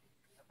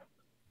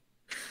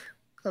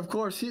 Of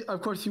course, he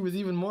was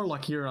even more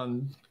luckier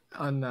on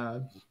pin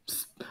the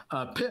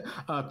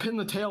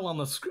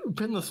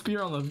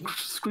spear on the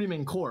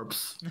screaming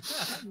corpse.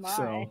 My.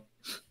 So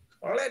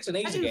Well, that's an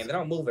easy game. They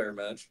don't move very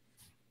much.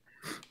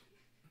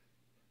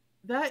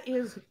 That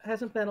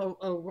hasn't been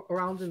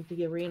around in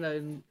the arena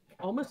in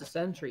almost a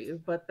century,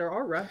 but there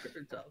are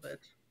records of it.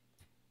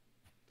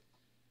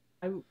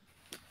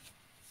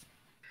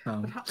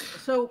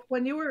 So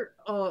when you were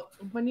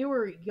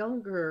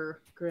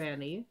younger,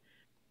 Granny,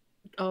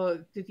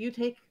 did you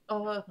take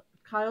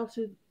Kyle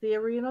to the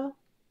arena?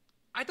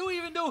 I don't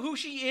even know who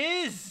she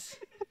is.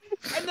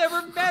 I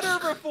never met her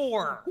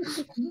before.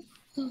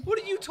 What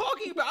are you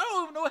talking about? I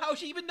don't even know how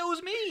she even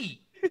knows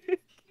me.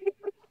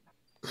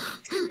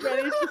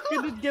 Granny's just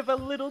gonna give a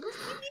little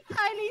teeny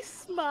tiny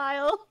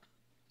smile.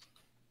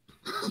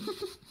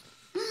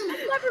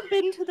 I've never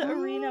been to the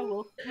arena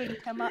with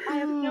Emma. I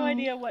have no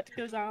idea what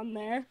goes on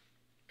there.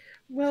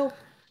 Well,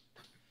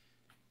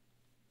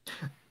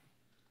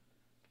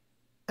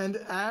 and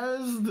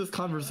as this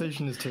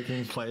conversation is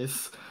taking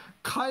place,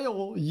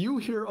 Kyle, you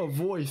hear a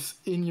voice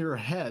in your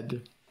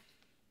head.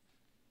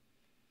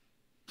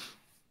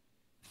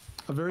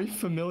 A very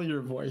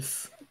familiar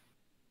voice.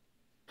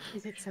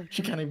 Is it so?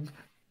 She kind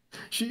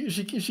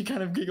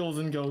of giggles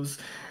and goes,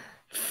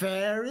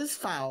 "Fair is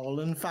foul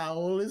and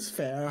foul is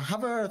fair.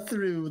 Hover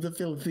through the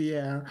filthy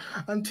air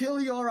until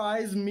your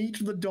eyes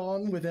meet the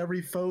dawn. With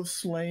every foe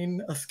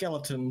slain, a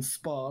skeleton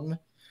spawn.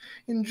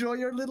 Enjoy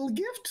your little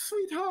gift,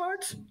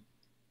 sweetheart."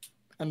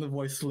 And the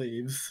voice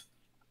leaves.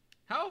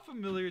 How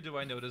familiar do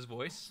I know this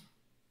voice?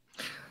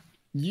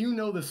 You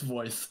know this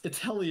voice. It's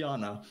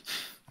Heliana.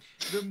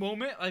 The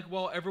moment, like,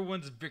 while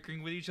everyone's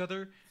bickering with each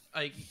other,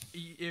 like,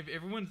 if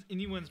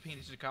anyone's paying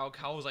attention to Kyle,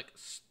 Kyle was like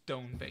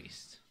stone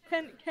faced.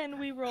 Can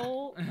we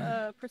roll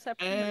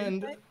perception? or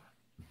And insight?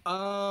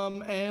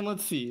 and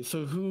let's see.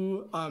 So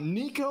who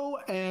Niko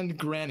and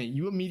Granny,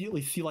 you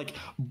immediately see like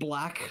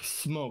black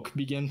smoke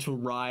begin to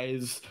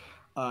rise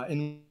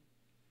in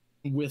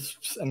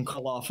wisps and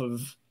curl off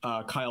of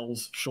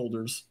Kyle's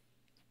shoulders.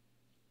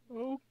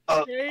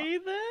 Okay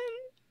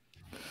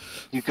then.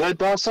 You good,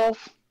 boss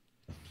elf?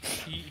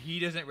 He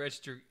doesn't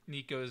register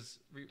Niko's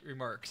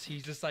remarks.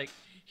 He's just like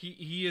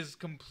he is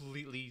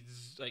completely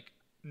like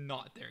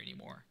not there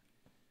anymore.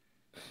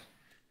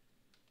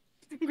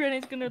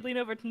 Granny's gonna lean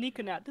over to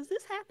Niko now. Does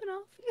this happen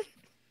often?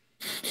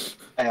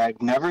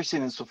 I've never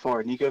seen this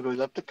before. Niko goes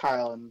up to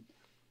Kyle and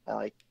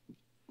like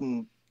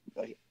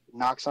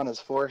knocks on his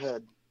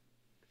forehead.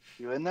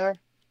 You in there?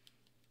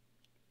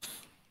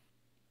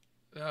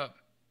 Yeah,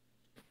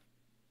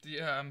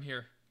 I'm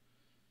here.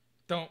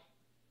 Don't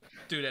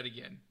do that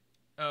again.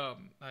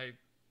 I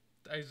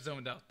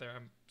zoned out there.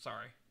 I'm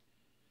sorry.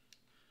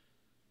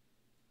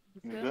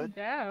 You good?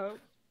 Out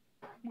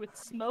with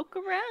smoke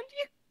around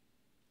you.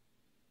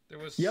 There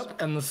was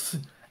Yep, and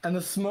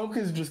the smoke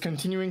is just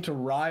continuing to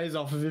rise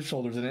off of his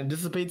shoulders, and it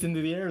dissipates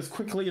into the air as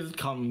quickly as it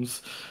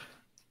comes.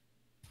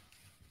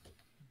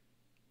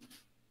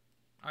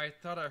 I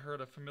thought I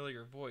heard a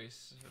familiar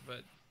voice,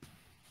 but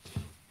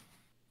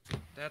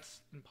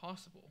that's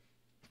impossible.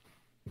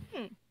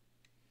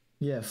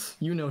 Yes,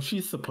 you know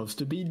she's supposed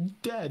to be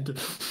dead.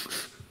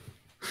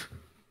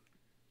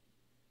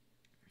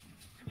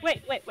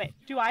 Wait.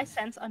 Do I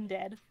sense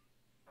undead?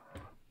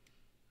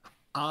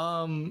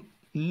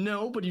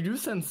 No, but you do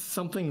sense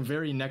something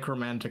very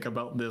necromantic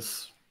about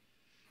this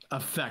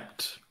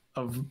effect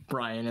of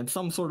Brian. It's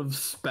some sort of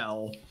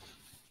spell.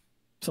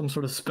 Some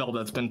sort of spell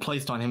that's been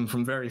placed on him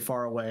from very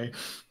far away.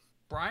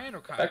 Brian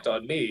or Kyle? Effect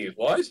on me.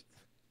 What?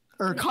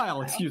 Or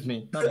Kyle, excuse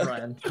me. Not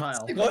Brian.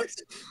 Kyle. What?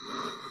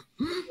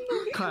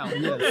 Kyle,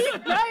 yes.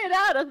 Brian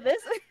out of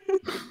this.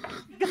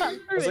 Got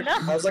through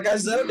enough. I was like, I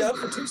zoned out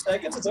for 2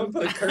 seconds and someone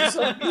put a curse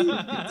on me.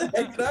 What the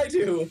heck did I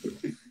do?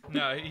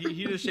 No,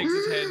 he just shakes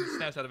his head and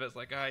snaps out of it. It's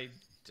like I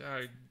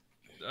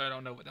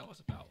don't know what that was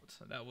about.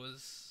 That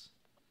was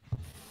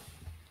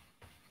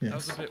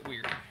Yes. a bit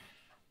weird.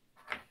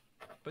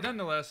 But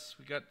nonetheless,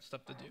 we got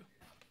stuff to do.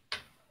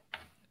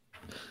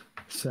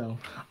 So,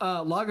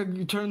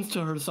 Laga turns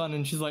to her son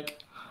and she's like,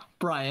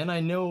 Brian,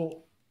 I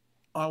know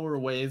our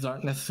ways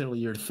aren't necessarily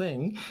your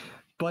thing,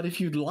 but if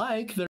you'd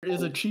like, there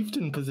is a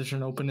chieftain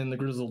position open in the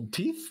Grizzled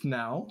Teeth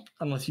now,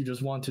 unless you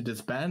just want to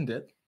disband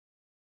it.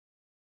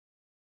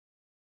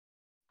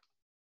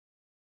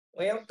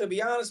 Well, to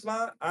be honest,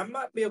 I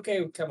might be okay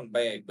with coming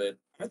back, but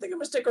I think I'm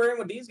gonna stick around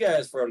with these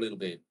guys for a little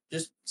bit.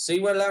 Just see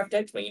where life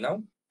takes me, you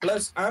know?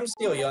 Plus, I'm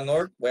still young,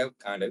 or, well,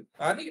 kind of.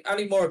 I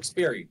need more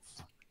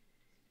experience.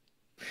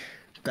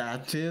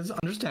 That is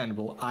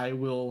understandable. I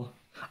will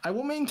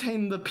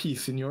maintain the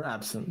peace in your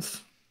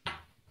absence.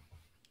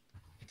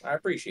 I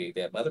appreciate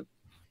that, Mother.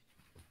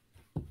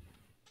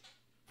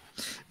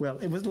 Well,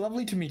 it was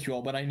lovely to meet you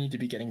all, but I need to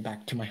be getting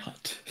back to my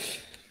hut.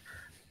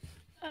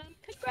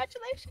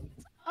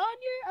 Congratulations on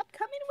your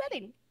upcoming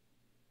wedding.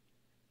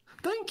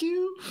 Thank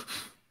you!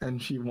 And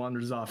she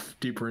wanders off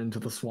deeper into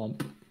the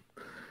swamp.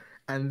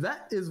 And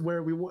that is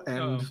where we will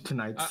end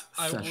tonight's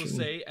I session. will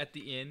say at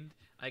the end,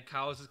 like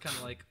Kyle's just kind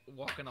of like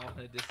walking off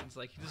in the distance,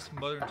 like he's just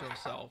muttering to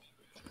himself.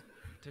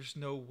 There's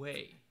no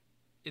way.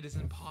 It is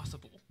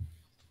impossible.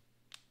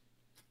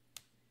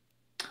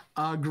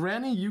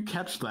 Granny, you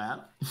catch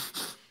that.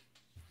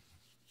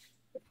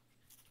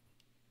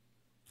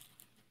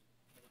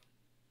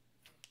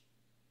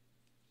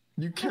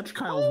 You catch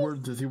Kyle's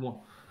words as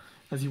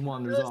he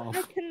wanders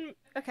off.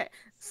 Okay,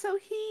 so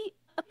he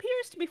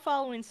appears to be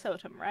following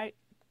Sotum, right?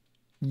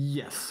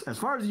 Yes, as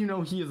far as you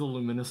know, he is a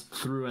luminist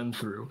through and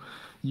through.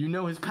 You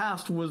know his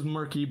past was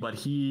murky, but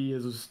he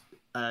is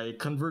a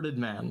converted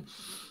man.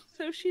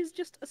 So she's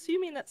just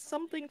assuming that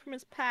something from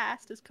his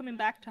past is coming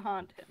back to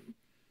haunt him.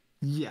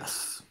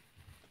 Yes.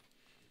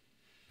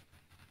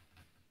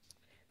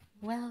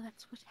 Well,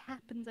 that's what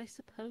happens, I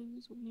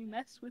suppose, when you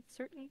mess with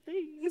certain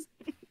things.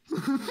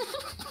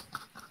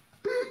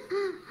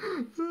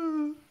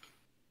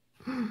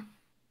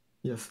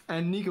 Yes,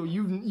 and Niko,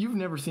 you've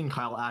never seen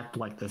Kyle act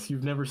like this.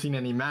 You've never seen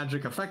any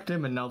magic affect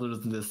him, and now there's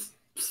this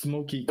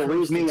smoky.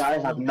 Believe me, I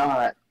have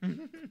not.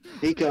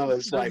 Niko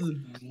is like,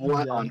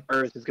 what on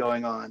earth is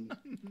going on?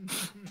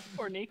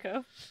 Poor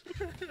Niko.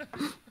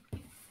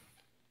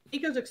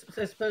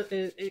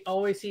 Niko's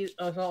always sees.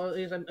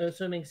 I'm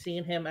assuming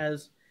seeing him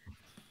as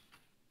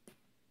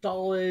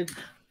solid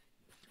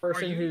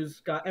person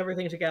who's got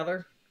everything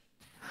together.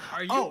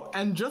 Are you? Oh,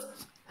 and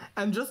just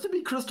to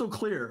be crystal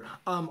clear,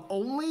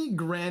 only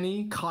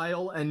Granny,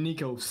 Kyle, and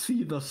Niko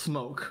see the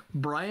smoke.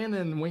 Brian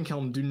and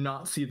Winkhelm do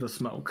not see the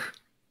smoke.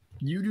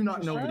 You do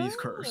not know that he's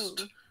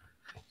cursed.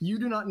 You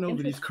do not know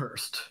that he's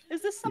cursed.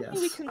 Is this something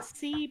we Yes. can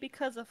see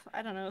because of,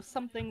 I don't know,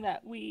 something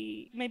that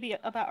maybe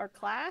about our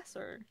class,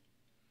 or?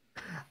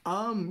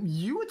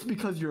 You it's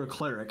because you're a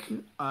cleric.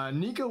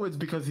 Niko it's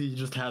because he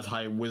just has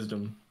high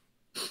wisdom.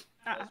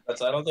 Ah,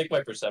 I don't think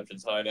my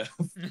perception's high enough.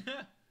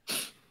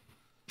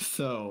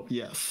 So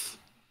yes,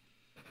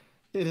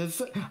 it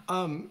is.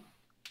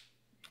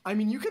 I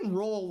mean, you can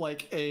roll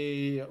like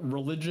a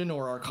religion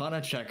or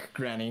arcana check,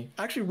 Granny.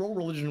 Actually, roll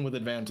religion with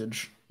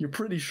advantage. You're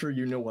pretty sure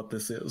you know what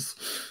this is.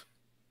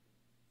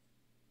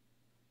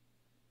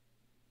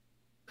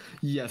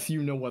 Yes,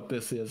 you know what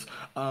this is.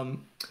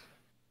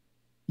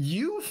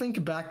 You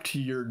think back to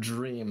your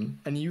dream,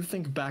 and you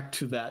think back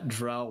to that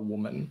drow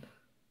woman.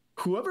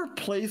 Whoever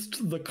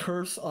placed the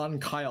curse on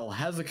Kyle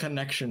has a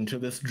connection to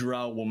this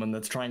drow woman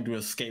that's trying to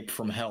escape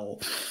from hell.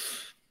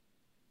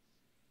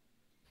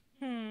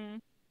 I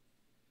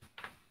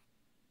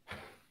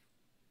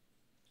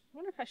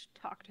wonder if I should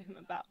talk to him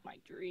about my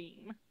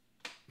dream.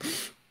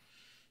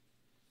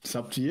 It's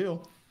up to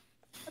you.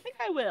 I think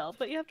I will,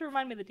 but you have to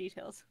remind me the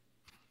details.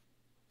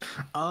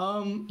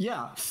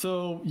 Yeah,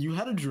 so you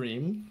had a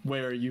dream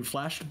where you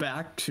flashed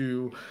back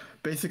to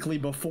basically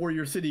before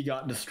your city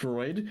got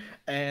destroyed,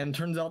 and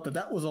turns out that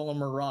that was all a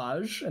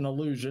mirage, an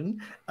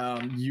illusion.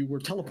 You were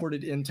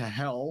teleported into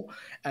hell,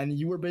 and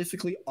you were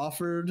basically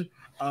offered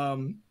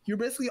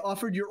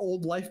your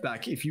old life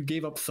back if you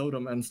gave up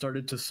Sodom and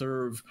started to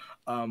serve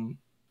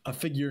a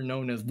figure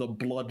known as the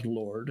Blood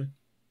Lord.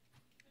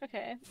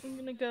 Okay, I'm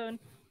gonna go and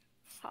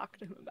talk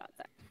to him about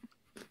that.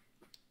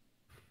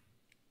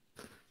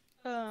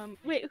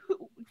 Wait,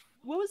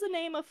 what was the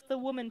name of the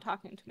woman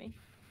talking to me?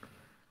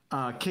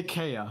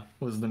 Kikea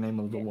was the name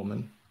of the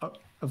woman.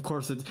 Of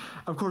course,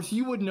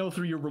 you would know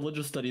through your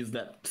religious studies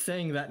that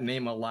saying that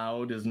name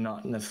aloud is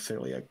not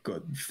necessarily a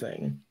good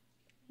thing.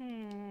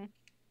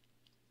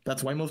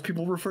 That's why most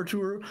people refer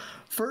to her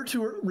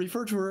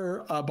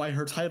by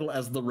her title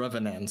as the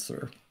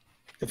Revenancer,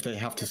 if they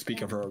have to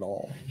speak of her at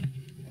all.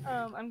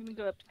 I'm gonna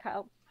go up to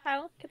Kyle.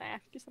 Kyle, can I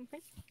ask you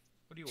something?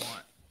 What do you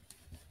want?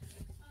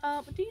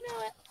 Do you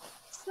know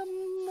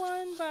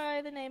someone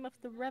by the name of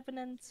the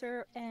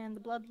Revenancer and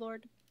the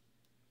Bloodlord?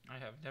 I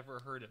have never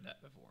heard of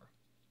that before.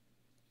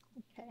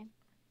 Okay.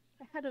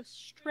 I had a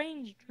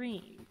strange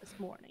dream this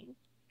morning.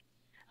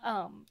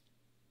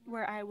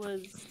 Where I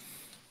was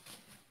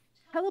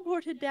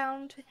teleported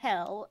down to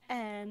hell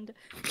and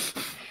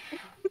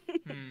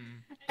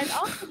and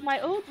offered my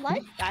old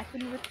life back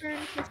in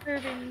return for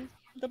serving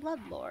the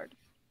Bloodlord.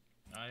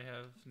 I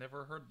have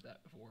never heard of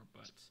that before,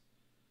 but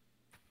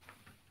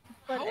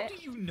But how do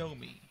you know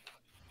me?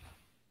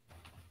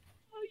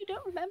 Oh, you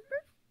don't remember?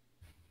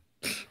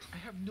 I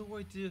have no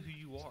idea who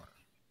you are.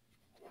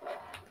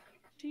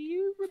 Do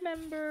you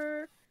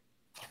remember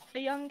a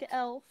young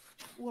elf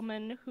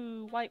woman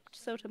who wiped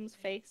Sotom's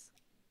face?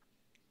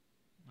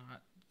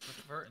 Not for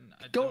certain.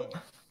 I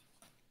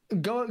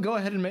Go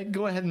ahead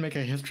and make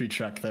a history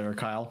check there,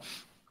 Kyle.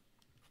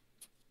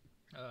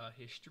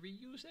 History,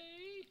 you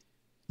say?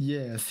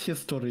 Yes,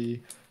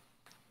 history.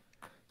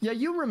 Yeah,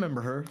 you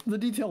remember her. The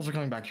details are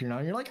coming back to you now.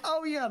 And you're like,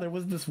 oh yeah, there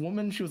was this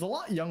woman. She was a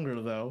lot younger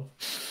though.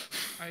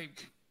 I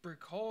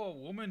recall a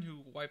woman who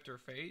wiped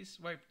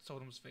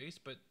Sodom's face,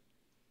 but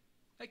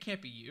that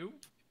can't be you.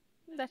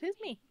 That is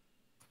me.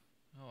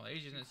 Oh,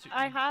 Asian is.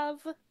 I have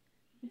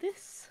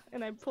this,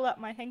 and I pull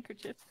out my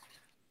handkerchief.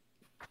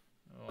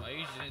 Oh,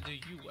 Asian didn't do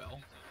you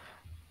well.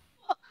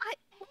 Oh, I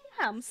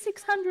am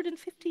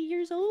 650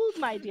 years old,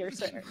 my dear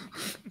sir.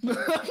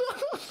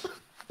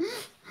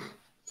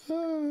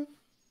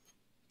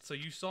 So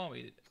you saw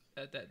me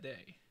at that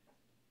day,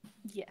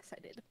 Yes, I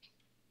did.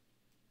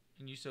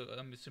 and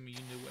I'm assuming you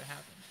knew what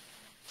happened.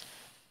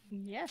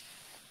 Yes.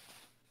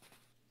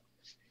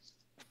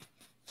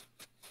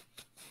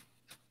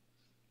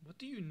 What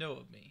do you know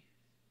of me?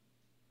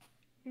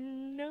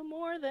 No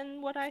more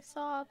than what I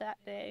saw that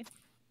day.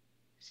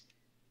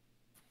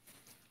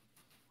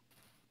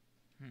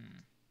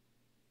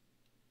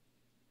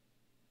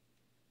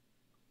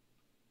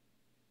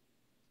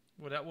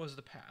 Well, that was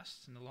the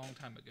past, and a long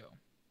time ago.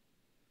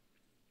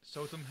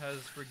 Sotham has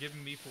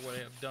forgiven me for what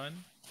I have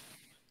done,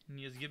 and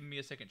he has given me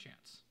a second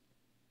chance.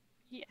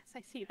 Yes,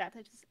 I see that.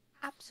 It is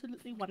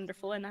absolutely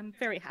wonderful, and I'm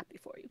very happy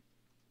for you.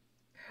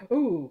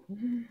 Ooh.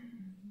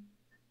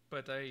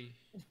 But never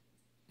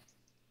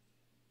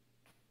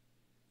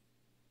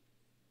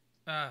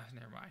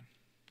mind.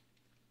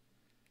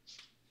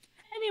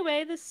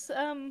 Anyway, this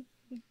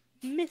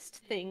mist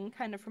thing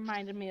kind of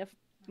reminded me of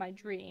my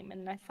dream,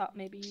 and I thought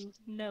maybe you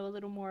know a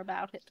little more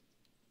about it.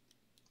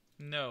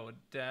 No,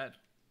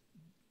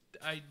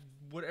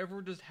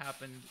 whatever just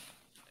happened,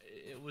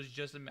 it was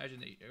just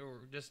imagination,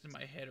 or just in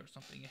my head or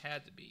something. It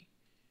had to be.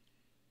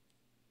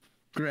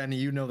 Granny,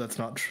 you know that's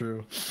not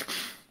true.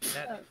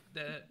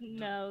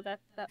 No, that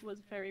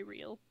was very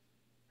real.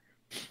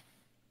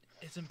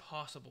 It's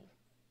impossible.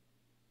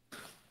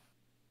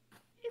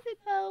 Is it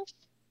though?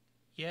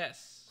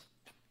 Yes.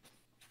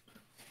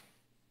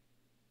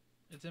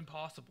 It's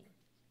impossible.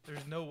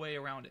 There's no way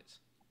around it.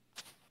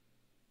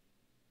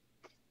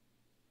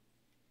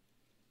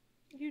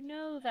 You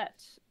know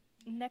that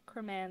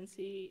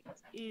necromancy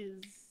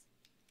is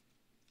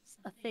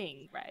a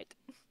thing, right?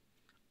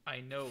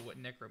 I know what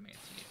necromancy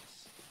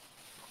is.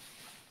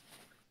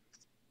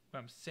 What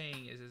I'm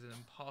saying is it's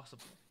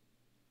impossible.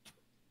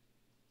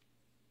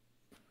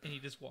 And he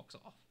just walks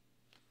off.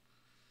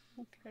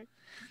 Okay.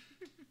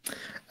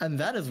 And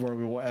that is where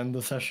we will end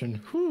the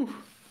session. Whew.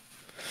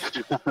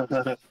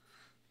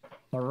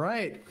 All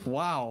right.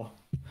 Wow.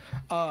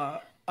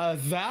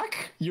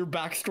 Zach, your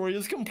backstory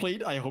is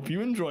complete. I hope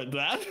you enjoyed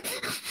that.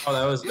 Oh,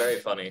 that was very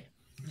funny.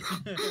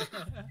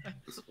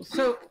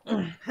 So,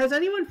 has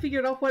anyone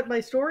figured out what my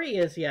story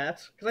is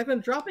yet? Because I've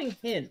been dropping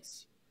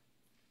hints.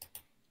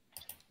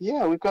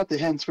 Yeah, we've got the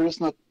hints. We're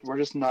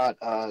just not.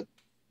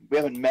 We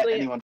haven't met So, yeah. anyone